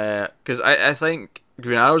because I think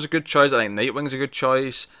Green Arrow's a good choice. I think Nightwing's a good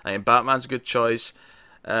choice. I think Batman's a good choice.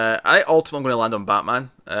 I ultimately am going to land on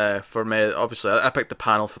Batman. For me, obviously, I picked the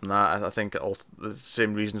panel from that. I think all the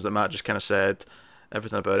same reasons that Matt just kind of said.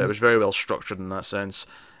 Everything about it was very well structured in that sense.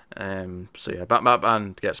 So yeah,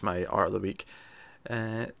 Batman gets my art of the week.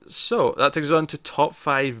 So that takes us on to top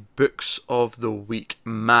 5 books of the week.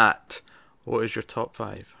 Matt, what is your top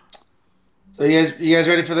 5? So you guys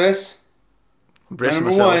ready for this?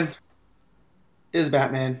 Number one is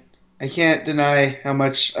Batman. I can't deny how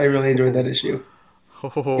much I really enjoyed that issue.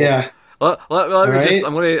 Yeah. Let me just.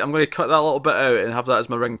 I'm gonna cut that little bit out and have that as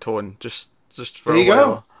my ringtone. Just for a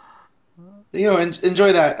while. There you go.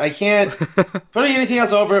 Enjoy that. I can't putting anything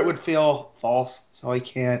else over it would feel false, so I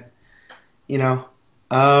can't.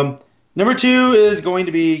 Number 2 is going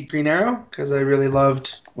to be Green Arrow because I really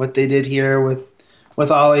loved what they did here with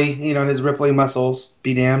Ollie. His rippling muscles.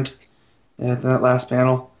 Be damned. At that last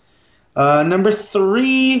panel. Number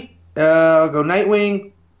 3, I'll go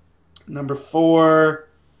Nightwing. Number 4,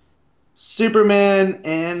 Superman,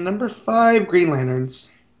 and number 5, Green Lanterns.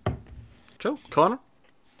 Cool. Connor?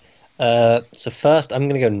 So first, I'm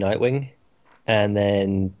going to go Nightwing, and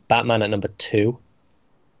then Batman at number 2.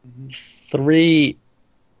 3,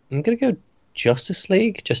 I'm going to go Justice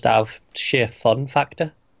League, just out of sheer fun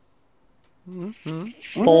factor.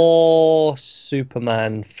 4,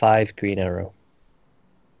 Superman, 5, Green Arrow.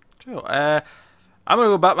 Cool. I'm going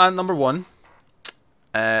to go Batman number 1.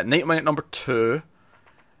 Nightwing at number 2.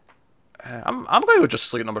 I'm going to go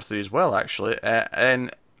Justice League at number 3 as well, actually.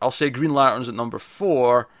 And I'll say Green Lanterns at number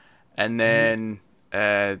 4, and then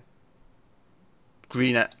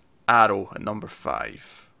Green Arrow at number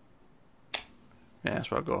 5. Yeah,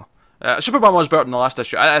 that's where I'll go. Superman was better than the last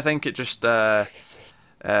issue. I think it just...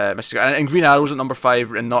 and Green Arrow's at number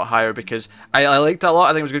 5 and not higher because I liked it a lot.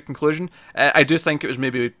 I think it was a good conclusion. I do think it was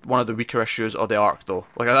maybe one of the weaker issues of the arc, though.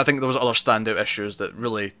 Like I think there was other standout issues that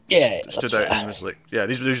really stood out and was like,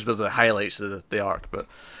 these were the highlights of the arc. But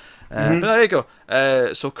there you go.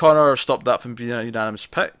 So Connor stopped that from being a unanimous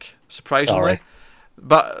pick, surprisingly. Sorry.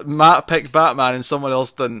 But Matt picked Batman and someone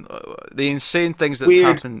else didn't. The insane things that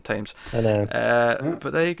happen at times. I know.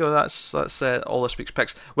 But there you go. That's all this week's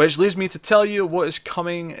picks. Which leads me to tell you what is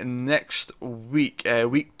coming next week.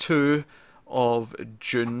 Week 2 of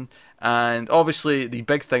June. And obviously the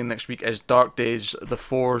big thing next week is Dark Days, The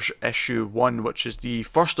Forge issue 1, which is the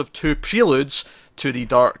first of 2 preludes to the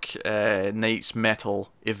Dark Knights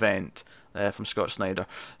Metal event from Scott Snyder.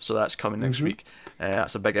 So that's coming next week.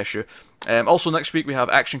 That's a big issue. Also next week we have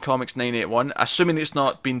Action Comics 981, assuming it's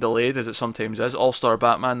not been delayed as it sometimes is, All-Star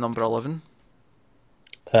Batman number 11.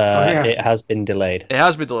 It has been delayed. It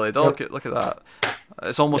has been delayed. Oh, look at that.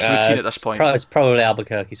 It's almost routine at this point. It's probably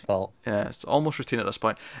Albuquerque's fault. Yeah, it's almost routine at this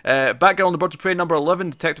point. Batgirl and the Birds of Prey number 11,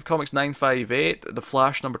 Detective Comics 958, The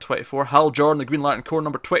Flash number 24, Hal Jordan, The Green Lantern Corps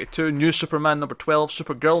number 22, New Superman number 12,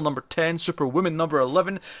 Supergirl number 10, Superwoman number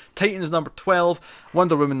 11, Titans number 12,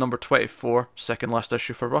 Wonder Woman number 24, second last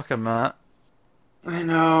issue for Rucka, Matt. I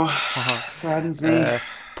know. Saddens me.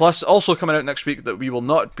 Plus, also coming out next week that we will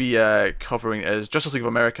not be covering is Justice League of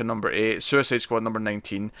America number 8, Suicide Squad number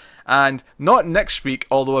 19, and not next week,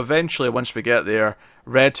 although eventually once we get there,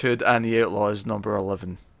 Red Hood and the Outlaws number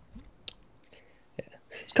 11. Yeah.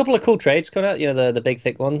 There's a couple of cool trades coming out, the big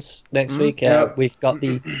thick ones next week. We've got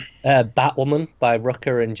the Batwoman by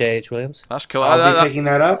Rucker and J.H. Williams. That's cool. I'll be picking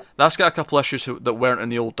that up. That's got a couple issues that weren't in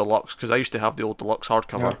the old deluxe, because I used to have the old deluxe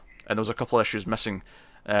hardcover, and there was a couple issues missing.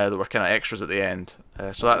 That were kind of extras at the end.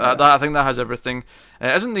 So that I think that has everything.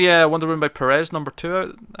 Isn't the Wonder Woman by Perez number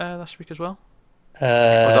 2 out this week as well? Or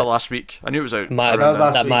was that last week? I knew it was out.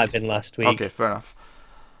 That might have been last week. Okay, fair enough.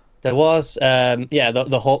 There was,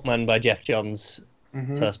 the Hawkman by Jeff Johns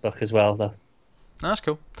first book as well, though. That's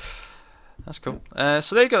cool.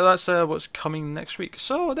 So there you go. That's what's coming next week.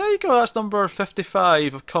 So there you go. That's number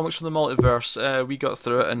 55 of Comics from the Multiverse. We got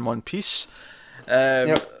through it in one piece.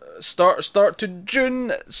 Start to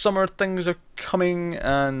June, summer things are coming,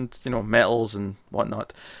 and metals and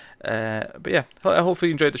whatnot. But yeah, hopefully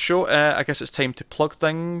you enjoyed the show. I guess it's time to plug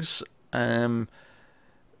things.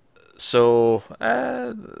 So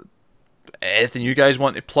anything you guys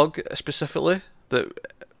want to plug specifically that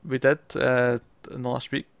we did in the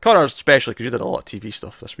last week? Connor especially, because you did a lot of TV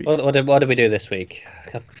stuff this week. What did we do this week?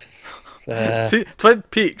 Twin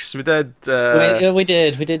Peaks. We did. We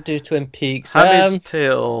did do Twin Peaks. Handmaid's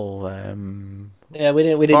Tale. Yeah, we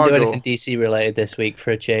didn't do anything DC related this week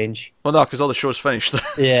for a change. Well, no, because all the show's finished.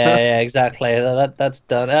 yeah, exactly. That's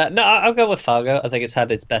done. No, I'll go with Fargo. I think it's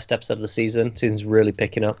had its best episode of the season. Season's really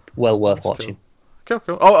picking up. Well worth watching. Cool.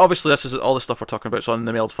 Oh, obviously, this is all the stuff we're talking about. So on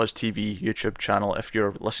the Mailed Fuzz TV YouTube channel, if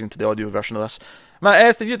you're listening to the audio version of this, Matt,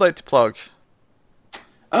 anything you'd like to plug?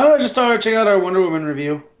 Just check out our Wonder Woman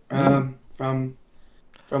review. From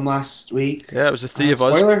last week. Yeah, it was the three of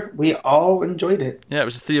us. Spoiler, we all enjoyed it. Yeah, it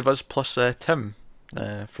was the three of us plus Tim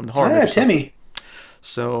from the horror movie stuff. Timmy.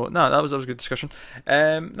 So no, that was a good discussion.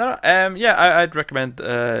 I'd recommend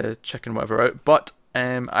checking whatever out, but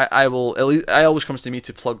I always comes to me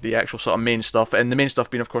to plug the actual sort of main stuff, and the main stuff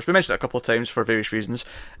being, of course, we mentioned it a couple of times for various reasons,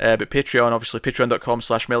 but Patreon, obviously,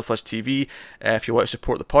 patreon.com/MailFuzzTV, if you want to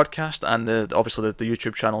support the podcast, and obviously the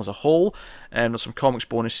YouTube channel as a whole. There's some comics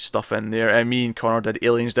bonus stuff in there. Me and Connor did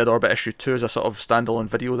Aliens Dead Orbit issue 2 as a sort of standalone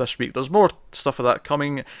video this week. There's more stuff of that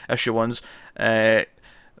coming, issue 1s.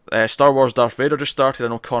 Star Wars Darth Vader just started. I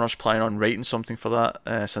know Connor's planning on writing something for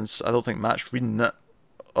that, since I don't think Matt's reading it.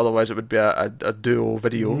 Otherwise, it would be a duo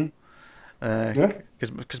video.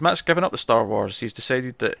 Because Matt's given up the Star Wars. He's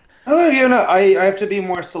decided that. I have to be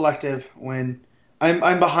more selective when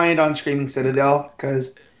I'm behind on Screaming Citadel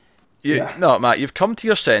because. No, Matt, you've come to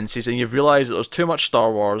your senses and you've realised that there's too much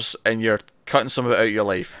Star Wars and you're cutting some of it out of your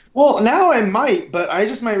life. Well, now I might, but I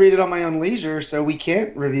just might read it on my own leisure, so we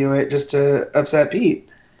can't review it just to upset Pete.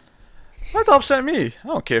 That upset me. I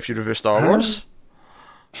don't care if you review Star Wars.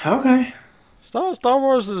 Okay. Star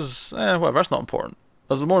Wars is whatever. That's not important.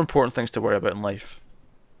 There's more important things to worry about in life.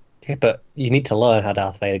 Okay, but you need to learn how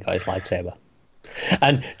Darth Vader got his lightsaber.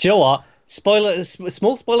 And do you know what?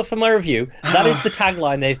 Small spoiler for my review. That is the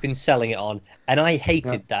tagline they've been selling it on, and I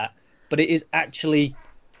hated that. But it is actually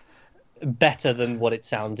better than what it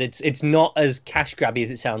sounds. It's not as cash grabby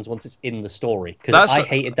as it sounds once it's in the story. Because I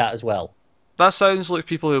hated that as well. That sounds like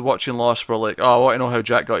people who are watching Lost were like, "Oh, I want to know how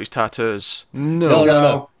Jack got his tattoos."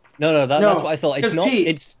 No. That's what I thought.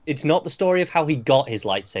 It's not the story of how he got his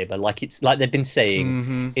lightsaber. It's like they've been saying.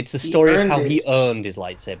 Mm-hmm. It's the story of how he earned his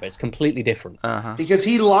lightsaber. It's completely different. Because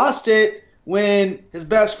he lost it when his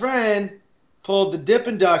best friend pulled the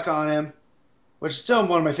Dippin' Duck on him, which is still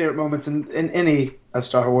one of my favorite moments in any of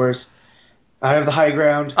Star Wars. I have the high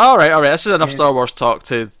ground. All right. This is enough Star Wars talk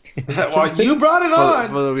to. Well, you brought it on.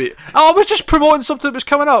 For the week. I was just promoting something that was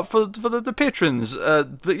coming up for the patrons.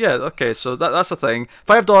 But yeah, okay, so that's the thing.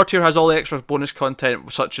 $5 tier has all the extra bonus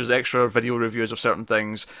content, such as extra video reviews of certain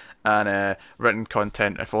things and written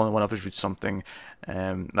content if only one of us reads something,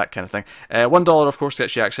 that kind of thing. $1, of course,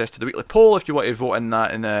 gets you access to the weekly poll if you want to vote in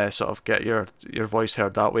that and sort of get your voice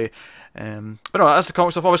heard that way. But no, that's the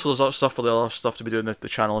comic stuff. Obviously, there's a lot of stuff for the other stuff to be doing the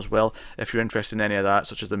channel as well, if you're interested in any of that,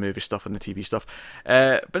 such as the movie stuff and the TV stuff.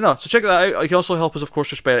 But no, so check that out. You can also help us, of course,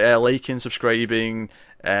 just by liking, subscribing,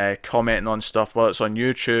 commenting on stuff, whether it's on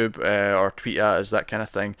YouTube or tweet at us, that kind of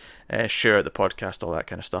thing. Share out the podcast, all that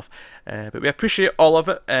kind of stuff. But we appreciate all of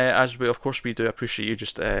it, as we, of course, we do appreciate you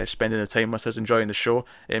just spending the time with us, enjoying the show.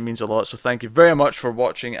 It means a lot. So thank you very much for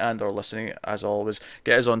watching and or listening. As always,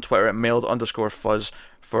 get us on Twitter at mailed_fuzz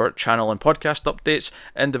for channel and podcast updates.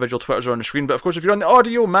 Individual Twitters are on the screen, but of course if you're on the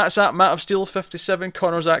audio, Matt's at Matt of Steel 57,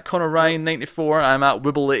 Connor's at Connor Ryan 94, I'm at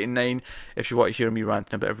Wibble 89 if you want to hear me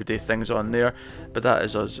ranting about everyday things on there. But that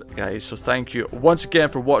is us, guys, so thank you once again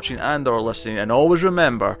for watching and or listening, and always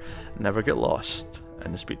remember, never get lost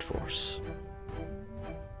in the Speed Force.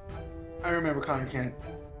 I remember Connor Kent.